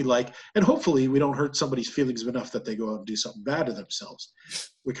what we like. And hopefully we don't hurt somebody's feelings enough that they go out and do something bad to themselves.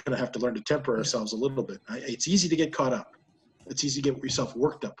 We kind of have to learn to temper ourselves a little bit. It's easy to get caught up. It's easy to get yourself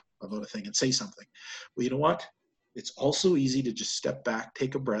worked up about a thing and say something. Well, you know what? It's also easy to just step back,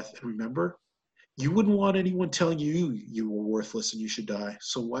 take a breath, and remember, you wouldn't want anyone telling you you were worthless and you should die.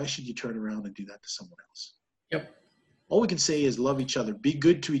 So why should you turn around and do that to someone else? Yep. All we can say is love each other. Be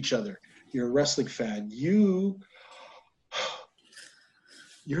good to each other. You're a wrestling fan. You're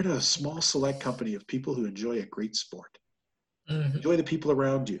in a small select company of people who enjoy a great sport. Mm-hmm. Enjoy the people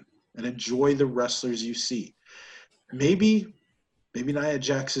around you and enjoy the wrestlers you see. Maybe Nia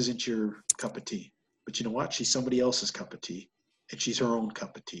Jax isn't your cup of tea, but you know what? She's somebody else's cup of tea, and she's her own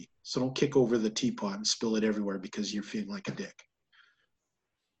cup of tea. So don't kick over the teapot and spill it everywhere because you're feeling like a dick.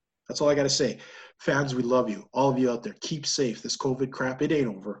 That's all I got to say. Fans, we love you. All of you out there, keep safe. This COVID crap, it ain't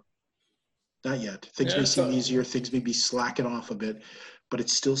over. Not yet. Things may seem easier. Things may be slacking off a bit, but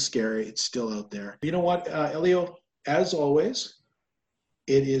it's still scary. It's still out there. You know what, Elio? As always,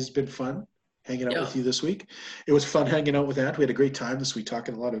 it has been fun hanging out with you this week. It was fun hanging out with Ant. We had a great time this week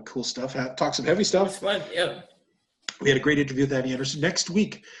talking a lot of cool stuff. Talk some heavy stuff. It's fun, yeah. We had a great interview with Andy Anderson. Next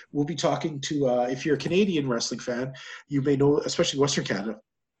week, we'll be talking to, if you're a Canadian wrestling fan, you may know, especially Western Canada,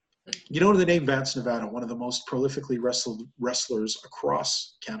 you know the name Vance Nevada, one of the most prolifically wrestlers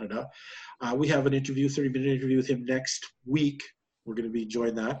across Canada. We have an interview, 30-minute interview with him next week. We're going to be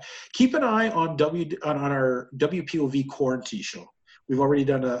enjoying that. Keep an eye on our WPOV quarantine show. We've already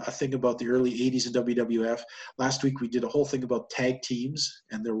done a thing about the early 80s in WWF. Last week we did a whole thing about tag teams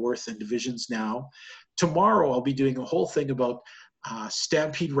and their worth in divisions now. Tomorrow I'll be doing a whole thing about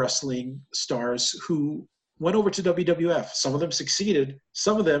Stampede Wrestling stars who went over to WWF. Some of them succeeded.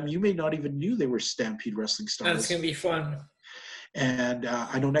 Some of them you may not even knew they were Stampede Wrestling stars. That's going to be fun. And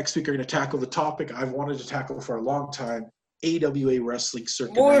I know next week we're going to tackle the topic I've wanted to tackle for a long time, AWA Wrestling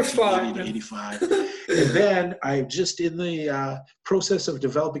circa More 1980 fun. to 85. And then I'm just in the process of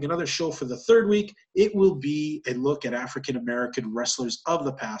developing another show for the third week. It will be a look at African-American wrestlers of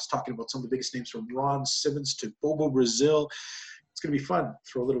the past, talking about some of the biggest names from Ron Simmons to Bobo Brazil. It's going to be fun.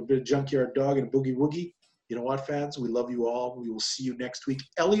 Throw a little bit of Junkyard Dog and a Boogie Woogie. You know what, fans? We love you all. We will see you next week.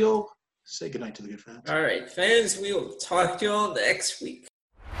 Elio, say goodnight to the good fans. All right, fans, we will talk to you all next week.